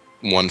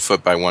 1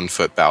 foot by 1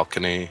 foot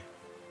balcony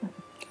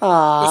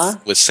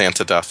Aww. with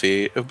Santa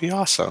Duffy. It would be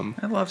awesome.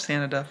 I love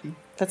Santa Duffy.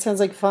 That sounds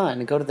like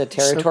fun. Go to the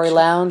Territory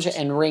Lounge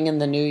and ring in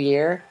the new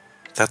year.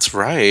 That's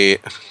right.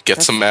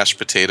 Get some mashed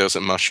potatoes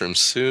and mushroom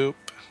soup.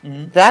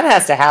 That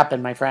has to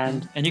happen, my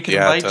friend. And you can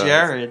Yeah, it invite does.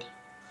 Jared.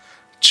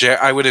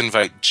 I would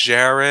invite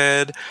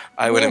Jared.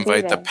 I would We'll be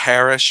invite the there.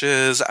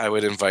 Parishes. I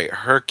would invite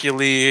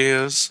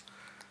Hercules.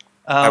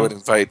 I would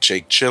invite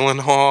Jake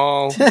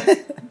Gyllenhaal.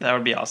 That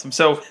would be awesome.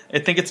 So I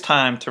think it's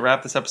time to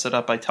wrap this episode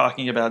up by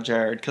talking about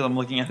Jared, because I'm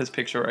looking at his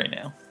picture right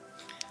now.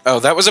 Oh,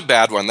 that was a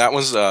bad one. That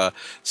was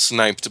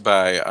sniped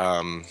by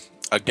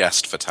a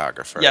guest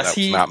photographer. Yes,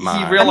 that was not mine.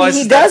 I mean, realized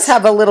he does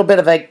have a little bit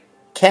of a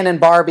Ken and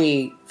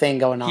Barbie thing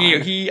going on.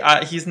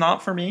 He's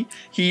not for me.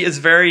 He is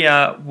very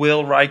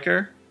Will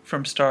Riker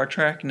from Star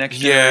Trek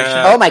Next Yeah.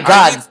 Generation. Oh my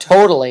god,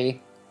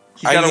 totally.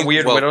 He's got I a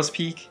weird need- well, widow's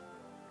peak.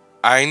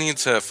 I need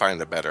to find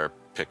a better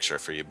picture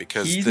for you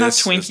because He's not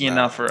this is twinky not-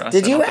 enough for us.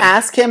 Did I you don't think.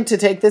 ask him to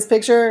take this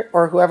picture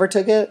or whoever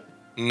took it?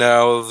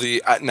 No,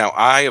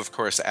 I of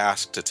course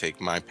asked to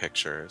take my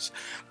pictures,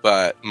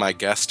 but my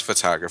guest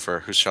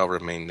photographer, who shall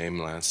remain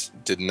nameless,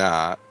 did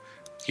not.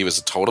 He was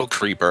a total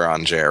creeper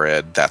on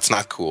Jared. That's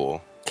not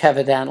cool.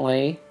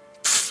 Evidently.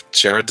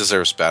 Jared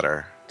deserves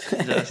better.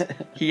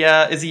 He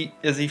does.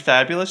 Is he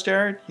fabulous,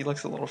 Jared? He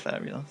looks a little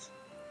fabulous.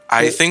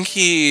 I think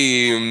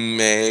he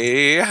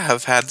may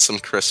have had some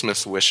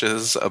Christmas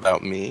wishes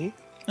about me.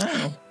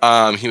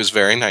 Oh. He was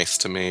very nice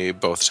to me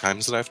both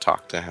times that I've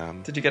talked to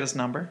him. Did you get his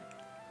number?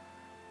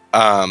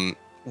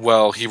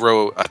 Well, he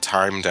wrote a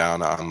time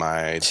down on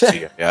my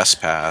GIS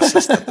pass.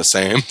 Is that the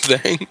same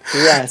thing?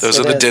 Yes, Those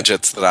it are the is.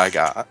 digits that I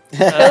got.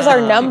 Those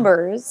are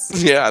numbers.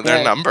 Yeah, they're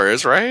Right.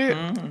 numbers, right?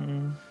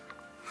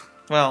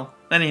 Well,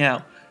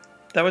 anyhow,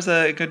 that was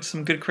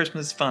some good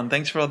Christmas fun.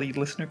 Thanks for all the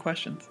listener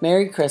questions.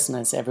 Merry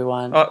Christmas,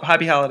 everyone. Oh,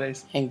 happy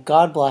holidays. And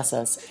God bless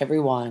us,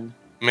 everyone.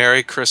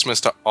 Merry Christmas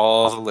to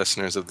all the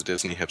listeners of the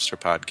Disney Hipster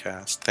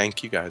Podcast.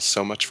 Thank you guys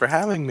so much for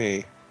having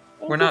me.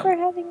 Thank We're you not- for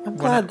having me.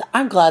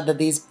 I'm glad that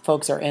these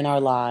folks are in our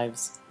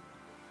lives.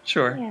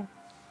 Sure. Yeah.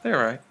 They're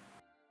all right.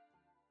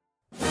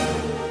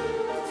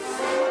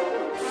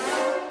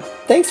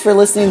 Thanks for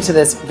listening to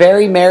this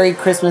very Merry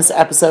Christmas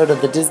episode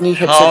of the Disney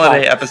Hipster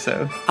Holiday Podcast.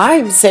 episode.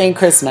 I'm saying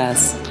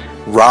Christmas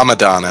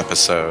Ramadan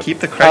episode. Keep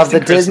the Christ of the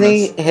in Christmas.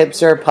 Disney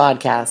Hipster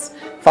Podcast.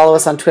 Follow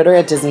us on Twitter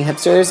at Disney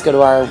Hipsters. Go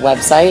to our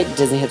website,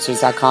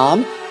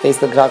 DisneyHipsters.com,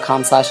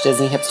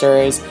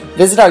 Facebook.com/DisneyHipsters.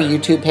 Visit our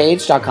YouTube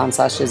page,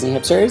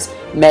 .com/DisneyHipsters.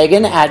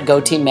 Megan at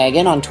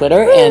GoTeamMegan on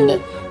Twitter.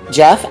 And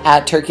Jeff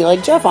at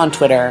TurkeyLikeJeff on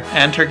Twitter.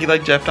 And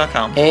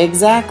turkeyLikeJeff.com.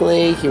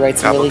 Exactly. He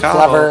writes some Gobble, really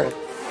gobble.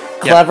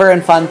 clever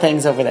and fun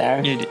things over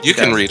there. You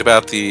can read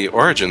about the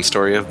origin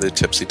story of the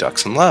Tipsy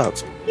Ducks in Love.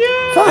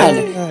 Fun.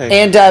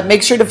 Yay. And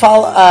make sure to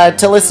follow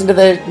to listen to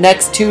the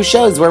next 2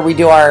 shows where we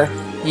do our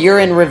year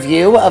in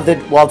review of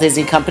the Walt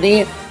Disney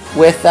Company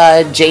with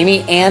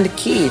Jamie and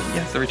Keith.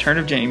 Yes, the return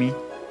of Jamie.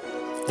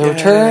 The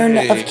return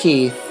Yay. of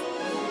Keith.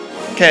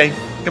 Okay,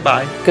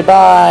 goodbye.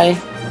 Goodbye.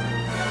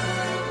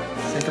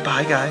 Say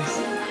goodbye, guys.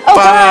 Oh,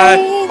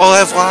 Bye. Au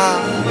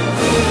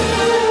revoir.